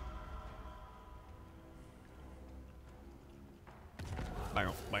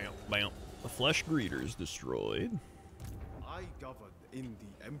 Bam, bam, bam. The flesh greeter is destroyed. I govern in the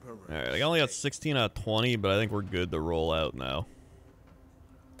Emperor. Alright, I only got 16 out of 20, but I think we're good to roll out now.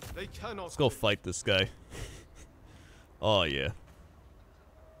 They cannot. Let's go fight this guy. Oh, yeah.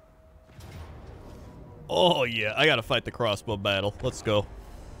 Oh, yeah. I gotta fight the crossbow battle. Let's go.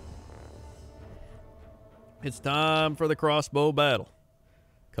 It's time for the crossbow battle.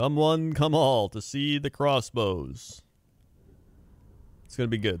 Come one, come all to see the crossbows. It's gonna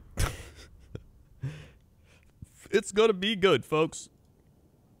be good. It's gonna be good, folks.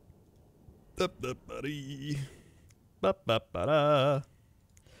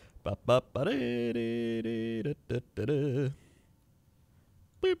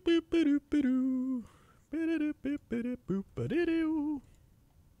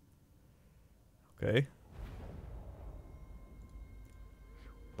 Okay.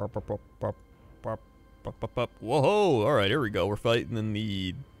 Whoa! All right, here we go. We're fighting in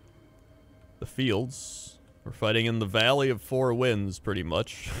the fields. We're fighting in the Valley of Four Winds, pretty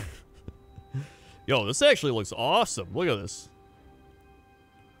much. Yo, this actually looks awesome. Look at this.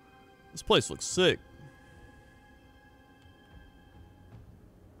 This place looks sick.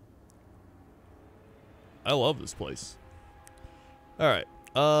 I love this place. All right.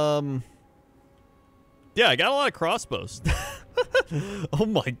 Yeah, I got a lot of crossbows. Oh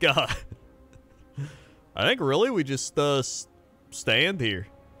my god. I think really we just stand here.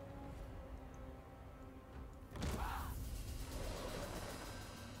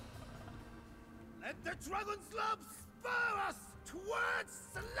 Let the dragon's love spur us towards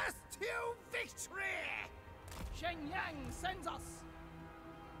celestial victory! Shenyang sends us.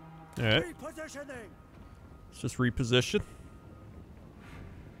 All right. Repositioning. Let's just reposition.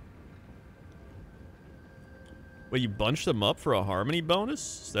 Wait, you bunch them up for a harmony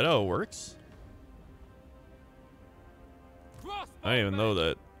bonus? Is that how it works? I didn't even know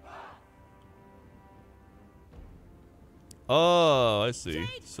that. Oh, I see.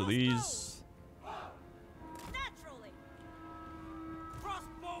 So these... Naturally.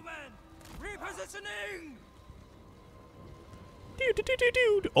 Crossbowmen, repositioning.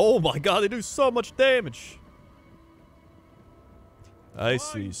 Oh my god, they do so much damage. I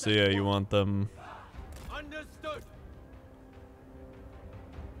see. So yeah, you want them... Understood.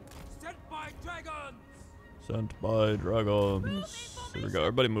 Sent by dragons. Sent by dragons. There we go.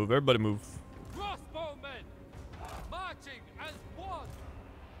 Everybody move. Everybody move. Crossbowmen, marching as one.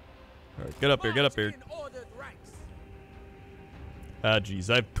 Alright, get up here. Get up here. In ordered ranks. Ah, jeez.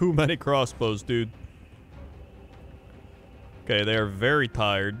 I have too many crossbows, dude. Okay, they are very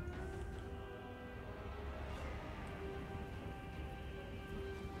tired.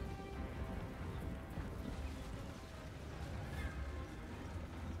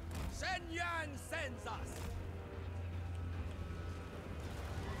 Shenyang sends us.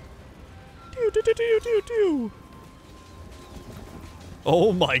 Do.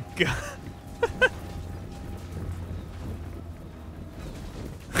 Oh my god.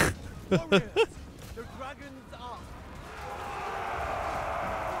 Warriors, the dragons are.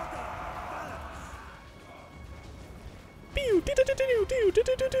 Pew,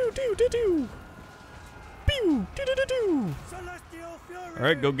 Pew, Celestial fury. all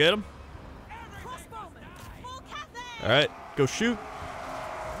right, go get him. Crossbowmen, full cafe. All right, go shoot.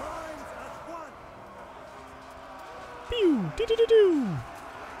 Minds as one. Pew,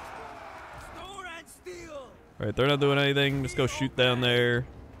 Sword and steel. All right, they're not doing anything. Just go shoot down there.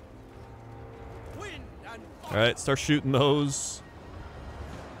 Wind and All right, start shooting those.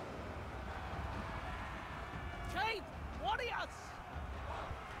 Cape warriors.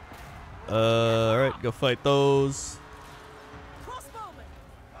 All right, go fight those. Crossbowmen.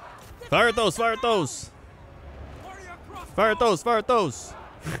 Fire at those. Fire at those. Warrior crossbow. Fire at those. Fire at those.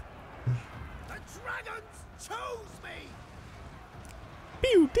 The dragons chose me!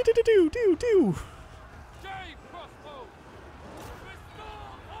 Pew, Jade crossbow. Restore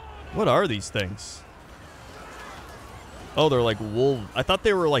order. What are these things? Oh, they're like wolves. I thought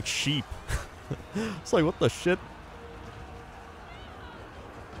they were like sheep. It's like, what the shit?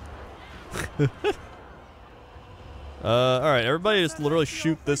 All right, everybody just literally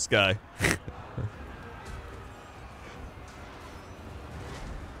shoot this guy.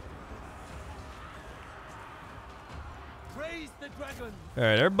 Praise the dragon. All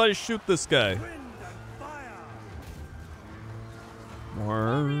right, everybody shoot this guy. Wind and fire.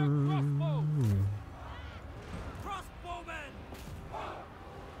 Crossbow. Crossbowmen.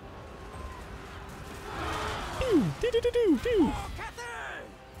 Pew. Catherine.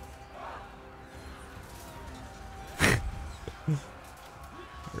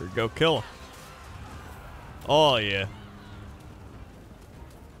 There we go, kill him. Oh yeah.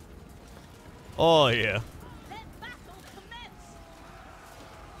 Oh yeah. Let battle commence.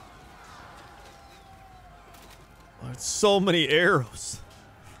 Oh, it's so many arrows.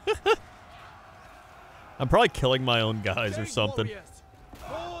 I'm probably killing my own guys or something. Warriors,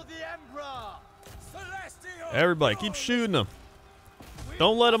 for the emperor. Everybody, keep shooting them.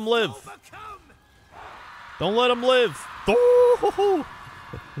 Don't let them live. Don't let them live. Oh!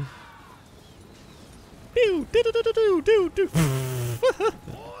 Pew, do do do do do do.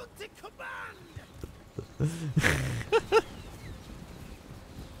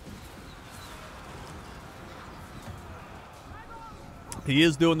 He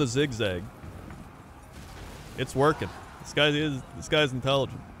is doing the zigzag. It's working. This guy's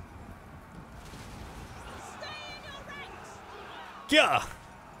intelligent. Yeah!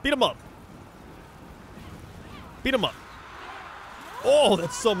 Beat him up. Beat him up. Oh,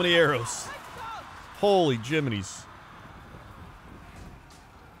 that's so many arrows. Holy jiminy's.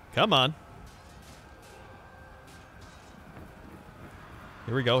 Come on.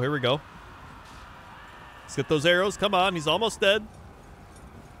 Here we go, here we go. Let's get those arrows. Come on, he's almost dead.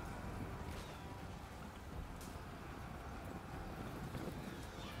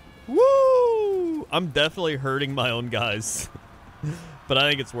 Woo! I'm definitely hurting my own guys. But I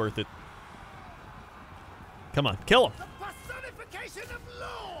think it's worth it. Come on, kill him. The personification of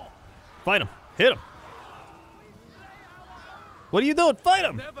law. Fight him. Hit him. What are you doing? Fight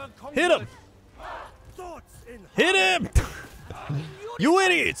him. Hit him. Hit him. You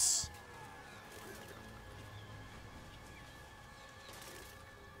idiots.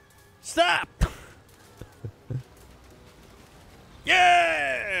 Stop.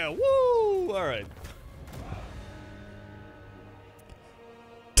 Yeah. Woo. All right.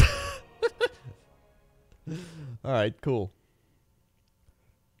 All right, cool.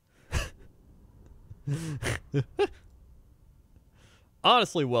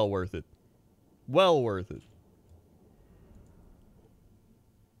 Honestly, well worth it. Well worth it.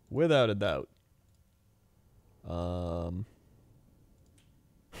 Without a doubt.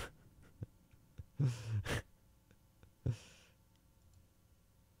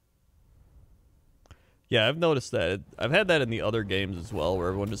 Yeah, I've noticed that. I've had that in the other games as well, where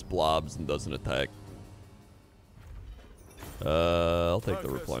everyone just blobs and doesn't attack. I'll take the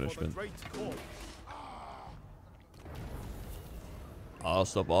replenishment.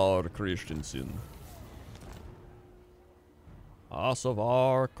 Asavar Christensen.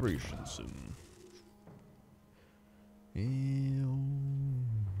 Asavar Christensen.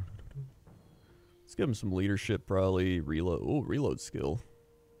 Let's give him some leadership, probably. Reload. Oh, reload skill.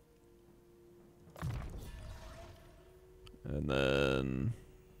 And then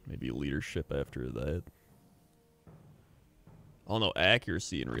maybe leadership after that. Oh no,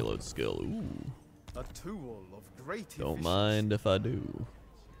 accuracy and reload skill. Ooh. A tool of great Don't mind if I do.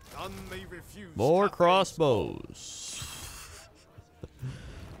 None may refuse. More crossbows.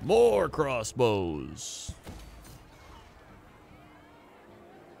 More crossbows.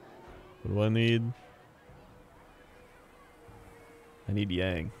 What do I need? I need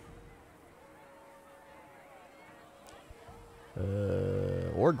Yang.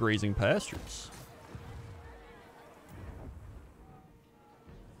 Or grazing pastures.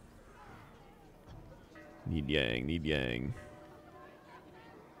 Need Yang, need Yang.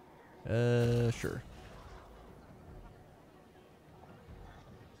 Sure.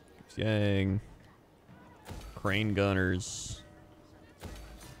 Yang. Crane gunners.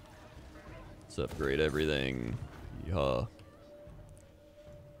 Let's upgrade everything. Yeehaw.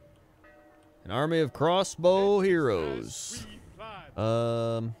 An army of crossbow heroes.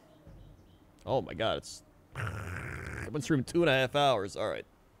 Oh my god, it's... I've been streaming 2.5 hours. Alright.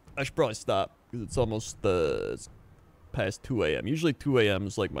 I should probably stop, because it's almost it's past 2 a.m. Usually 2 a.m.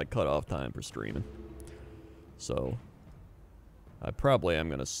 is like my cutoff time for streaming. So, I probably am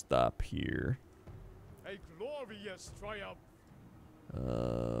going to stop here. A glorious triumph.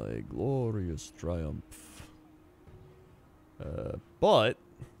 A glorious triumph. But,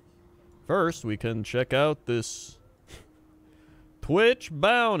 first we can check out this Twitch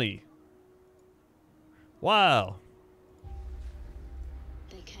bounty. Wow.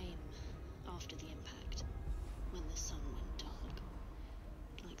 They came after the impact, when the sun went dark.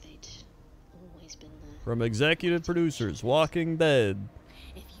 Like they'd always been there. From executive producers, Walking Dead,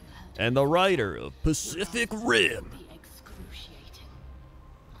 and the writer of Pacific Rim.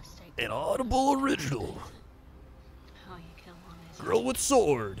 An Audible original. Girl with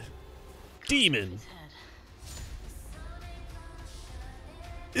sword. Demon.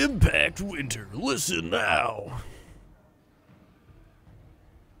 Impact Winter. Listen now.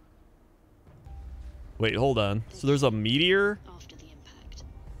 Wait, hold on. So there's a meteor?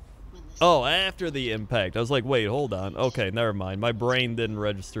 Oh, after the impact. I was like, wait, hold on. Okay, never mind. My brain didn't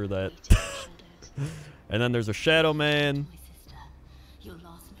register that. And then there's a Shadow Man.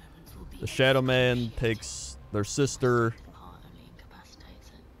 The Shadow Man takes their sister.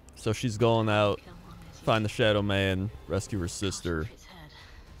 So she's going out find the Shadow Man, rescue her sister,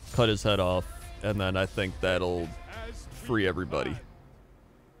 cut his head off, and then I think that'll free everybody.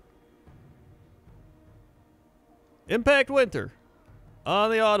 Impact Winter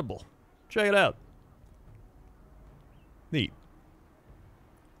on the Audible. Check it out. Neat.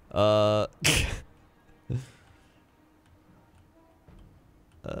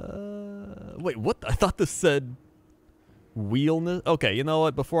 Wait, what? I thought this said wheelness. Okay, you know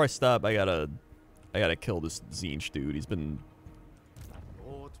what? Before I stop, I gotta kill this Zinch dude. He's been.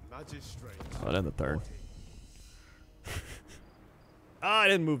 Lord Magistrate. Oh, end the turn. I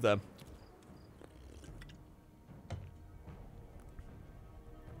didn't move them.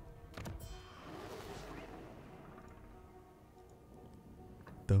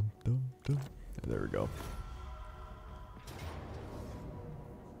 Dum, dum, dum. There we go.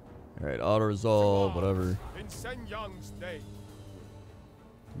 Alright, auto resolve, whatever. In Sen Yang's day.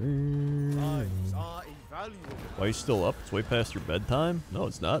 Why Lives are invaluable. are you still up? It's way past your bedtime? No,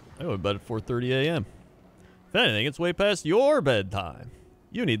 it's not. I go to bed at 4:30 a.m. If anything, it's way past your bedtime.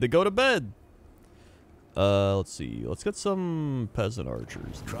 You need to go to bed. Let's see. Let's get some peasant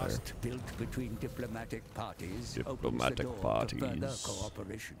archers in Trust built between diplomatic parties Diplomatic opens the door to further parties.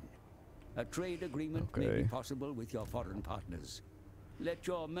 cooperation. A trade agreement may Okay. be possible with your foreign partners. Let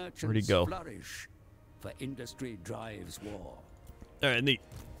your Where'd he merchants go? flourish, for industry drives war. Alright, neat.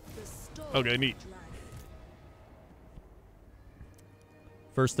 Okay, neat.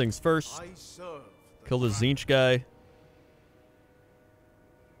 First things first. I serve the Kill the dragon. Zinch guy.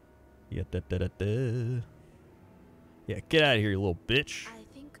 Yeah, da, da, da, da. Yeah, get out of here, you little bitch. I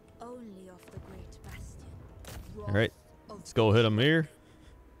think only of the great bastion. Alright, let's go hit him here.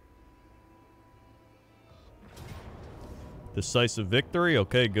 Decisive victory.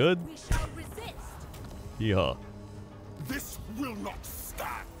 Okay, good. We shall resist. Yeah. This will not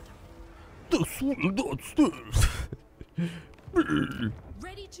stand. This will not stand.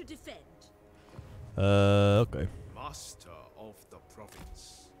 Ready to defend. Okay. Master of the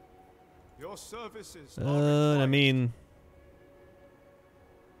province. Your services I required. mean,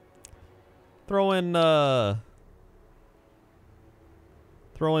 throw in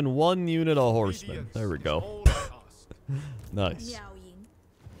one unit of horsemen. Obedience There we is go. all I ask. Nice. Meowing.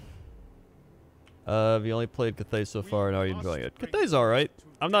 Have you only played Cathay so far, and how are you enjoying it? Cathay's alright.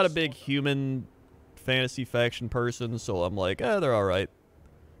 I'm not a big human fantasy faction person, so I'm like, they're alright.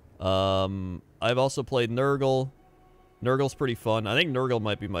 I've also played Nurgle. Nurgle's pretty fun. I think Nurgle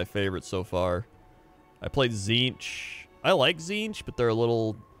might be my favorite so far. I played Zinch. I like Zinch, but they're a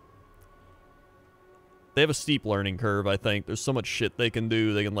little... They have a steep learning curve, I think. There's so much shit they can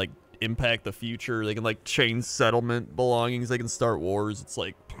do. They can, like, impact the future. They can, like, change settlement belongings. They can start wars. It's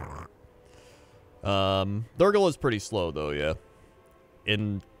like... Nurgle is pretty slow, though, yeah.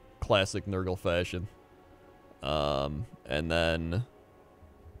 In classic Nurgle fashion. And then...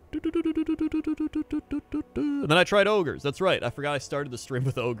 And then I tried Ogres. That's right. I forgot I started the stream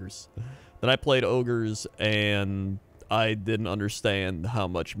with Ogres. Then I played Ogres, and I didn't understand how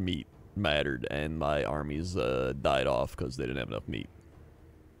much meat mattered, and my armies died off because they didn't have enough meat.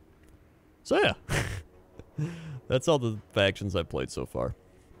 So yeah. That's all the factions I've played so far.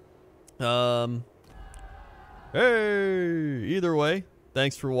 Hey, either way,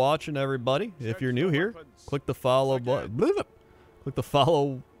 thanks for watching, everybody. If you're new here, click the follow button. Click the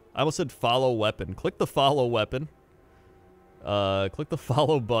follow. I almost said follow weapon. Click the follow weapon. Click the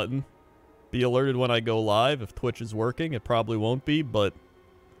follow button. Be alerted when I go live. If Twitch is working, it probably won't be, but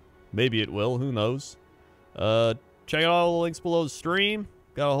maybe it will. Who knows? Check out all the links below the stream.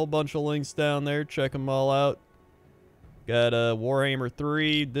 Got a whole bunch of links down there. Check them all out. Got Warhammer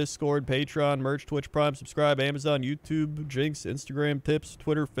 3, Discord, Patreon, merch, Twitch Prime, subscribe, Amazon, YouTube, Jinx, Instagram, tips,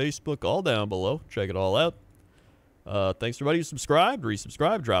 Twitter, Facebook, all down below. Check it all out. Thanks to everybody who subscribed,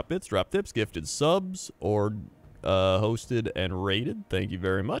 resubscribed, drop bits, drop tips, gifted subs, or hosted and rated. Thank you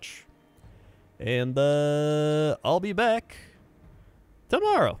very much. And I'll be back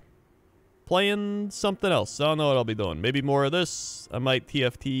tomorrow playing something else. I don't know what I'll be doing. Maybe more of this. I might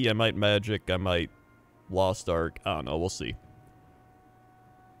TFT, I might Magic, I might Lost Ark. I don't know. We'll see.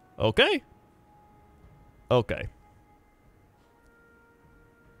 Okay. Okay.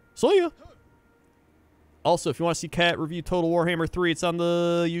 See ya. Also, if you want to see Cat review Total Warhammer 3, it's on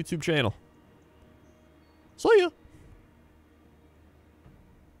the YouTube channel. See ya.